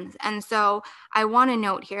symptoms. And so I want to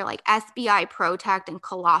note here, like SBI Protect and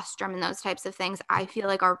colostrum and those types of things, I feel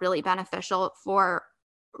like are really beneficial for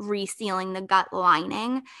resealing the gut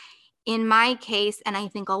lining. In my case, and I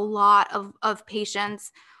think a lot of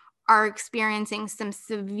patients are experiencing some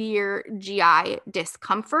severe GI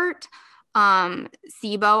discomfort.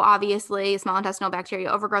 SIBO, obviously, small intestinal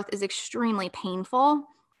bacterial overgrowth, is extremely painful.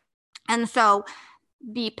 And so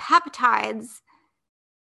the peptides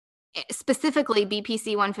specifically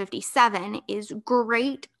BPC 157 is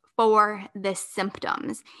great for the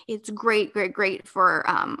symptoms. It's great for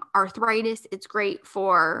arthritis. It's great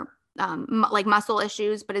for like muscle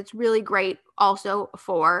issues, but it's really great also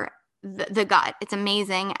for the gut. It's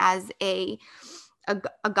amazing as a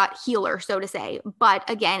gut healer, so to say. But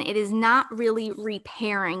again, it is not really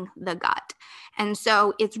repairing the gut. And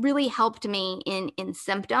so it's really helped me in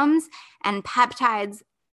symptoms, and peptides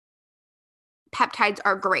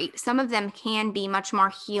are great. Some of them can be much more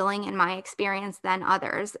healing in my experience than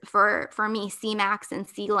others. For me, C-Max and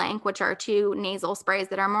C-Link, which are two nasal sprays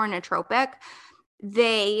that are more nootropic,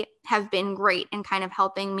 they have been great in kind of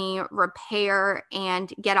helping me repair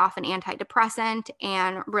and get off an antidepressant,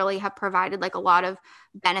 and really have provided like a lot of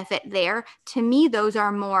benefit there. To me, those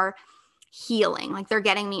are more healing, like they're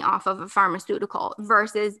getting me off of a pharmaceutical,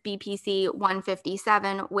 versus BPC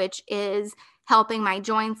 157, which is helping my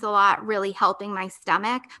joints a lot, really helping my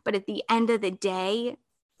stomach. But at the end of the day,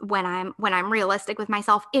 when I'm realistic with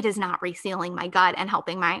myself, it is not resealing my gut and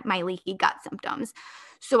helping my leaky gut symptoms.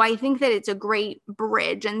 So I think that it's a great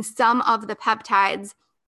bridge, and some of the peptides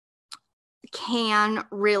can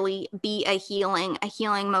really be a healing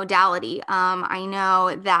modality. I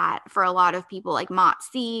know that for a lot of people, like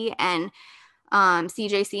MOTS-c and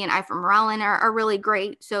CJC and ipamorelin are really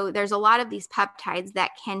great. So there's a lot of these peptides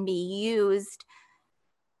that can be used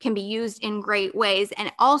in great ways.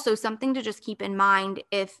 And also something to just keep in mind,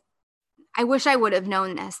 if I wish I would have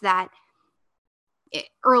known this, that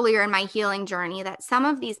earlier in my healing journey, that some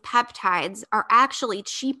of these peptides are actually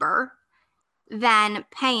cheaper than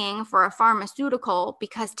paying for a pharmaceutical,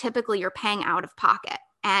 because typically you're paying out of pocket.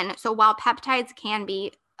 And so while peptides can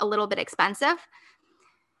be a little bit expensive,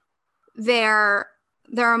 they're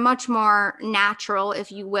a much more natural,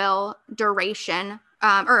 if you will,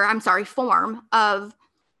 form of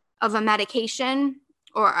a medication,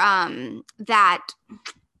 or that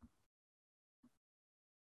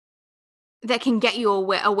can get you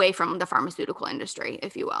away from the pharmaceutical industry,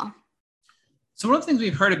 if you will. So one of the things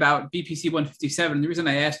we've heard about BPC 157, the reason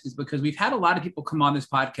I asked is because we've had a lot of people come on this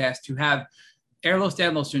podcast who have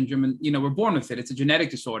Ehlers-Danlos syndrome, and we're born with it. It's a genetic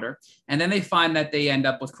disorder, and then they find that they end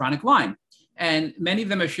up with chronic Lyme. And many of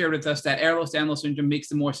them have shared with us that Ehlers-Danlos syndrome makes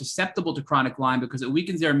them more susceptible to chronic Lyme because it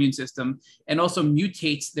weakens their immune system and also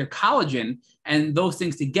mutates their collagen. And those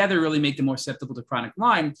things together really make them more susceptible to chronic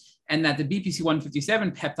Lyme. And that the BPC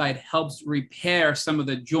 157 peptide helps repair some of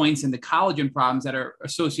the joints and the collagen problems that are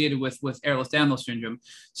associated with Ehlers-Danlos syndrome.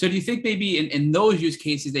 So do you think maybe in those use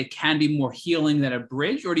cases, they can be more healing than a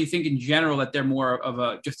bridge? Or do you think in general that they're more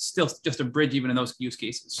of just a bridge even in those use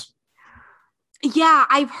cases? Yeah,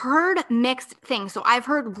 I've heard mixed things. So I've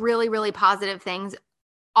heard really, really positive things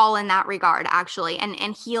all in that regard, actually,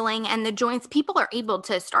 and healing and the joints. People are able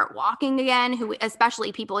to start walking again,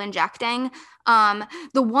 especially people injecting.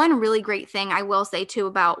 The one really great thing I will say too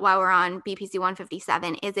about while we're on BPC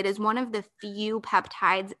 157 is it is one of the few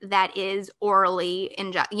peptides that is orally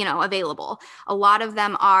available. A lot of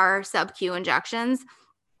them are sub-Q injections,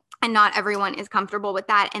 and not everyone is comfortable with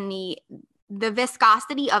that. And the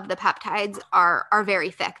viscosity of the peptides are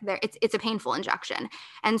very thick. It's a painful injection.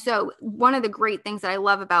 And so one of the great things that I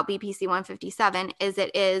love about BPC 157 is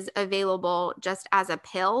it is available just as a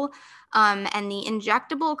pill. And the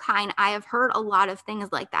injectable kind, I have heard a lot of things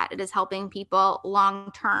like that. It is helping people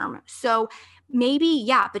long term. So maybe,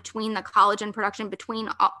 between the collagen production, between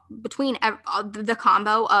the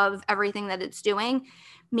combo of everything that it's doing,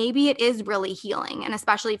 maybe it is really healing. And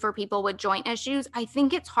especially for people with joint issues, I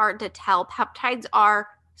think it's hard to tell. Peptides are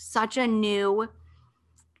such a new,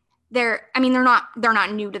 they're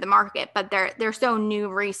not new to the market, but they're so new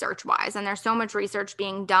research wise. And there's so much research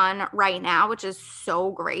being done right now, which is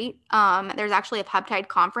so great. There's actually a peptide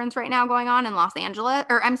conference right now going on in Las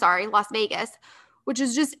Vegas, which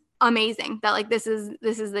is just amazing that like, this is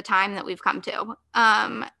the time that we've come to.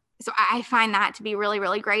 So I find that to be really,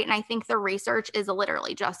 really great. And I think the research is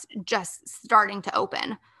literally just starting to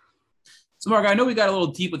open. So Margo, I know we got a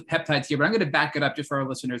little deep with peptides here, but I'm going to back it up just for our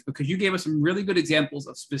listeners, because you gave us some really good examples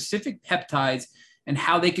of specific peptides and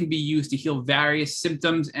how they can be used to heal various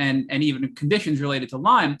symptoms and even conditions related to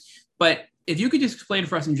Lyme. But if you could just explain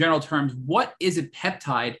for us in general terms, what is a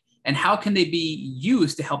peptide and how can they be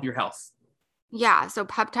used to help your health? Yeah, so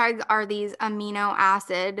peptides are these amino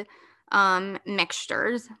acid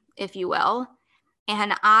mixtures, if you will.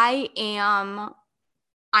 And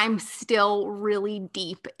I'm still really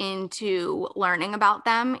deep into learning about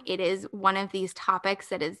them. It is one of these topics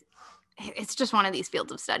it's just one of these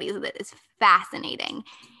fields of studies that is fascinating.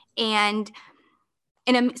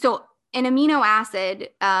 So an amino acid,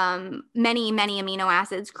 many amino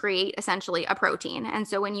acids create essentially a protein. And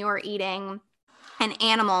so when you are eating an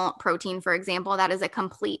animal protein, for example, that is a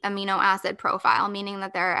complete amino acid profile, meaning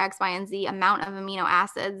that there are X, Y, and Z amount of amino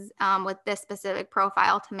acids with this specific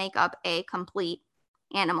profile to make up a complete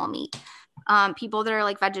animal meat. People that are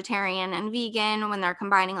like vegetarian and vegan, when they're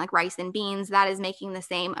combining like rice and beans, that is making the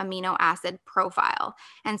same amino acid profile.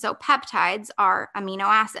 And so peptides are amino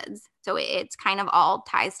acids. So it's kind of all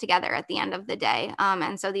ties together at the end of the day.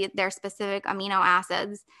 And so they're specific amino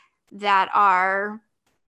acids that are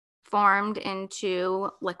formed into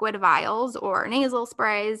liquid vials or nasal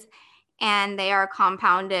sprays, and they are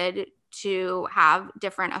compounded to have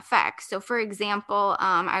different effects. So for example,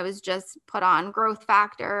 I was just put on growth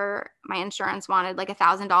factor. My insurance wanted like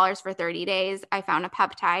 $1,000 for 30 days. I found a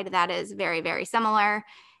peptide that is very, very similar,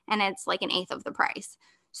 and it's like an eighth of the price.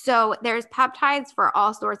 So there's peptides for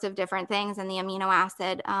all sorts of different things, and the amino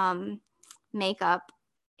acid makeup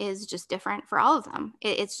is just different for all of them.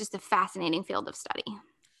 It's just a fascinating field of study.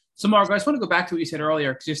 So Margo, I just want to go back to what you said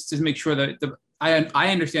earlier, just to make sure that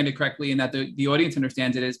I understand it correctly and that the audience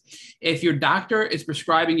understands it, is if your doctor is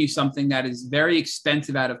prescribing you something that is very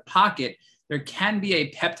expensive out of pocket, there can be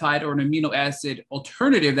a peptide or an amino acid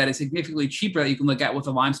alternative that is significantly cheaper that you can look at with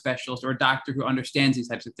a Lyme specialist or a doctor who understands these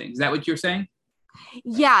types of things. Is that what you're saying?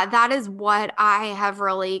 Yeah, that is what I have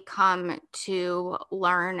really come to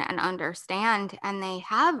learn and understand. And they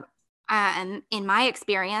have, and in my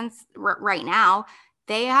experience right now,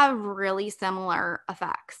 they have really similar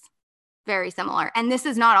effects, very similar. And this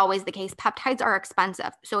is not always the case. Peptides are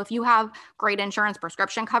expensive. So if you have great insurance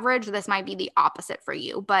prescription coverage, this might be the opposite for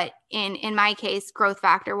you. But in my case, growth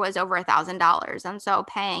factor was over $1,000. And so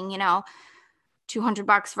paying,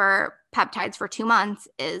 $200 for peptides for 2 months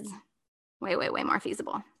is way, way, way more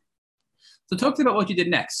feasible. So talk to me about what you did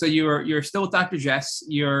next. So you're still with Dr. Jess,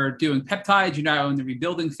 you're doing peptides, you're now in the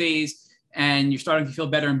rebuilding phase, and you're starting to feel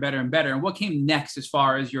better and better and better. And what came next as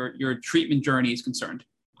far as your treatment journey is concerned?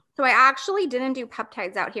 So I actually didn't do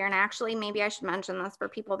peptides out here. And actually, maybe I should mention this for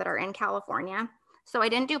people that are in California. So I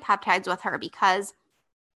didn't do peptides with her because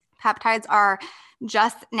peptides are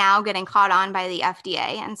just now getting caught on by the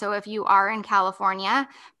FDA. And so if you are in California,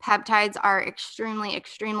 peptides are extremely,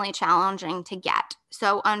 extremely challenging to get.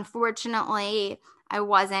 So unfortunately, I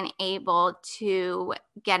wasn't able to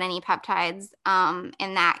get any peptides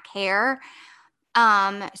in that care.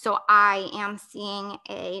 So I am seeing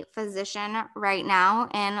a physician right now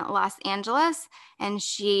in Los Angeles, and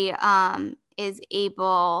she is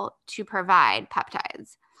able to provide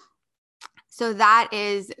peptides. So that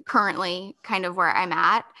is currently kind of where I'm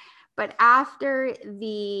at. But after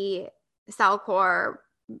the Cellcore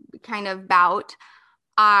kind of bout,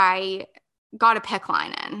 I got a PICC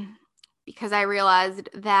line in because I realized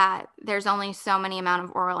that there's only so many amount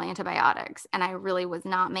of oral antibiotics, and I really was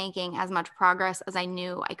not making as much progress as I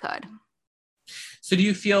knew I could. So do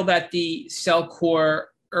you feel that the Cellcore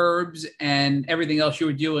herbs and everything else you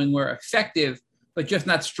were doing were effective, but just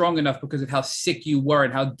not strong enough because of how sick you were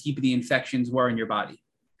and how deep the infections were in your body?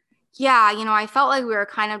 Yeah, I felt like we were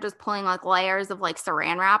kind of just pulling like layers of like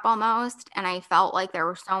saran wrap almost. And I felt like there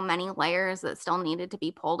were so many layers that still needed to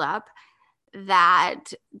be pulled up,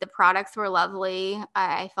 that the products were lovely.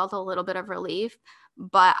 I felt a little bit of relief,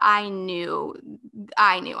 but I knew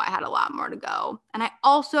I had a lot more to go. And I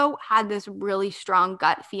also had this really strong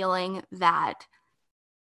gut feeling that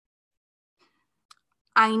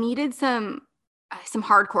I needed some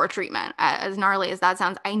hardcore treatment. As gnarly as that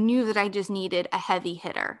sounds, I knew that I just needed a heavy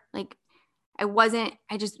hitter. Like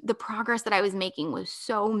the progress that I was making was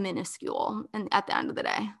so minuscule and at the end of the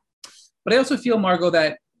day. But I also feel, Margo,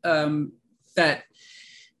 that that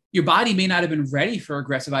your body may not have been ready for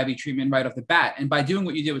aggressive IV treatment right off the bat. And by doing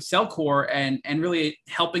what you did with Cellcore and really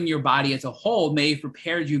helping your body as a whole may have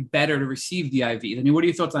prepared you better to receive the IVs. I mean, what are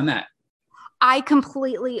your thoughts on that? I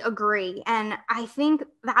completely agree. And I think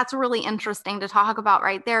that's really interesting to talk about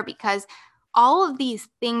right there, because all of these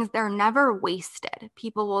things, they're never wasted.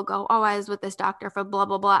 People will go, oh, I was with this doctor for blah,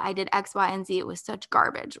 blah, blah. I did X, Y, and Z. It was such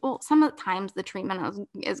garbage. Well, some of the times the treatment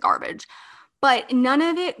is garbage, but none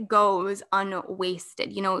of it goes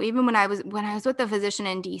unwasted. Even when I was with the physician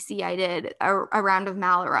in DC, I did a round of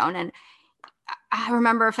Malarone, and I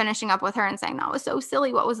remember finishing up with her and saying, that was so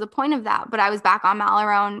silly. What was the point of that? But I was back on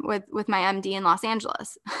Malarone with my MD in Los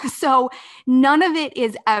Angeles. So none of it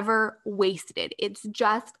is ever wasted. It's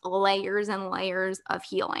just layers and layers of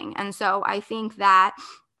healing. And so I think that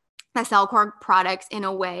the Cellcore products in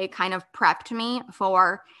a way kind of prepped me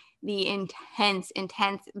for the intense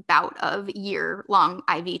bout of year-long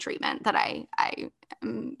IV treatment that I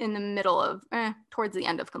am in the middle of, towards the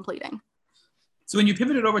end of completing. So when you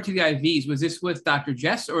pivoted over to the IVs, was this with Dr.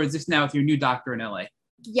 Jess, or is this now with your new doctor in LA?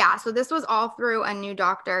 Yeah, so this was all through a new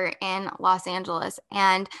doctor in Los Angeles.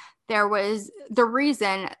 And there was the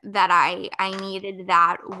reason that I needed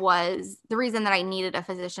that was the reason that I needed a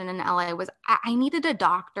physician in LA was I needed a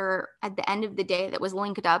doctor at the end of the day that was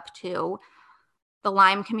linked up to the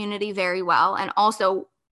Lyme community very well, and also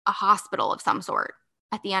a hospital of some sort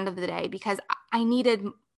at the end of the day, because I needed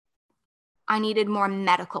more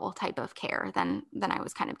medical type of care than I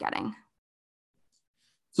was kind of getting.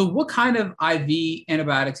 So what kind of IV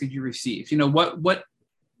antibiotics did you receive? You know, what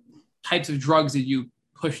types of drugs did you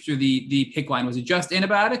push through the PICC line? Was it just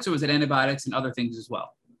antibiotics, or was it antibiotics and other things as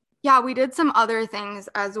well? Yeah, we did some other things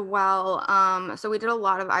as well. So we did a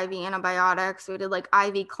lot of IV antibiotics. We did like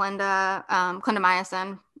IV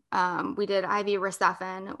clindamycin. We did IV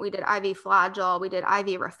Rocephin. We did IV Flagyl. We did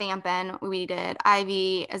IV Rifampin. We did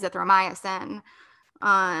IV azithromycin.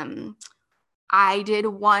 I did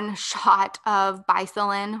one shot of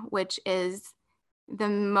Bicillin, which is the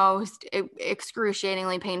most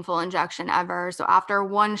excruciatingly painful injection ever. So after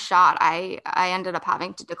one shot, I ended up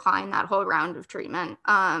having to decline that whole round of treatment.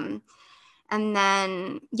 And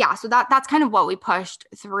then, yeah, so that's kind of what we pushed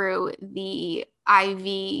through the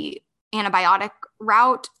IV antibiotic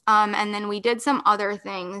route. And then we did some other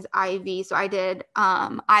things IV. So I did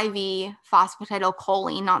IV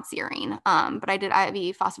phosphatidylcholine, not serine, but I did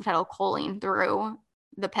IV phosphatidylcholine through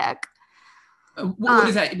the PICC. What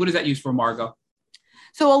is that? What is that used for, Margot?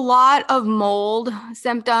 So a lot of mold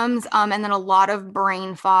symptoms, and then a lot of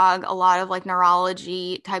brain fog, a lot of like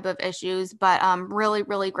neurology type of issues, but really,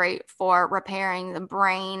 really great for repairing the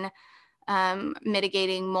brain,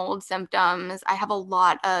 mitigating mold symptoms. I have a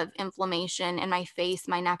lot of inflammation in my face,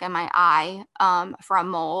 my neck, and my eye from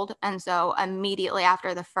mold. And so immediately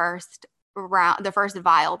after the first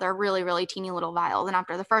vial, they're really, really teeny little vials. And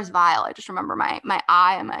after the first vial, I just remember my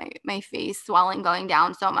eye and my face swelling, going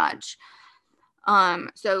down so much.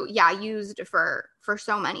 So yeah, used for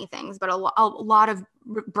so many things, but a lot of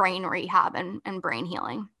brain rehab and brain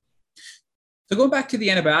healing. So going back to the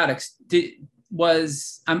antibiotics,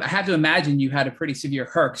 I have to imagine you had a pretty severe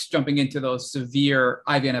herx jumping into those severe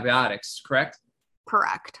IV antibiotics, correct?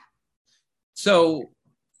 Correct. So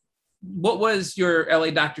what was your LA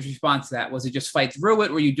doctor's response to that? Was it just fight through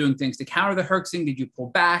it? Were you doing things to counter the herxing? Did you pull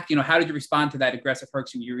back? You know, how did you respond to that aggressive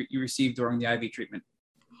herxing you received during the IV treatment?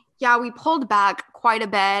 Yeah, we pulled back quite a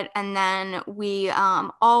bit. And then we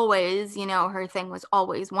always, her thing was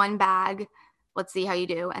always one bag. Let's see how you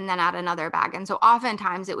do. And then add another bag. And so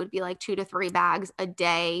oftentimes it would be like 2 to 3 bags a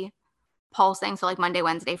day pulsing. So like Monday,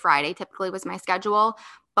 Wednesday, Friday typically was my schedule.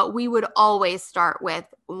 But we would always start with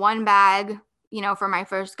one bag, for my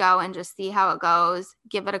first go and just see how it goes.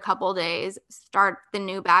 Give it a couple days, start the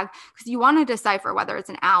new bag. Because you want to decipher whether it's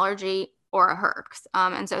an allergy or a herx.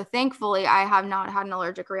 And so thankfully I have not had an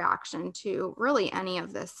allergic reaction to really any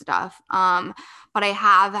of this stuff. But I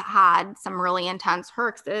have had some really intense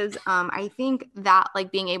herxes. I think that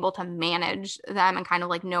like being able to manage them and kind of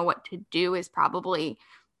like know what to do is probably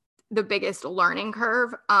the biggest learning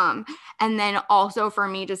curve. And then also for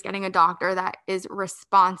me, just getting a doctor that is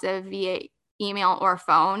responsive via email or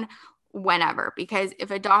phone whenever, because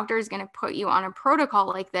if a doctor is going to put you on a protocol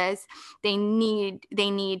like this, they need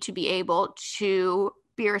to be able to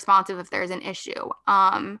be responsive if there's an issue.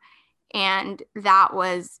 And that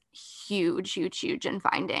was huge in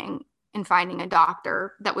finding a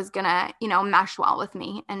doctor that was going to, mesh well with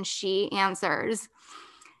me. And she answers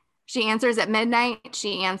at midnight.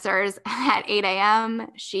 She answers at 8 a.m.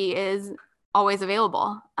 She is always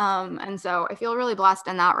available. And so I feel really blessed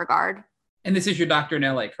in that regard. And this is your doctor in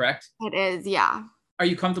LA, correct? It is, yeah. Are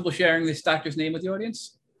you comfortable sharing this doctor's name with the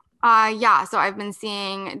audience? Yeah, so I've been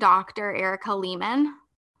seeing Dr. Erica Lehman,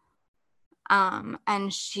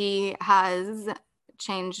 and she has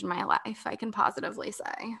changed my life, I can positively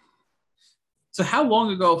say. So how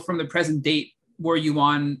long ago from the present date were you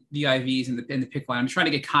on the IVs in the PICC line? I'm trying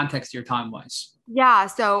to get context to your time-wise. Yeah,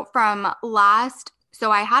 so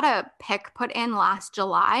I had a PICC put in last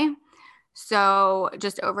July. So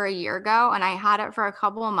just over a year ago, and I had it for a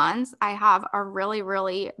couple of months. I have a really,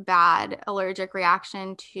 really bad allergic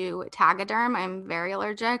reaction to Tagaderm. I'm very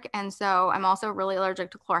allergic. And so I'm also really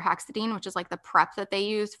allergic to chlorhexidine, which is like the prep that they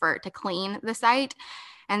use to clean the site.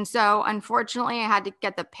 And so unfortunately I had to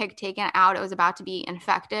get the PICC taken out. It was about to be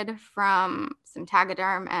infected from some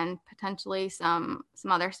Tagaderm and potentially some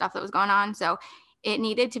other stuff that was going on. So it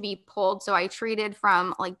needed to be pulled. So I treated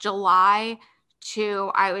from like July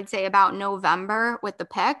to, I would say, about November with the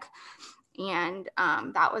PICC. And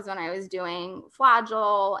that was when I was doing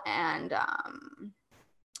Flagyl and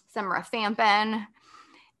some Rifampin.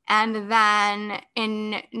 And then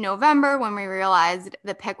in November, when we realized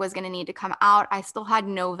the PICC was going to need to come out, I still had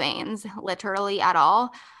no veins, literally at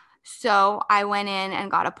all. So I went in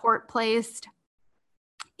and got a port placed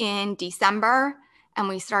in December, and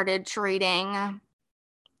we started treating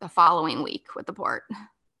the following week with the port.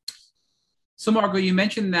 So Margot, you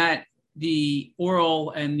mentioned that the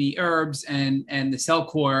oral and the herbs and the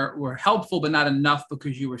Cellcore were helpful, but not enough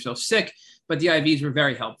because you were so sick, but the IVs were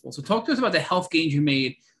very helpful. So talk to us about the health gains you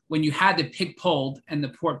made when you had the PICC pulled and the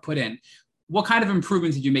port put in. What kind of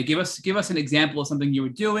improvements did you make? Give us an example of something you were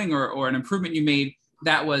doing or an improvement you made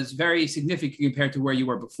that was very significant compared to where you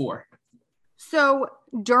were before. So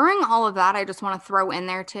during all of that, I just want to throw in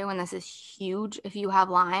there too, and this is huge if you have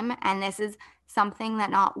Lyme, and this is something that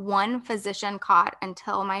not one physician caught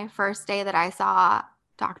until my first day that I saw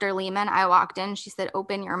Dr. Lehman. I walked in, she said,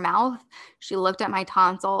 "Open your mouth." She looked at my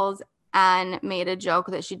tonsils and made a joke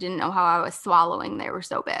that she didn't know how I was swallowing. They were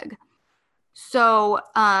so big. So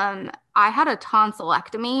I had a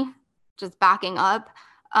tonsillectomy, just backing up.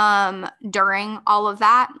 During all of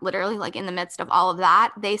that, literally like in the midst of all of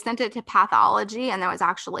that, they sent it to pathology, and there was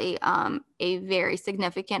actually a very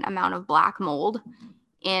significant amount of black mold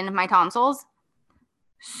in my tonsils.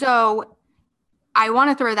 So I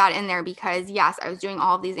want to throw that in there because yes, I was doing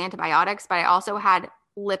all of these antibiotics, but I also had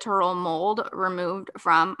literal mold removed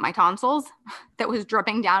from my tonsils that was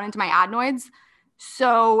dripping down into my adenoids.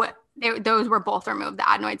 So those were both removed, the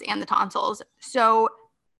adenoids and the tonsils. So,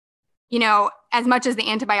 you know, as much as the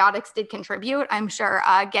antibiotics did contribute, I'm sure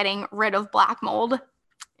getting rid of black mold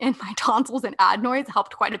in my tonsils and adenoids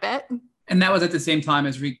helped quite a bit. And that was at the same time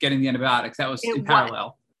as getting the antibiotics. That was in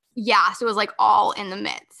parallel. Yeah, so it was like all in the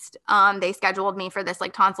midst. They scheduled me for this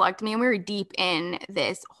like tonsillectomy, and we were deep in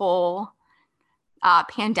this whole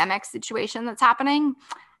pandemic situation that's happening.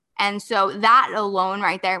 And so that alone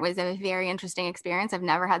right there was a very interesting experience. I've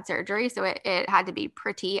never had surgery, so it had to be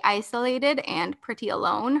pretty isolated and pretty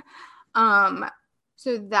alone.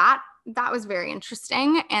 So that was very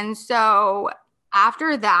interesting. And so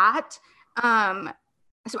after that,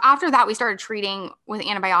 we started treating with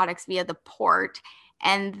antibiotics via the port,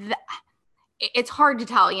 and it's hard to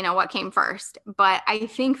tell, you know, what came first, but I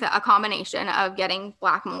think that a combination of getting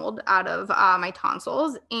black mold out of my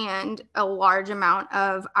tonsils and a large amount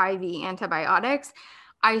of IV antibiotics,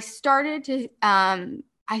 I started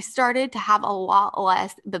to have a lot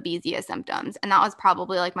less babesia symptoms. And that was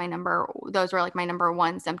probably like those were like my number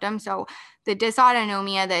one symptom. So the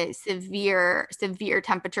dysautonomia, the severe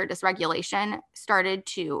temperature dysregulation started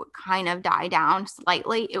to kind of die down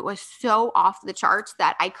slightly. It was so off the charts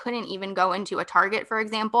that I couldn't even go into a Target, for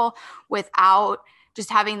example, without just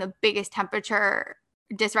having the biggest temperature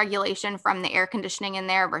dysregulation from the air conditioning in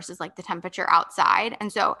there versus like the temperature outside.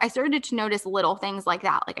 And so I started to notice little things like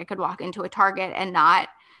that. Like I could walk into a Target and not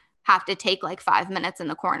have to take like 5 minutes in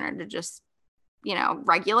the corner to just, you know,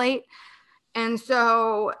 regulate. And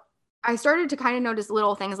so I started to kind of notice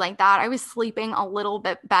little things like that. I was sleeping a little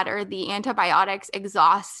bit better. The antibiotics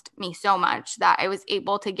exhaust me so much that I was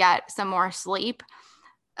able to get some more sleep.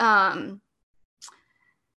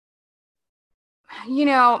 You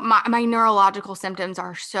know, my neurological symptoms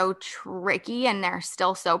are so tricky, and they're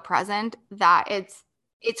still so present that it's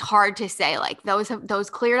hard to say like those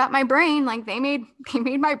cleared up my brain. Like they made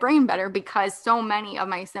my brain better, because so many of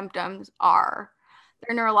my symptoms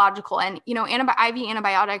they're neurological. And, you know, IV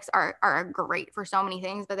antibiotics are great for so many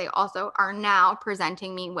things, but they also are now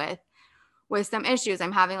presenting me with some issues.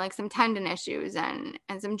 I'm having like some tendon issues and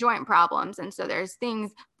some joint problems. And so there's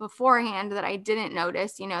things beforehand that I didn't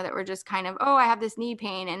notice, you know, that were just kind of, oh, I have this knee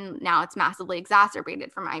pain, and now it's massively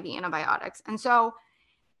exacerbated from IV antibiotics. And so,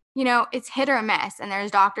 you know, it's hit or miss. And there's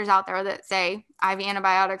doctors out there that say IV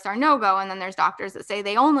antibiotics are no-go. And then there's doctors that say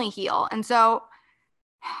they only heal. And so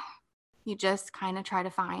you just kind of try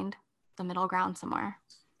to find the middle ground somewhere.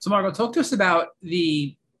 So Margot, talk to us about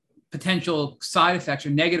the potential side effects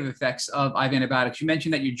or negative effects of IV antibiotics. You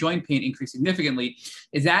mentioned that your joint pain increased significantly.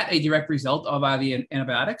 Is that a direct result of IV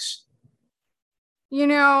antibiotics? You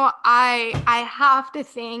know, I have to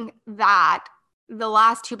think that the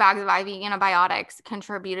last 2 bags of IV antibiotics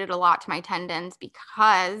contributed a lot to my tendons,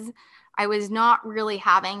 because I was not really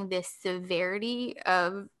having this severity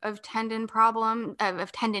of tendon problem,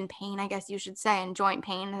 of tendon pain, I guess you should say, and joint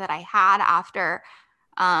pain that I had after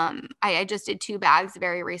I just did 2 bags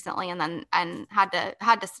very recently, and had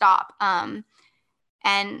to stop. And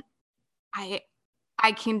I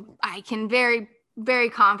can very, very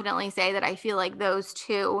confidently say that I feel like those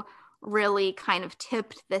 2 really kind of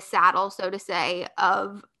tipped the saddle, so to say,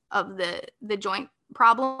 of the joint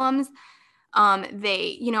problems.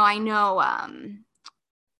 They, you know, I know,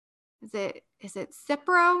 is it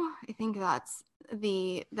Cipro? I think that's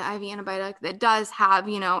the IV antibiotic that does have,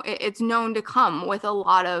 it's known to come with a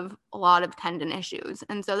lot of tendon issues.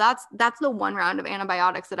 And so that's the one round of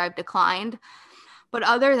antibiotics that I've declined. But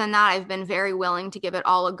other than that, I've been very willing to give it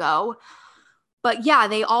all a go. But yeah,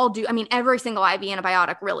 they all do. I mean, every single IV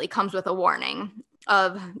antibiotic really comes with a warning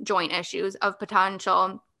of joint issues, of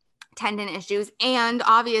potential tendon issues. And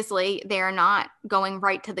obviously they are not going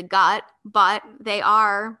right to the gut, but they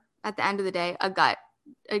are, at the end of the day, a gut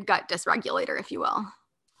dysregulator, if you will.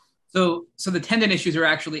 So the tendon issues are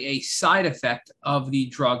actually a side effect of the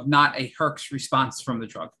drug, not a Herx response from the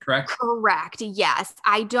drug, correct? Correct. Yes.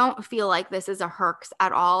 I don't feel like this is a Herx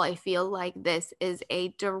at all. I feel like this is a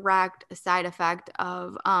direct side effect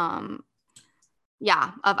of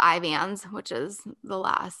Ivans, which is the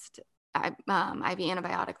last IV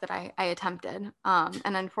antibiotic that I attempted.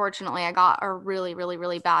 And unfortunately, I got a really, really,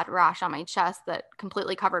 really bad rash on my chest that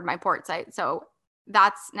completely covered my port site. So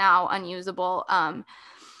that's now unusable.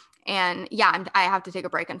 And yeah, I have to take a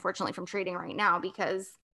break, unfortunately, from treating right now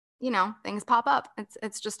because, things pop up.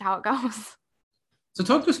 It's just how it goes. So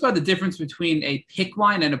talk to us about the difference between a PICC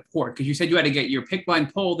line and a port, because you said you had to get your PICC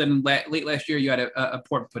line pulled, and late last year you had a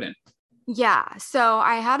port put in. Yeah. So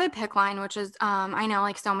I had a PICC line, which is, I know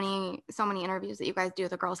like so many interviews that you guys do,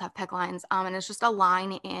 the girls have PICC lines. And it's just a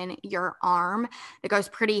line in your arm that goes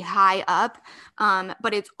pretty high up.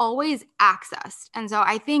 But it's always accessed. And so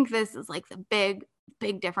I think this is like the big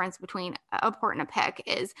difference between a port and a PICC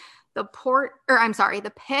is the PICC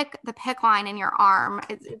line in your arm.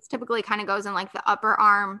 It's typically kind of goes in like the upper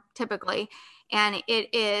arm typically. And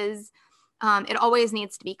it is, it always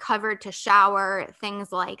needs to be covered to shower,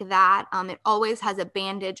 things like that. It always has a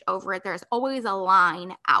bandage over it. There's always a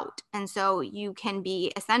line out. And so you can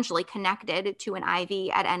be essentially connected to an IV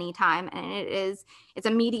at any time. And it's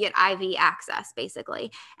immediate IV access,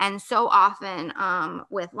 basically. And so often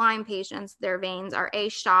with Lyme patients, their veins are A,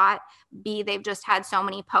 shot, B, they've just had so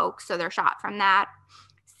many pokes, so they're shot from that.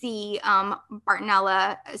 C,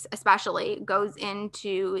 Bartonella especially goes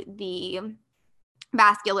into the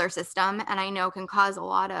vascular system, and I know can cause a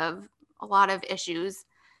lot of issues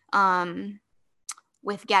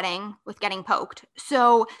with getting poked.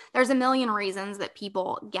 So there's a million reasons that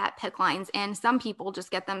people get PICC lines, and some people just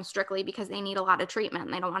get them strictly because they need a lot of treatment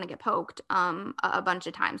and they don't want to get poked a bunch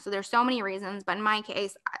of times. So there's so many reasons, but in my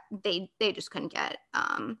case, they just couldn't get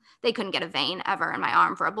a vein ever in my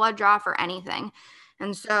arm for a blood draw, for anything.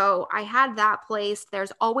 And so I had that placed.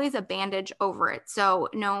 There's always a bandage over it. So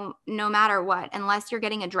no matter what, unless you're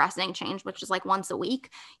getting a dressing change, which is like once a week,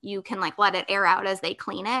 you can like let it air out as they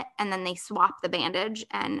clean it, and then they swap the bandage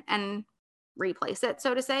and replace it,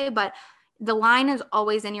 so to say. But the line is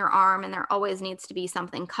always in your arm, and there always needs to be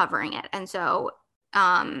something covering it. And so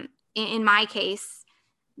in my case,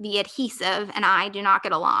 the adhesive and I do not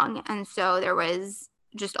get along. And so there was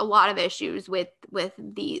just a lot of issues with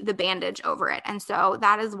the bandage over it. And so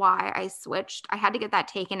that is why I switched. I had to get that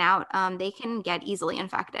taken out. They can get easily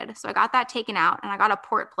infected. So I got that taken out, and I got a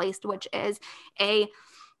port placed, which is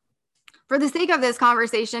for the sake of this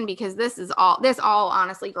conversation, because this all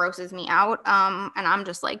honestly grosses me out. And I'm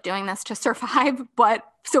just like doing this to survive. But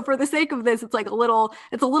so for the sake of this, it's like a little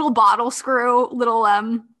bottle screw, little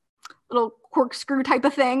corkscrew type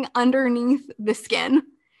of thing underneath the skin.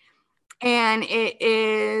 And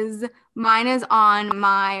mine is on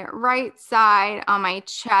my right side on my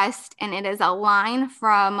chest, and it is a line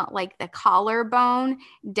from like the collarbone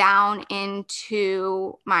down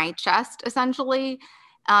into my chest, essentially.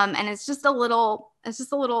 And it's just a little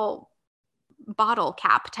bottle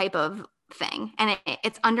cap type of thing, and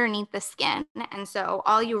it's underneath the skin. And so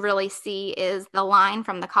all you really see is the line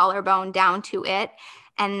from the collarbone down to it,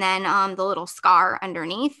 and then the little scar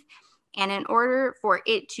underneath. And in order for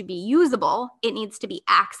it to be usable, it needs to be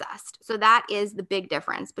accessed. So that is the big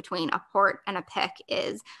difference between a port and a PICC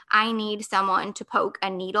is I need someone to poke a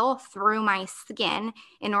needle through my skin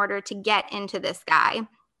in order to get into this guy.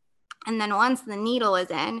 And then once the needle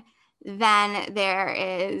is in, then there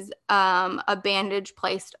is a bandage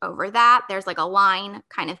placed over that. There's like a line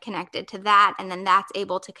kind of connected to that. And then that's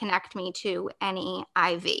able to connect me to any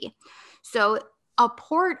IV. So a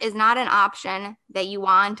port is not an option that you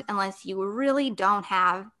want unless you really don't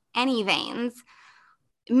have any veins.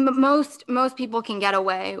 Most people can get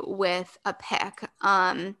away with a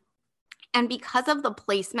PICC. And because of the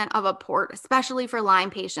placement of a port, especially for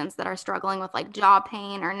Lyme patients that are struggling with like jaw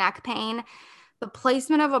pain or neck pain, the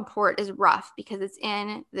placement of a port is rough because it's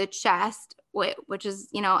in the chest, which is,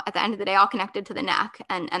 at the end of the day, all connected to the neck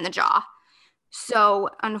and the jaw. So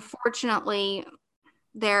unfortunately,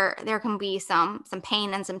 there can be some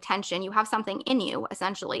pain and some tension. You have something in you,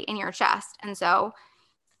 essentially in your chest. And so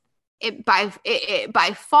it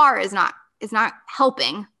by far is not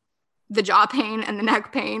helping the jaw pain and the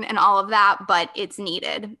neck pain and all of that, but it's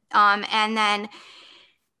needed. And then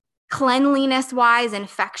cleanliness wise,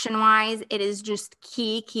 infection wise, it is just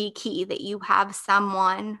key that you have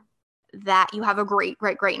someone, that you have a great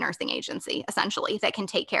nursing agency, essentially, that can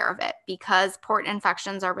take care of it, because port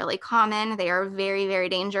infections are really common. They are very, very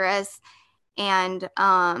dangerous. And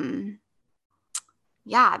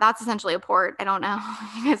yeah, that's essentially a port. I don't know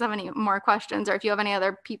if you guys have any more questions, or if you have any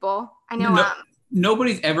other people. I know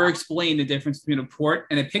nobody's ever explained the difference between a port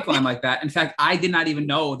and a PICC line like that. In fact, I did not even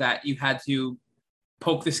know that you had to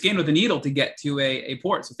poke the skin with a needle to get to a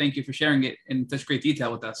port. So thank you for sharing it in such great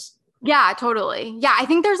detail with us. Yeah, totally. Yeah, I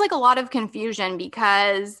think there's like a lot of confusion,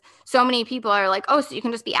 because so many people are like, oh, so you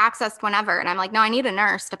can just be accessed whenever. And I'm like, no, I need a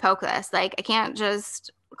nurse to poke this. Like, I can't just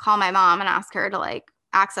call my mom and ask her to like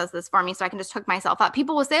access this for me so I can just hook myself up.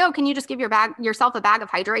 People will say, oh, can you just give yourself a bag of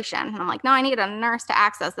hydration? And I'm like, no, I need a nurse to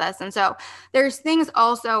access this. And so there's things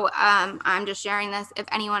also, I'm just sharing this, if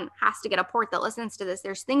anyone has to get a port that listens to this,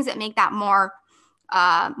 there's things that make that more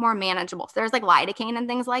manageable. So there's like lidocaine and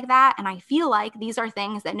things like that. And I feel like these are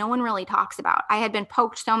things that no one really talks about. I had been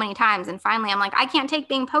poked so many times, and finally I'm like, I can't take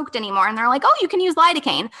being poked anymore. And they're like, oh, you can use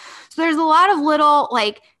lidocaine. So there's a lot of little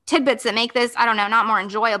like tidbits that make this, I don't know, not more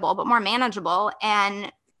enjoyable, but more manageable.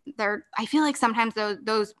 And I feel like sometimes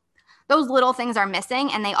those little things are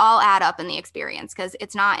missing, and they all add up in the experience, because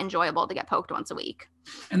it's not enjoyable to get poked once a week.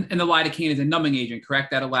 And the lidocaine is a numbing agent,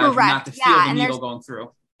 correct? That allows you not to feel the needle going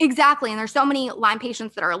through. Exactly. And there's so many Lyme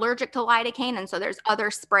patients that are allergic to lidocaine. And so there's other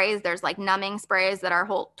sprays. There's like numbing sprays that are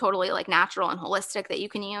totally like natural and holistic that you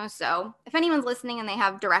can use. So if anyone's listening and they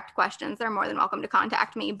have direct questions, they're more than welcome to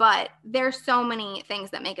contact me. But there's so many things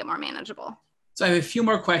that make it more manageable. So I have a few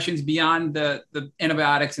more questions beyond the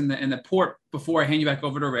antibiotics and the port before I hand you back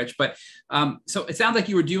over to Rich. But so it sounds like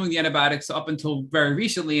you were doing the antibiotics up until very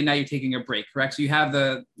recently, and now you're taking a break, correct? So you have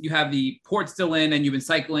the port still in, and you've been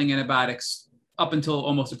cycling antibiotics up until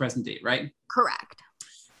almost the present date, right? Correct.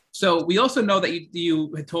 So we also know that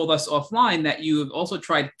you had told us offline that you have also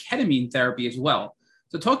tried ketamine therapy as well.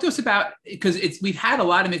 So talk to us about, because we've had a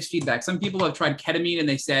lot of mixed feedback. Some people have tried ketamine and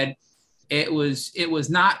they said it was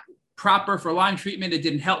not proper for Lyme treatment. It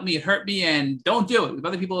didn't help me. It hurt me, and don't do it.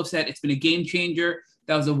 Other people have said it's been a game changer.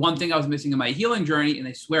 That was the one thing I was missing in my healing journey, and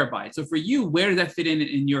they swear by it. So for you, where does that fit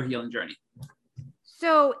in your healing journey?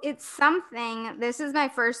 So it's something, this is my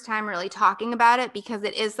first time really talking about it, because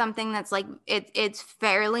it is something that's like, it's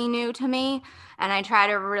fairly new to me. And I try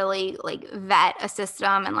to really like vet a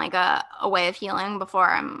system and like a way of healing before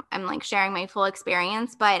I'm like sharing my full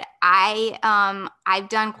experience. But I've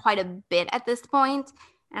done quite a bit at this point,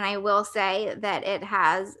 and I will say that it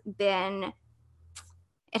has been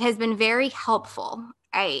very helpful.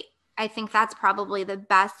 I think that's probably the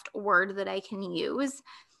best word that I can use.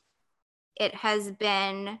 It has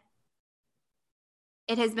been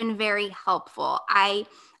very helpful. I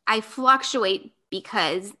fluctuate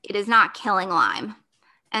because it is not killing Lyme.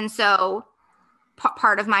 And so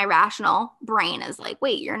part of my rational brain is like,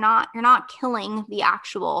 wait, you're not killing the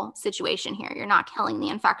actual situation here. You're not killing the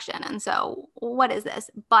infection. And so what is this?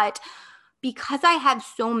 But because I have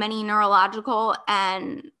so many neurological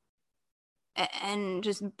and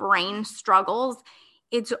just brain struggles,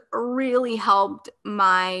 it's really helped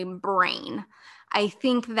my brain. I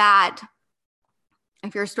think that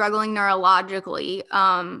if you're struggling neurologically,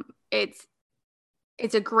 it's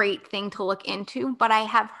a great thing to look into. But I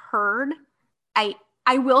have heard, I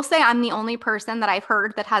will say I'm the only person that I've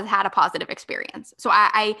heard that has had a positive experience. So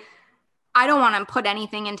I don't want to put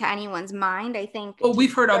anything into anyone's mind. I think. Well,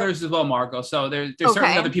 we've heard others as well, Margo. So there's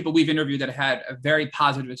certainly other people we've interviewed that had a very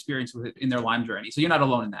positive experience with it in their Lyme journey. So you're not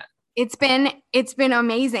alone in that. It's been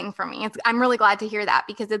amazing for me. I'm really glad to hear that,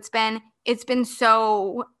 because it's been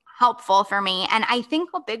so helpful for me. And I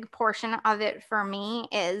think a big portion of it for me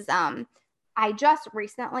is I just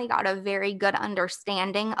recently got a very good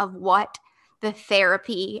understanding of what the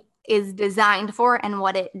therapy is designed for and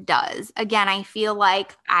what it does. Again, I feel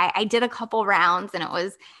like I did a couple rounds, and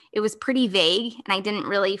it was pretty vague, and I didn't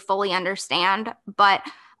really fully understand. But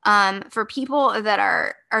for people that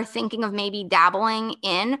are thinking of maybe dabbling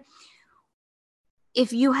in,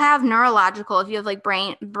 if you have like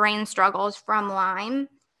brain struggles from Lyme,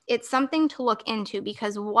 it's something to look into,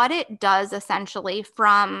 because what it does essentially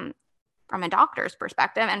from a doctor's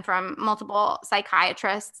perspective and from multiple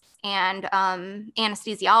psychiatrists and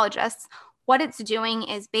anesthesiologists, what it's doing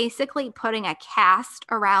is basically putting a cast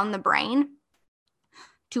around the brain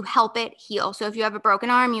to help it heal. So if you have a broken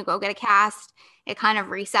arm, you go get a cast, it kind of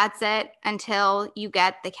resets it until you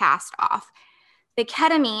get the cast off. The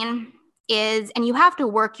ketamine is, and you have to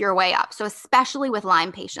work your way up. So especially with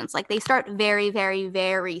Lyme patients, like they start very, very,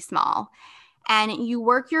 very small. And you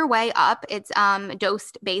work your way up. It's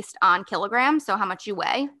dosed based on kilograms, so how much you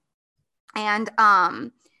weigh. And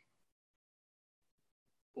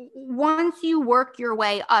once you work your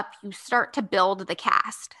way up, you start to build the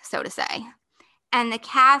cast, so to say. And the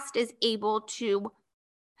cast is able to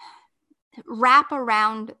wrap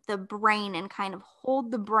around the brain and kind of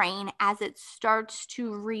hold the brain as it starts to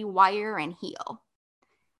rewire and heal.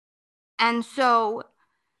 And so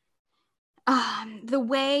the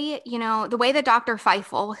way that Dr.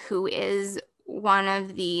 Feifel, who is one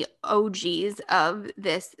of the OGs of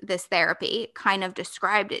this therapy, kind of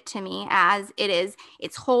described it to me as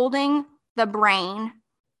it's holding the brain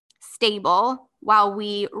stable while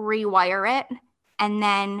we rewire it, and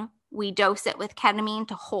then we dose it with ketamine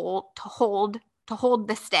to hold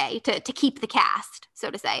the stay, to keep the cast, so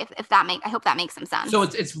to say. I hope that makes some sense. So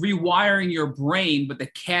it's rewiring your brain, but the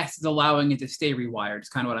cast is allowing it to stay rewired. It's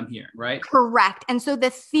kind of what I'm hearing, right? Correct. And so the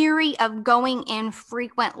theory of going in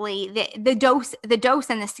frequently, the dose and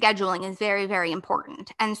the scheduling is very, very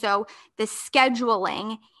important. And so the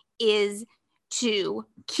scheduling is to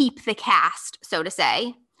keep the cast, so to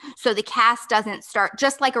say. So the cast doesn't start,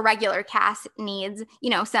 just like a regular cast needs,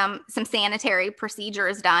 some sanitary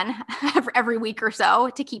procedures done every week or so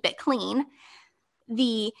to keep it clean.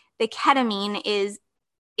 The ketamine is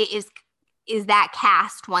that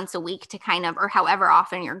cast once a week to kind of, or however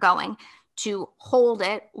often you're going, to hold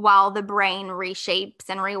it while the brain reshapes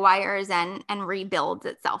and rewires and rebuilds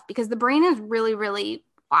itself, because the brain is really, really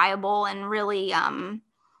pliable and really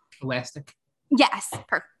elastic. Yes.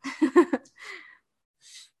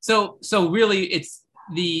 So really, it's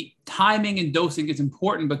the timing and dosing is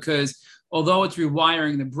important, because although it's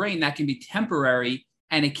rewiring the brain, that can be temporary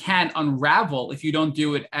and it can unravel if you don't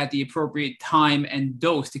do it at the appropriate time and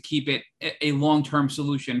dose to keep it a long-term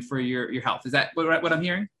solution for your health. Is that what I'm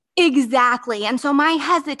hearing? Exactly. And so my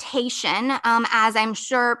hesitation, as I'm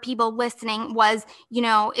sure people listening, was,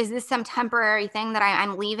 is this some temporary thing that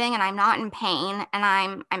I'm leaving and I'm not in pain and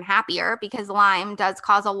I'm happier, because Lyme does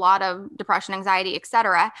cause a lot of depression, anxiety,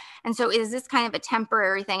 etc. And so is this kind of a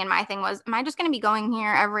temporary thing? And my thing was, am I just going to be going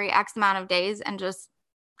here every X amount of days and just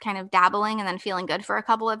kind of dabbling and then feeling good for a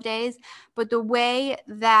couple of days? But the way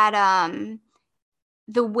that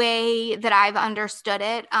I've understood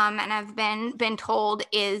it, and I've been told,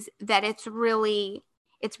 is that it's really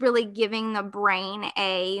giving the brain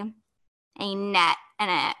a net and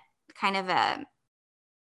a kind of a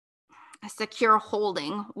secure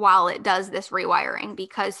holding while it does this rewiring.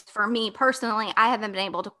 Because for me personally, I haven't been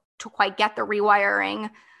able to quite get the rewiring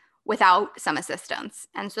without some assistance.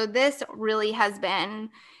 And so this really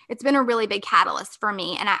it's been a really big catalyst for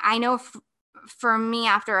me. And I know for me,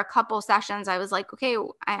 after a couple sessions, I was like, okay,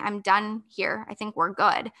 I'm done here. I think we're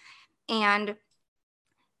good. And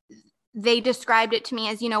they described it to me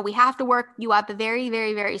as, we have to work you up very,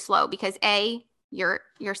 very, very slow, because A, you're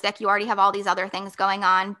sick. You already have all these other things going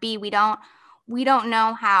on. B, we don't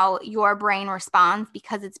know how your brain responds,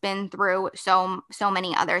 because it's been through so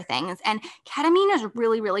many other things. And ketamine is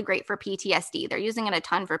really, really great for PTSD. They're using it a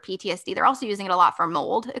ton for PTSD. They're also using it a lot for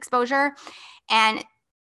mold exposure. And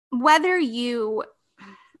whether you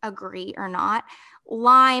agree or not,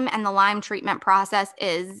 Lyme and the Lyme treatment process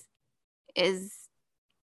is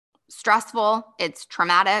stressful, it's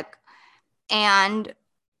traumatic, and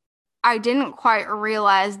I didn't quite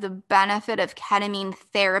realize the benefit of ketamine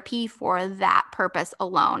therapy for that purpose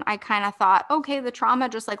alone. I kind of thought, okay, the trauma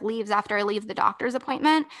just leaves after I leave the doctor's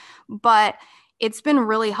appointment, but it's been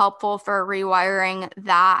really helpful for rewiring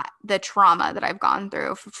the trauma that I've gone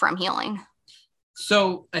through from healing.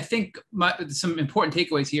 So I think some important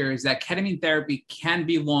takeaways here is that ketamine therapy can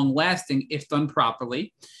be long-lasting if done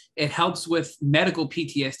properly. It helps with medical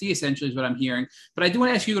PTSD, essentially, is what I'm hearing. But I do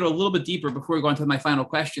want to ask you to go a little bit deeper before we go on to my final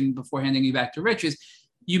question, before handing you back to Rich, is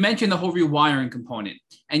you mentioned the whole rewiring component,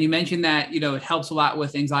 and you mentioned that, it helps a lot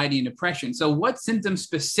with anxiety and depression. So what symptoms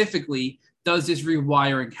specifically does this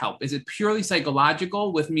rewiring help? Is it purely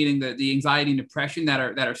psychological, with meaning the anxiety and depression that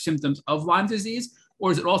are symptoms of Lyme disease? Or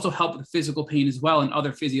does it also help with physical pain as well and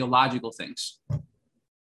other physiological things?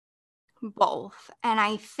 Both. And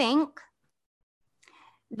I think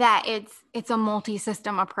that it's a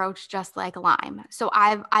multi-system approach, just like Lyme. So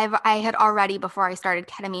I had already, before I started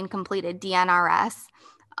ketamine, completed DNRS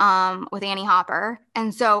with Annie Hopper.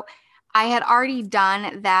 And so I had already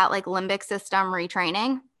done that limbic system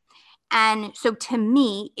retraining. And so to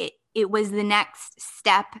me, it was the next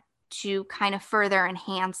step to kind of further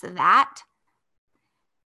enhance that.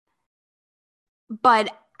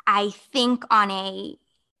 But I think on a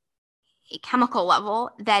chemical level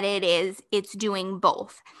that it's doing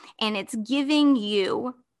both. And it's giving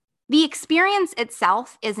you, the experience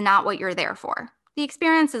itself is not what you're there for. The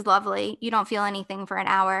experience is lovely. You don't feel anything for an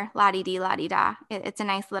hour, la-di-dee, la-di-da. It's a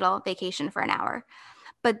nice little vacation for an hour.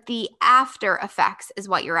 But the after effects is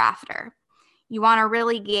what you're after. You want to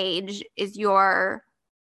really gauge, is your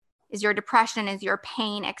depression, is your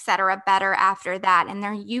pain, et cetera, better after that? And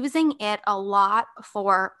they're using it a lot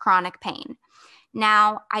for chronic pain.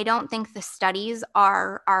 Now, I don't think the studies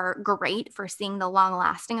are great for seeing the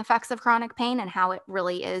long-lasting effects of chronic pain and how it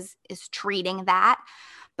really is treating that.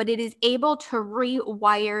 But it is able to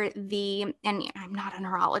rewire and I'm not a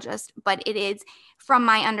neurologist, but it is, from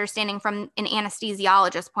my understanding, from an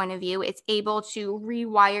anesthesiologist point of view, it's able to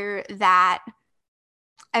rewire that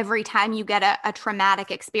every time you get a traumatic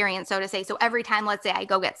experience, so to say. So every time, let's say I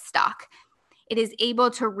go get stuck, it is able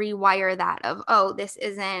to rewire that of, oh, this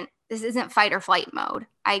isn't fight or flight mode.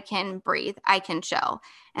 I can breathe, I can chill.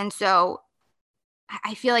 And so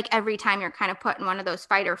I feel like every time you're kind of put in one of those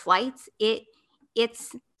fight or flights,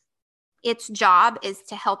 its job is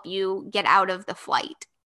to help you get out of the flight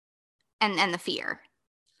and the fear.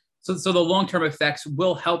 So the long-term effects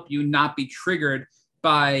will help you not be triggered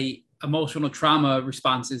by emotional trauma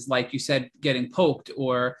responses, like you said, getting poked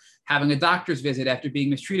or having a doctor's visit after being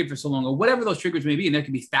mistreated for so long, or whatever those triggers may be. And there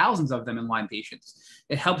can be thousands of them in Lyme patients.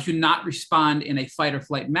 It helps you not respond in a fight or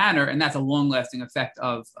flight manner. And that's a long-lasting effect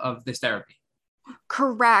of this therapy.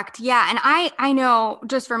 Correct. Yeah. And I know,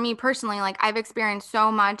 just for me personally, like I've experienced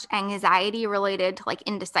so much anxiety related to like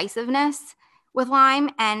indecisiveness with Lyme.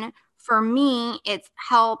 And for me, it's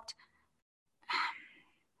helped,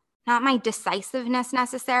 not my decisiveness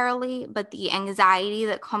necessarily, but the anxiety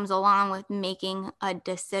that comes along with making a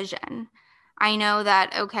decision. I know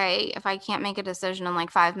that, okay, if I can't make a decision in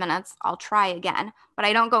like 5 minutes, I'll try again. But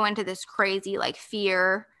I don't go into this crazy like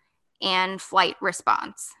fear and flight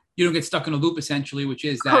response. You don't get stuck in a loop, essentially, which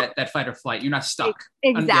is that fight or flight. You're not stuck.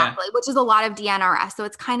 Exactly, which is a lot of DNRS. So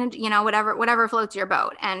it's kind of, whatever floats your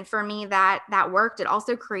boat. And for me, that worked. It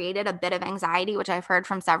also created a bit of anxiety, which I've heard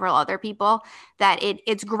from several other people, that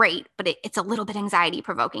it's great, but it's a little bit anxiety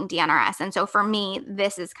provoking, DNRS. And so for me,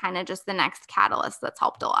 this is kind of just the next catalyst that's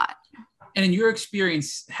helped a lot. And in your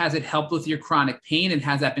experience, has it helped with your chronic pain, and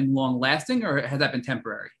has that been long lasting, or has that been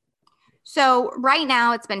temporary? So right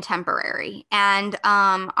now it's been temporary, and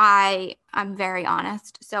I'm very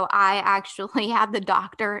honest. So I actually had the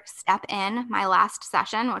doctor step in my last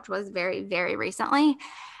session, which was very, very recently,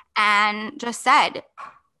 and just said,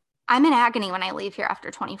 I'm in agony when I leave here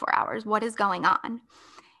after 24 hours. What is going on?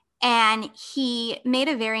 And he made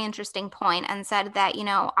a very interesting point and said that,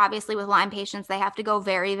 obviously with Lyme patients, they have to go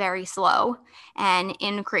very, very slow and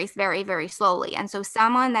increase very, very slowly. And so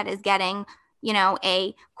someone that is getting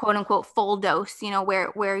a quote unquote full dose,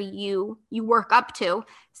 where you work up to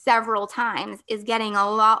several times, is getting a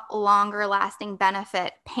lot longer lasting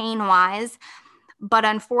benefit pain wise. But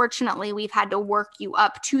unfortunately, we've had to work you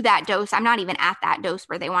up to that dose. I'm not even at that dose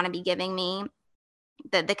where they want to be giving me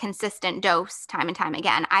the consistent dose time and time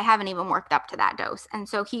again. I haven't even worked up to that dose. And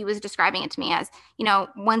so he was describing it to me as,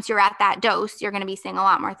 once you're at that dose, you're going to be seeing a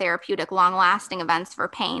lot more therapeutic, long lasting events for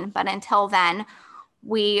pain. But until then,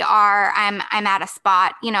 I'm at a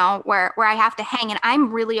spot, where I have to hang, and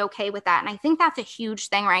I'm really okay with that. And I think that's a huge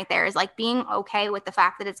thing right there, is like being okay with the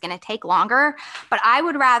fact that it's going to take longer. But I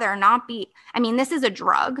would rather not be, this is a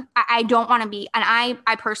drug. I don't want to be, and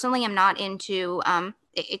I personally am not into,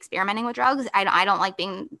 experimenting with drugs. I don't like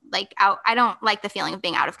being like out. I don't like the feeling of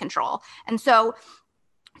being out of control. And so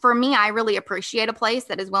for me, I really appreciate a place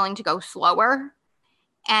that is willing to go slower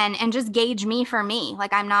and just gauge me for me.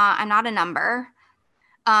 Like I'm not a number.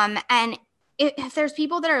 And if there's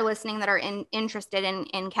people that are listening that are interested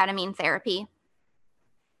in ketamine therapy,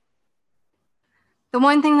 the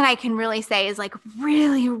one thing that I can really say is like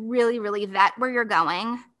really, really, really vet where you're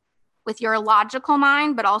going with your logical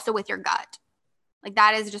mind, but also with your gut. Like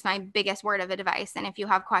that is just my biggest word of advice. And if you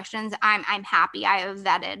have questions, I'm happy. I have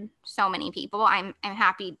vetted so many people. I'm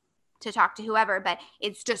happy to talk to whoever, but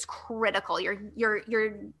it's just critical.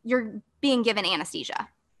 You're being given anesthesia.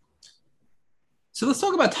 So let's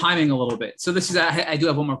talk about timing a little bit. So I do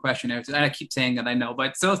have one more question there. I keep saying that, I know,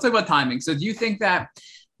 but so let's talk about timing. So do you think that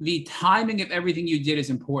the timing of everything you did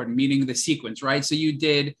is important, meaning the sequence, right? So you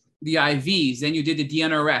did the IVs, then you did the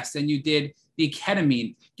DNRS, then you did the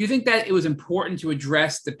ketamine. Do you think that it was important to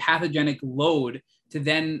address the pathogenic load to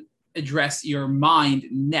then address your mind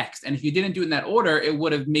next? And if you didn't do it in that order, it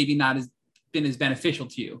would have maybe not been as beneficial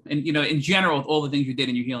to you and, in general, with all the things you did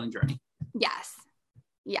in your healing journey? Yes.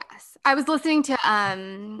 I was listening to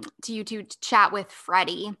YouTube chat with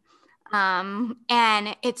Freddie.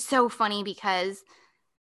 And it's so funny because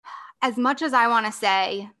as much as I want to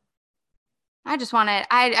say, I just want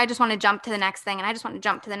to jump to the next thing. And I just want to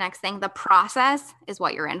jump to the next thing. The process is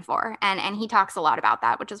what you're in for. And he talks a lot about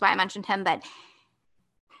that, which is why I mentioned him. But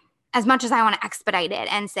as much as I want to expedite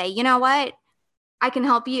it and say, you know what, I can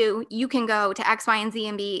help you. You can go to X, Y, and Z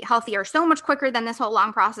and be healthier so much quicker than this whole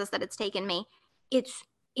long process that it's taken me. It's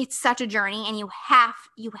such a journey, and you have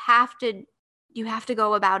to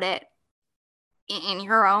go about it in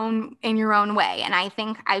your own way. And I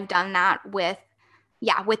think I've done that with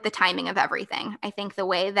the timing of everything. I think the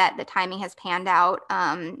way that the timing has panned out,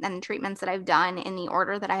 and the treatments that I've done in the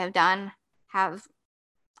order that I have done have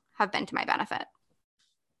been to my benefit.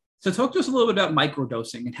 So talk to us a little bit about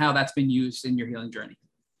microdosing and how that's been used in your healing journey.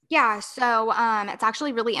 Yeah, so it's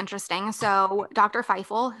actually really interesting. So Dr.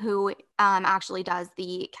 Feifel, who actually does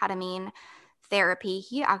the ketamine therapy,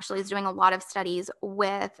 he actually is doing a lot of studies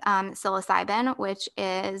with psilocybin, which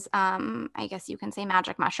is, I guess you can say,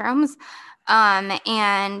 magic mushrooms.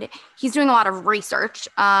 And he's doing a lot of research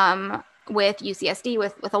with UCSD,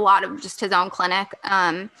 with a lot of just his own clinic.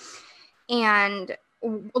 And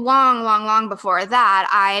long before that,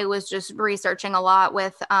 I was just researching a lot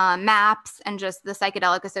with MAPS and just the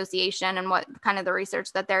Psychedelic Association and what kind of the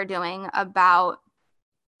research that they're doing about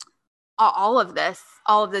all of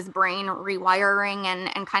this brain rewiring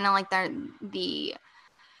and kind of like the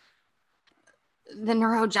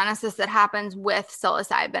neurogenesis that happens with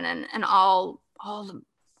psilocybin and all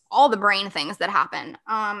the brain things that happen.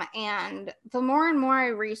 And the more and more I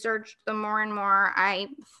researched, the more and more I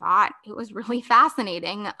thought it was really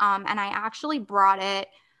fascinating. And I actually brought it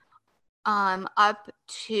up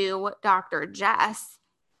to Dr. Jess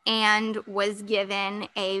and was given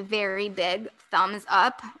a very big thumbs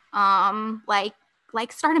up. Like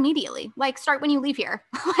start immediately, like start when you leave here,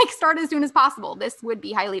 like start as soon as possible. This would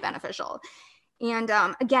be highly beneficial. And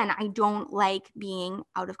again, I don't like being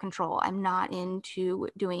out of control. I'm not into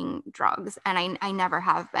doing drugs, and I never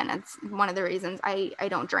have been. It's one of the reasons I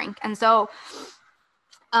don't drink. And so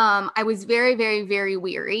I was very, very, very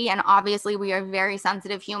weary. And obviously we are very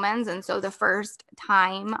sensitive humans. And so the first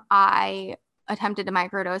time I attempted to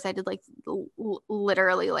microdose, I did like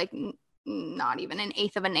literally like not even an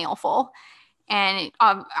eighth of a nail full. And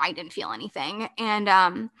I didn't feel anything.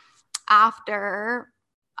 And after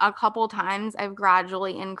a couple times, I've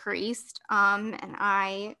gradually increased. And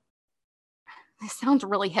this sounds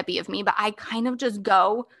really hippie of me, but I kind of just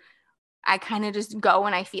go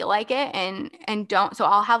when I feel like it and don't. So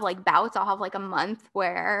I'll have like bouts. I'll have like a month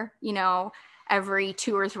where, every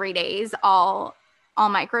 2 or 3 days I'll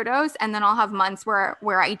microdose, and then I'll have months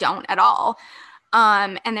where I don't at all.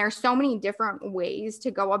 And there's so many different ways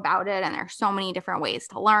to go about it, and there's so many different ways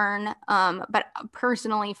to learn. But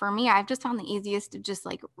personally for me, I've just found the easiest to just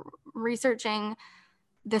like researching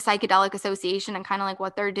the Psychedelic Association and kind of like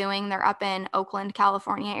what they're doing. They're up in Oakland,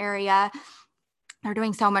 California area. They're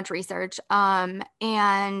doing so much research.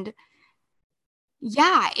 And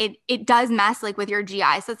yeah, it does mess like with your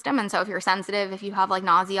GI system. And so if you're sensitive, if you have like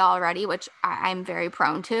nausea already, which I'm very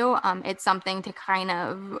prone to, it's something to kind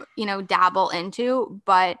of, dabble into,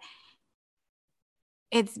 but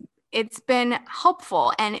it's been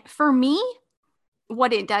helpful. And for me,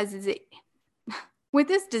 what it does is with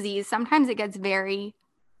this disease, sometimes it gets very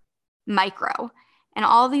micro. And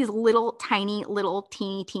all these little tiny, little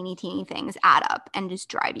teeny things add up and just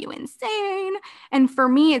drive you insane. And for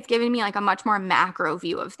me, it's given me like a much more macro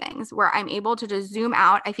view of things where I'm able to just zoom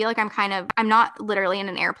out. I feel like I'm not literally in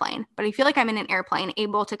an airplane, but I feel like I'm in an airplane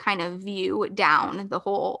able to kind of view down the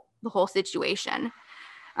whole situation.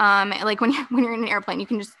 Like when you're in an airplane, you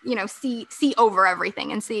can just, see over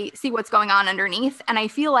everything and see what's going on underneath. And I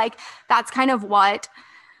feel like that's kind of what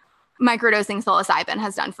microdosing psilocybin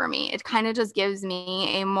has done for me. It kind of just gives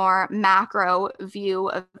me a more macro view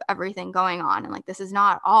of everything going on. And like, this is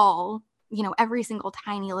not all, every single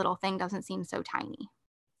tiny little thing doesn't seem so tiny.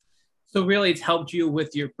 So really it's helped you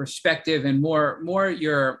with your perspective and more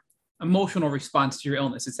your emotional response to your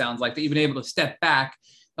illness. It sounds like that you've been able to step back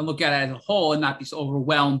and look at it as a whole and not be so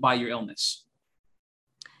overwhelmed by your illness.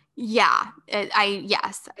 Yeah, I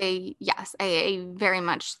very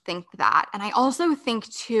much think that. And I also think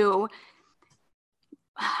too,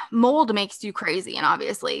 mold makes you crazy. And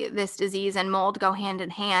obviously this disease and mold go hand in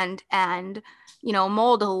hand, and,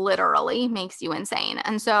 mold literally makes you insane.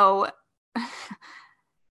 And so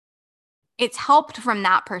it's helped from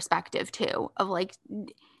that perspective too, of like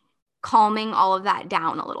calming all of that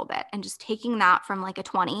down a little bit and just taking that from like a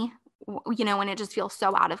 20 when it just feels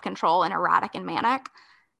so out of control and erratic and manic,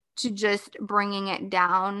 to just bringing it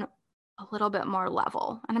down a little bit more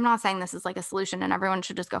level. And I'm not saying this is like a solution and everyone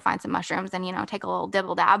should just go find some mushrooms and, take a little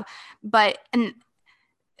dibble dab, but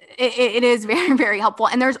it is very, very helpful.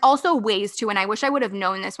 And there's also ways to, and I wish I would have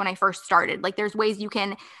known this when I first started, like there's ways you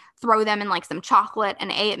can throw them in like some chocolate,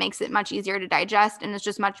 and it makes it much easier to digest and it's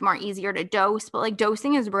just much more easier to dose. But like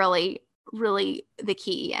dosing is really, really the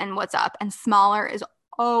key and what's up. And smaller is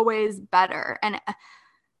always better. And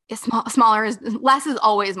smaller is less is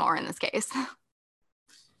always more in this case.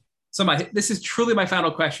 So this is truly my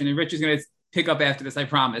final question, and Rich is going to pick up after this, I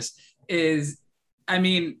promise,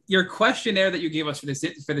 your questionnaire that you gave us for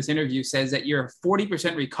this interview says that you're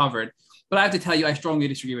 40% recovered, but I have to tell you, I strongly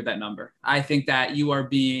disagree with that number. I think that you are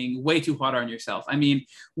being way too hard on yourself.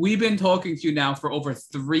 We've been talking to you now for over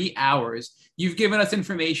 3 hours. You've given us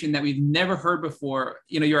information that we've never heard before.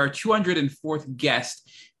 You're our 204th guest,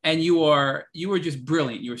 and you are just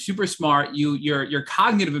brilliant. You're super smart. Your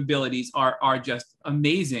cognitive abilities are just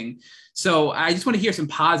amazing. So I just want to hear some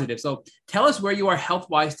positives. So tell us where you are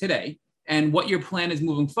health-wise today and what your plan is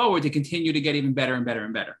moving forward to continue to get even better and better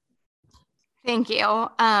and better. Thank you.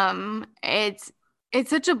 It's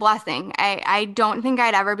such a blessing. I don't think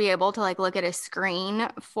I'd ever be able to like look at a screen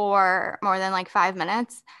for more than like 5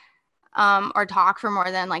 minutes, or talk for more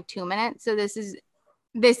than like 2 minutes. So this is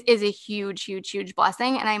a huge, huge, huge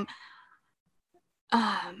blessing. And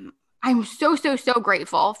I'm so, so, so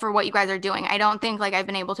grateful for what you guys are doing. I don't think like I've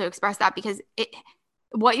been able to express that because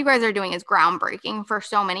what you guys are doing is groundbreaking for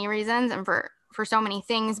so many reasons and for so many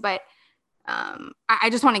things. But I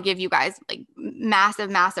just want to give you guys like massive,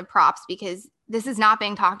 massive props because this is not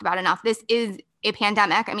being talked about enough. This is a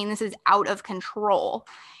pandemic. This is out of control,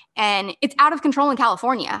 and it's out of control in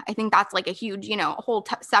California. I think that's like a huge, a whole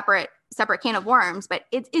separate can of worms, but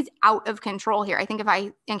it is out of control here. I think if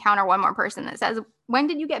I encounter one more person that says, when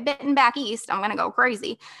did you get bitten back east? I'm going to go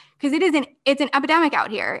crazy because it's an epidemic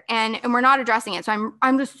out here and we're not addressing it. So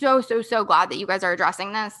I'm just so, so, so glad that you guys are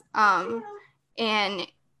addressing this. And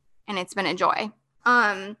it's been a joy.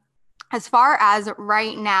 As far as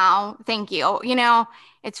right now, thank you.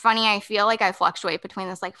 It's funny. I feel like I fluctuate between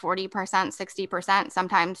this like 40%, 60%,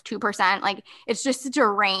 sometimes 2%. Like it's just such a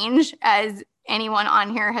range as anyone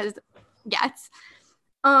on here gets.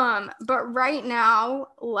 But right now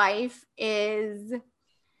life is,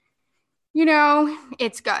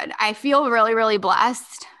 it's good. I feel really, really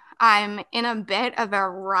blessed. I'm in a bit of a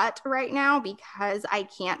rut right now because I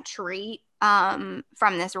can't treat from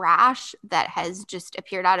this rash that has just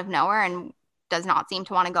appeared out of nowhere and does not seem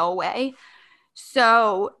to want to go away.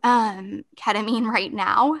 So ketamine right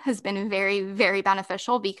now has been very, very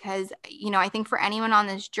beneficial because, I think for anyone on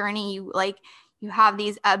this journey, you have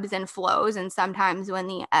these ebbs and flows. And sometimes when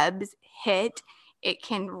the ebbs hit, it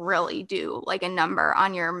can really do like a number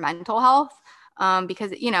on your mental health.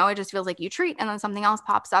 Because, it just feels like you treat and then something else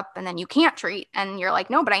pops up and then you can't treat and you're like,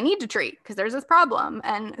 no, but I need to treat because there's this problem.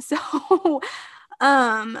 And so,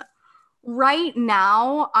 right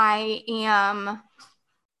now I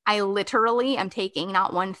literally am taking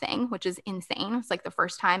not one thing, which is insane. It's like the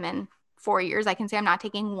first time in 4 years I can say I'm not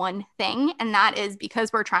taking one thing. And that is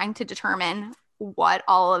because we're trying to determine what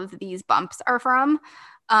all of these bumps are from.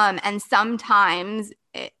 And sometimes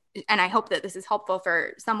and I hope that this is helpful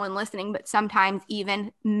for someone listening, but sometimes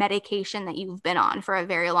even medication that you've been on for a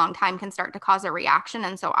very long time can start to cause a reaction.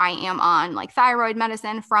 And so I am on like thyroid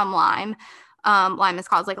medicine from Lyme. Lyme has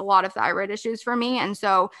caused like a lot of thyroid issues for me. And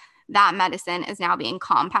so that medicine is now being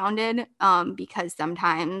compounded because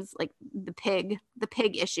sometimes like the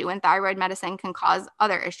pig issue in thyroid medicine can cause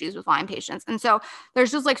other issues with Lyme patients. And so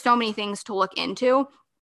there's just like so many things to look into.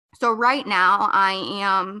 So right now I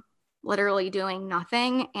am literally doing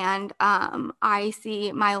nothing. And I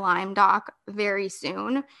see my Lyme doc very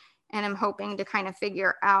soon. And I'm hoping to kind of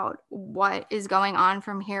figure out what is going on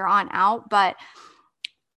from here on out. But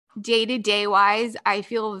day-to-day wise, I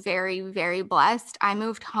feel very, very blessed. I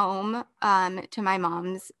moved home to my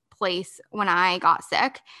mom's place when I got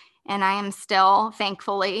sick. And I am still,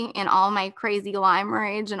 thankfully, in all my crazy Lyme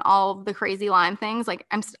rage and all the crazy Lyme things, like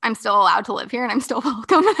I'm still allowed to live here and I'm still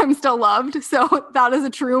welcome and I'm still loved. So that is a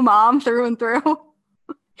true mom through and through.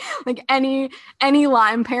 Like any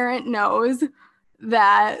Lyme parent knows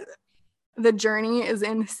that the journey is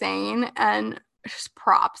insane, and just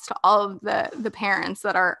props to all of the parents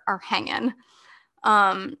that are hanging.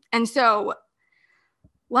 And so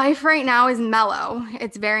life right now is mellow.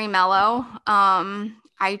 It's very mellow.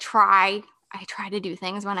 I try to do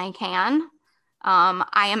things when I can.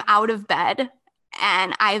 I am out of bed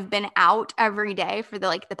and I've been out every day for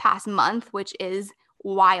the past month, which is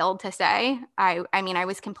wild to say. I mean, I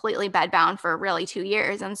was completely bedbound for really 2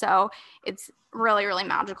 years. And so it's really, really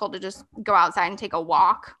magical to just go outside and take a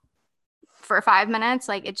walk for 5 minutes.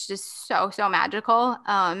 Like, it's just so, so magical.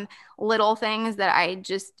 Little things that I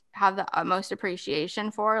just have the utmost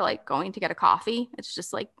appreciation for, like going to get a coffee. It's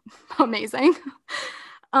just like amazing.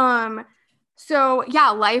 So yeah,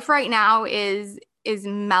 life right now is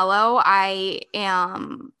mellow. I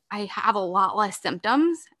have a lot less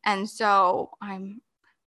symptoms. And so I'm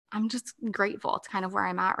just grateful. It's kind of where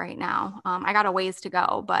I'm at right now. I got a ways to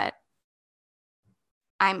go, but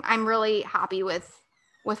I'm really happy with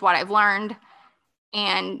what I've learned.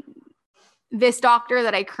 And this doctor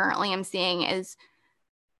that I currently am seeing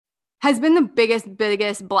has been the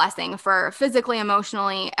biggest blessing for physically,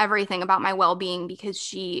 emotionally, everything about my well-being, because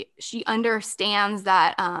she understands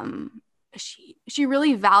that she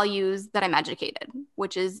really values that I'm educated,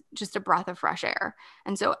 which is just a breath of fresh air.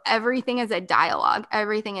 And so everything is a dialogue.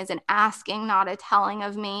 Everything is an asking, not a telling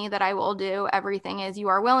of me that I will do. Everything is, you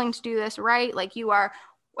are willing to do this, right? Like, you are,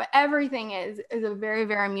 everything is a very,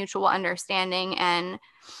 very mutual understanding and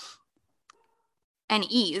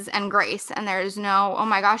ease and grace. And there's no, oh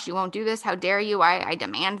my gosh, you won't do this. How dare you? I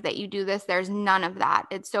demand that you do this. There's none of that.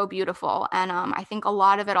 It's so beautiful. And I think a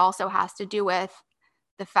lot of it also has to do with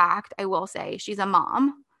the fact, I will say, she's a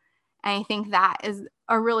mom. And I think that is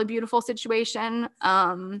a really beautiful situation.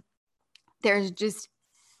 There's just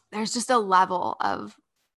a level of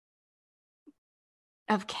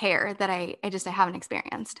care that I haven't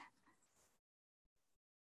experienced.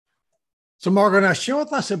 So Margot, now share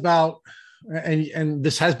with us about, and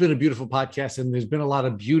this has been a beautiful podcast, and there's been a lot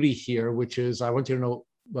of beauty here, which is, I want you to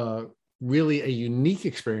know, really a unique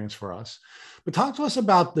experience for us. But talk to us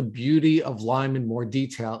about the beauty of Lyme in more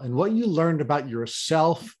detail and what you learned about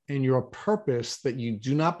yourself and your purpose that you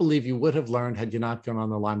do not believe you would have learned had you not gone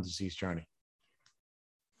on the Lyme disease journey.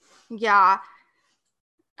 Yeah.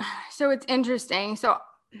 So it's interesting. So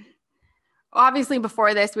obviously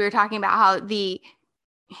before this, we were talking about how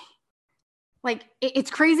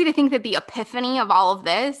it's crazy to think that the epiphany of all of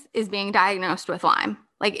this is being diagnosed with Lyme.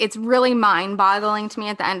 Like, it's really mind-boggling to me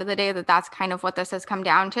at the end of the day that that's kind of what this has come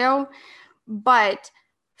down to. But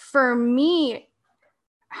for me,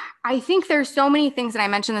 I think there's so many things, and I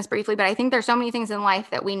mentioned this briefly, but I think there's so many things in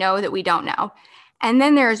life that we know that we don't know. And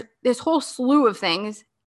then there's this whole slew of things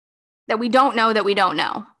that we don't know that we don't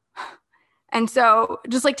know. And so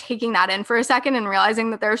just like taking that in for a second and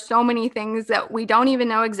realizing that there's so many things that we don't even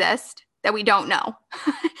know exist that we don't know.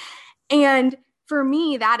 And for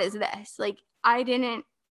me, that is this. Like, I didn't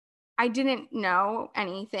know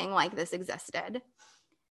anything like this existed.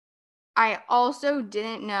 I also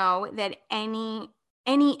didn't know that any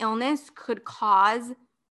illness could cause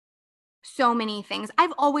so many things.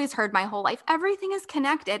 I've always heard my whole life, everything is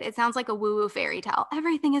connected. It sounds like a woo-woo fairy tale.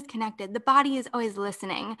 Everything is connected. The body is always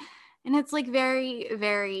listening. And it's like very,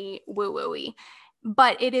 very woo-woo-y.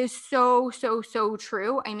 But it is so, so, so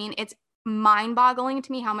true. I mean, it's mind-boggling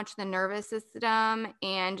to me how much the nervous system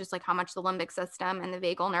and just like how much the limbic system and the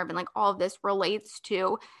vagal nerve and like all of this relates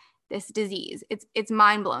to this disease. It's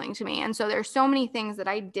mind-blowing to me. And so there's so many things that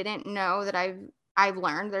I didn't know that I've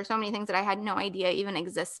learned. There's so many things that I had no idea even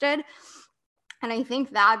existed. And I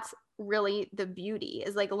think that's really the beauty,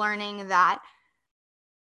 is like learning that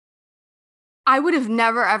I would have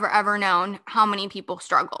never, ever, ever known how many people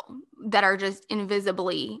struggle that are just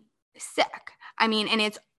invisibly sick. I mean, and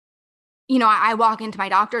it's, you know, I walk into my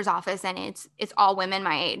doctor's office and it's all women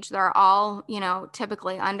my age. They're all, you know,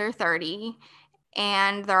 typically under 30,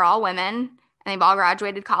 and they're all women, and they've all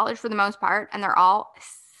graduated college for the most part, and they're all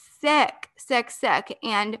sick.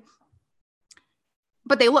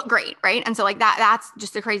 But they look great, right? And so like that's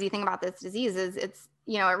just the crazy thing about this disease is it's,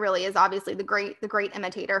 you know, it really is obviously the great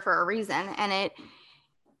imitator for a reason. And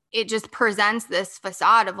it just presents this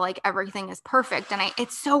facade of like everything is perfect. And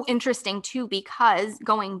it's so interesting too, because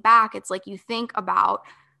going back, it's like you think about,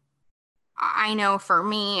 I know for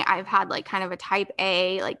me, I've had like kind of a type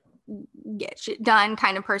A, like get shit done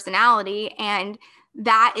kind of personality. And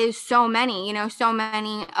that is so many, you know, so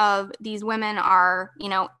many of these women are, you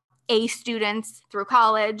know, A students through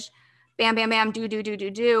college, bam, bam, bam, do.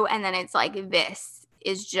 And then it's like, this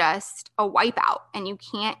is just a wipeout, and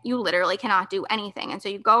you literally cannot do anything. And so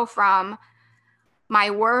you go from, my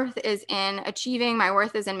worth is in achieving, my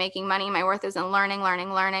worth is in making money, my worth is in learning,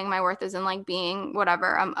 my worth is in like being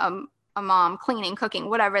whatever, a mom, cleaning, cooking,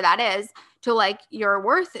 whatever that is, to like your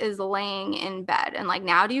worth is laying in bed. And like,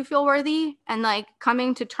 now do you feel worthy? And like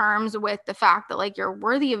coming to terms with the fact that like you're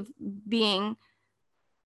worthy of being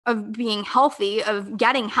healthy, of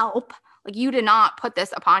getting help. Like, you did not put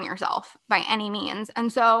this upon yourself by any means.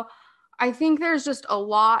 And so I think there's just a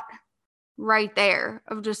lot right there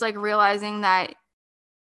of just like realizing that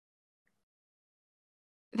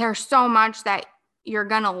there's so much that you're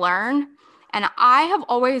going to learn. And I've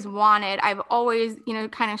always,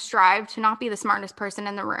 kind of strived to not be the smartest person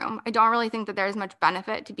in the room. I don't really think that there's much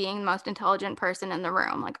benefit to being the most intelligent person in the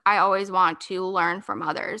room. Like, I always want to learn from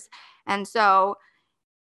others. And so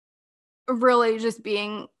really just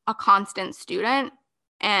being a constant student,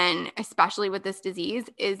 and especially with this disease,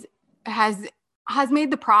 has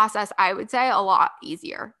made the process, I would say, a lot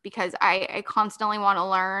easier, because I constantly want to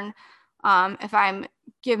learn. If I'm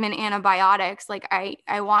given antibiotics, like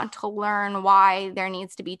I want to learn why there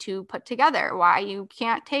needs to be two put together, why you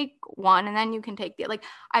can't take one and then you can take the, like,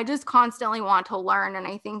 I just constantly want to learn. And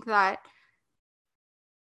I think that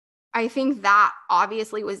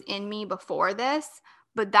obviously was in me before this,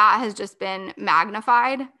 but that has just been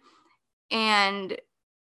magnified, and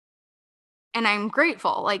I'm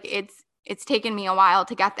grateful. Like, it's taken me a while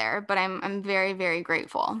to get there, but I'm very, very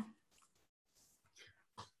grateful.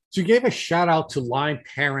 So you gave a shout out to Lyme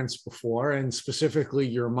parents before, and specifically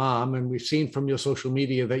your mom. And we've seen from your social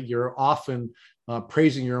media that you're often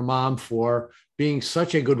praising your mom for being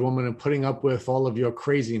such a good woman and putting up with all of your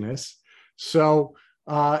craziness. So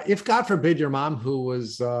if God forbid your mom, who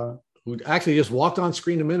actually just walked on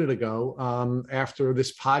screen a minute ago after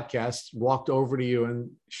this podcast, walked over to you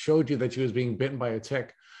and showed you that she was being bitten by a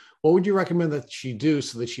tick, what would you recommend that she do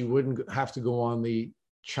so that she wouldn't have to go on the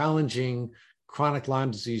challenging chronic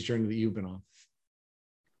Lyme disease journey that you've been on?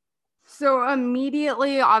 So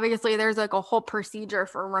immediately, obviously, there's like a whole procedure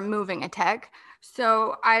for removing a tick.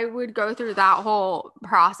 So I would go through that whole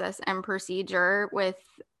process and procedure with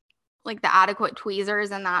like the adequate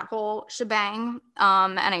tweezers and that whole shebang.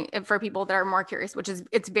 For people that are more curious,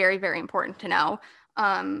 it's very, very important to know.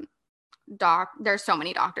 There's so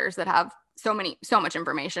many doctors that have so much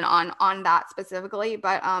information on that specifically,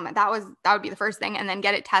 but that would be the first thing, and then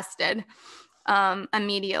get it tested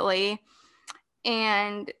immediately.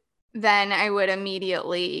 And then I would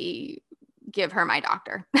immediately give her my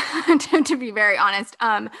doctor. to be very honest,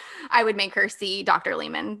 I would make her see Dr.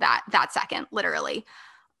 Lehman that second, literally.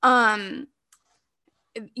 The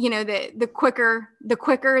quicker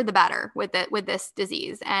the better with this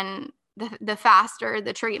disease, and the faster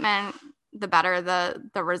the treatment, the better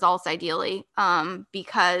the results, ideally,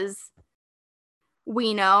 because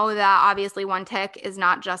we know that obviously one tick is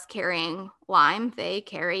not just carrying Lyme, they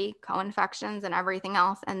carry co-infections and everything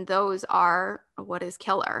else, and those are what is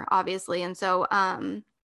killer, obviously. And so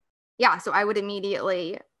so I would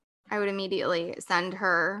immediately send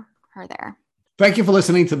her there. Thank you for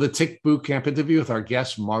listening to the Tick Bootcamp interview with our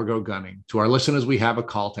guest, Margot Gunning. To our listeners, we have a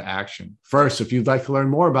call to action. First, if you'd like to learn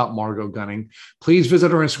more about Margot Gunning, please visit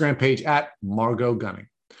her Instagram page at Margot Gunning.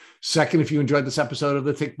 Second, if you enjoyed this episode of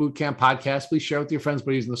the Tick Bootcamp podcast, please share with your friends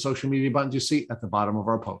by using the social media buttons you see at the bottom of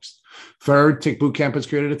our post. Third, Tick Bootcamp has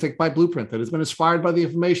created a Tick Bite Blueprint that has been inspired by the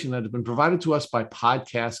information that has been provided to us by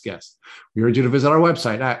podcast guests. We urge you to visit our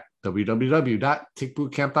website at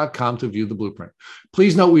www.tickbootcamp.com to view the blueprint.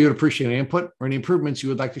 Please note we would appreciate any input or any improvements you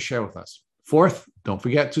would like to share with us. Fourth, don't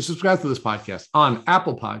forget to subscribe to this podcast on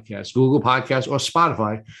Apple Podcasts, Google Podcasts, or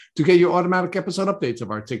Spotify to get your automatic episode updates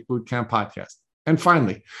of our Tick Bootcamp podcast. And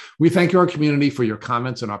finally, we thank our community for your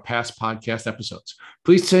comments on our past podcast episodes.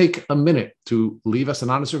 Please take a minute to leave us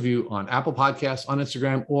an honest review on Apple Podcasts, on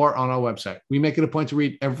Instagram, or on our website. We make it a point to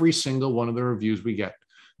read every single one of the reviews we get.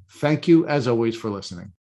 Thank you, as always, for listening.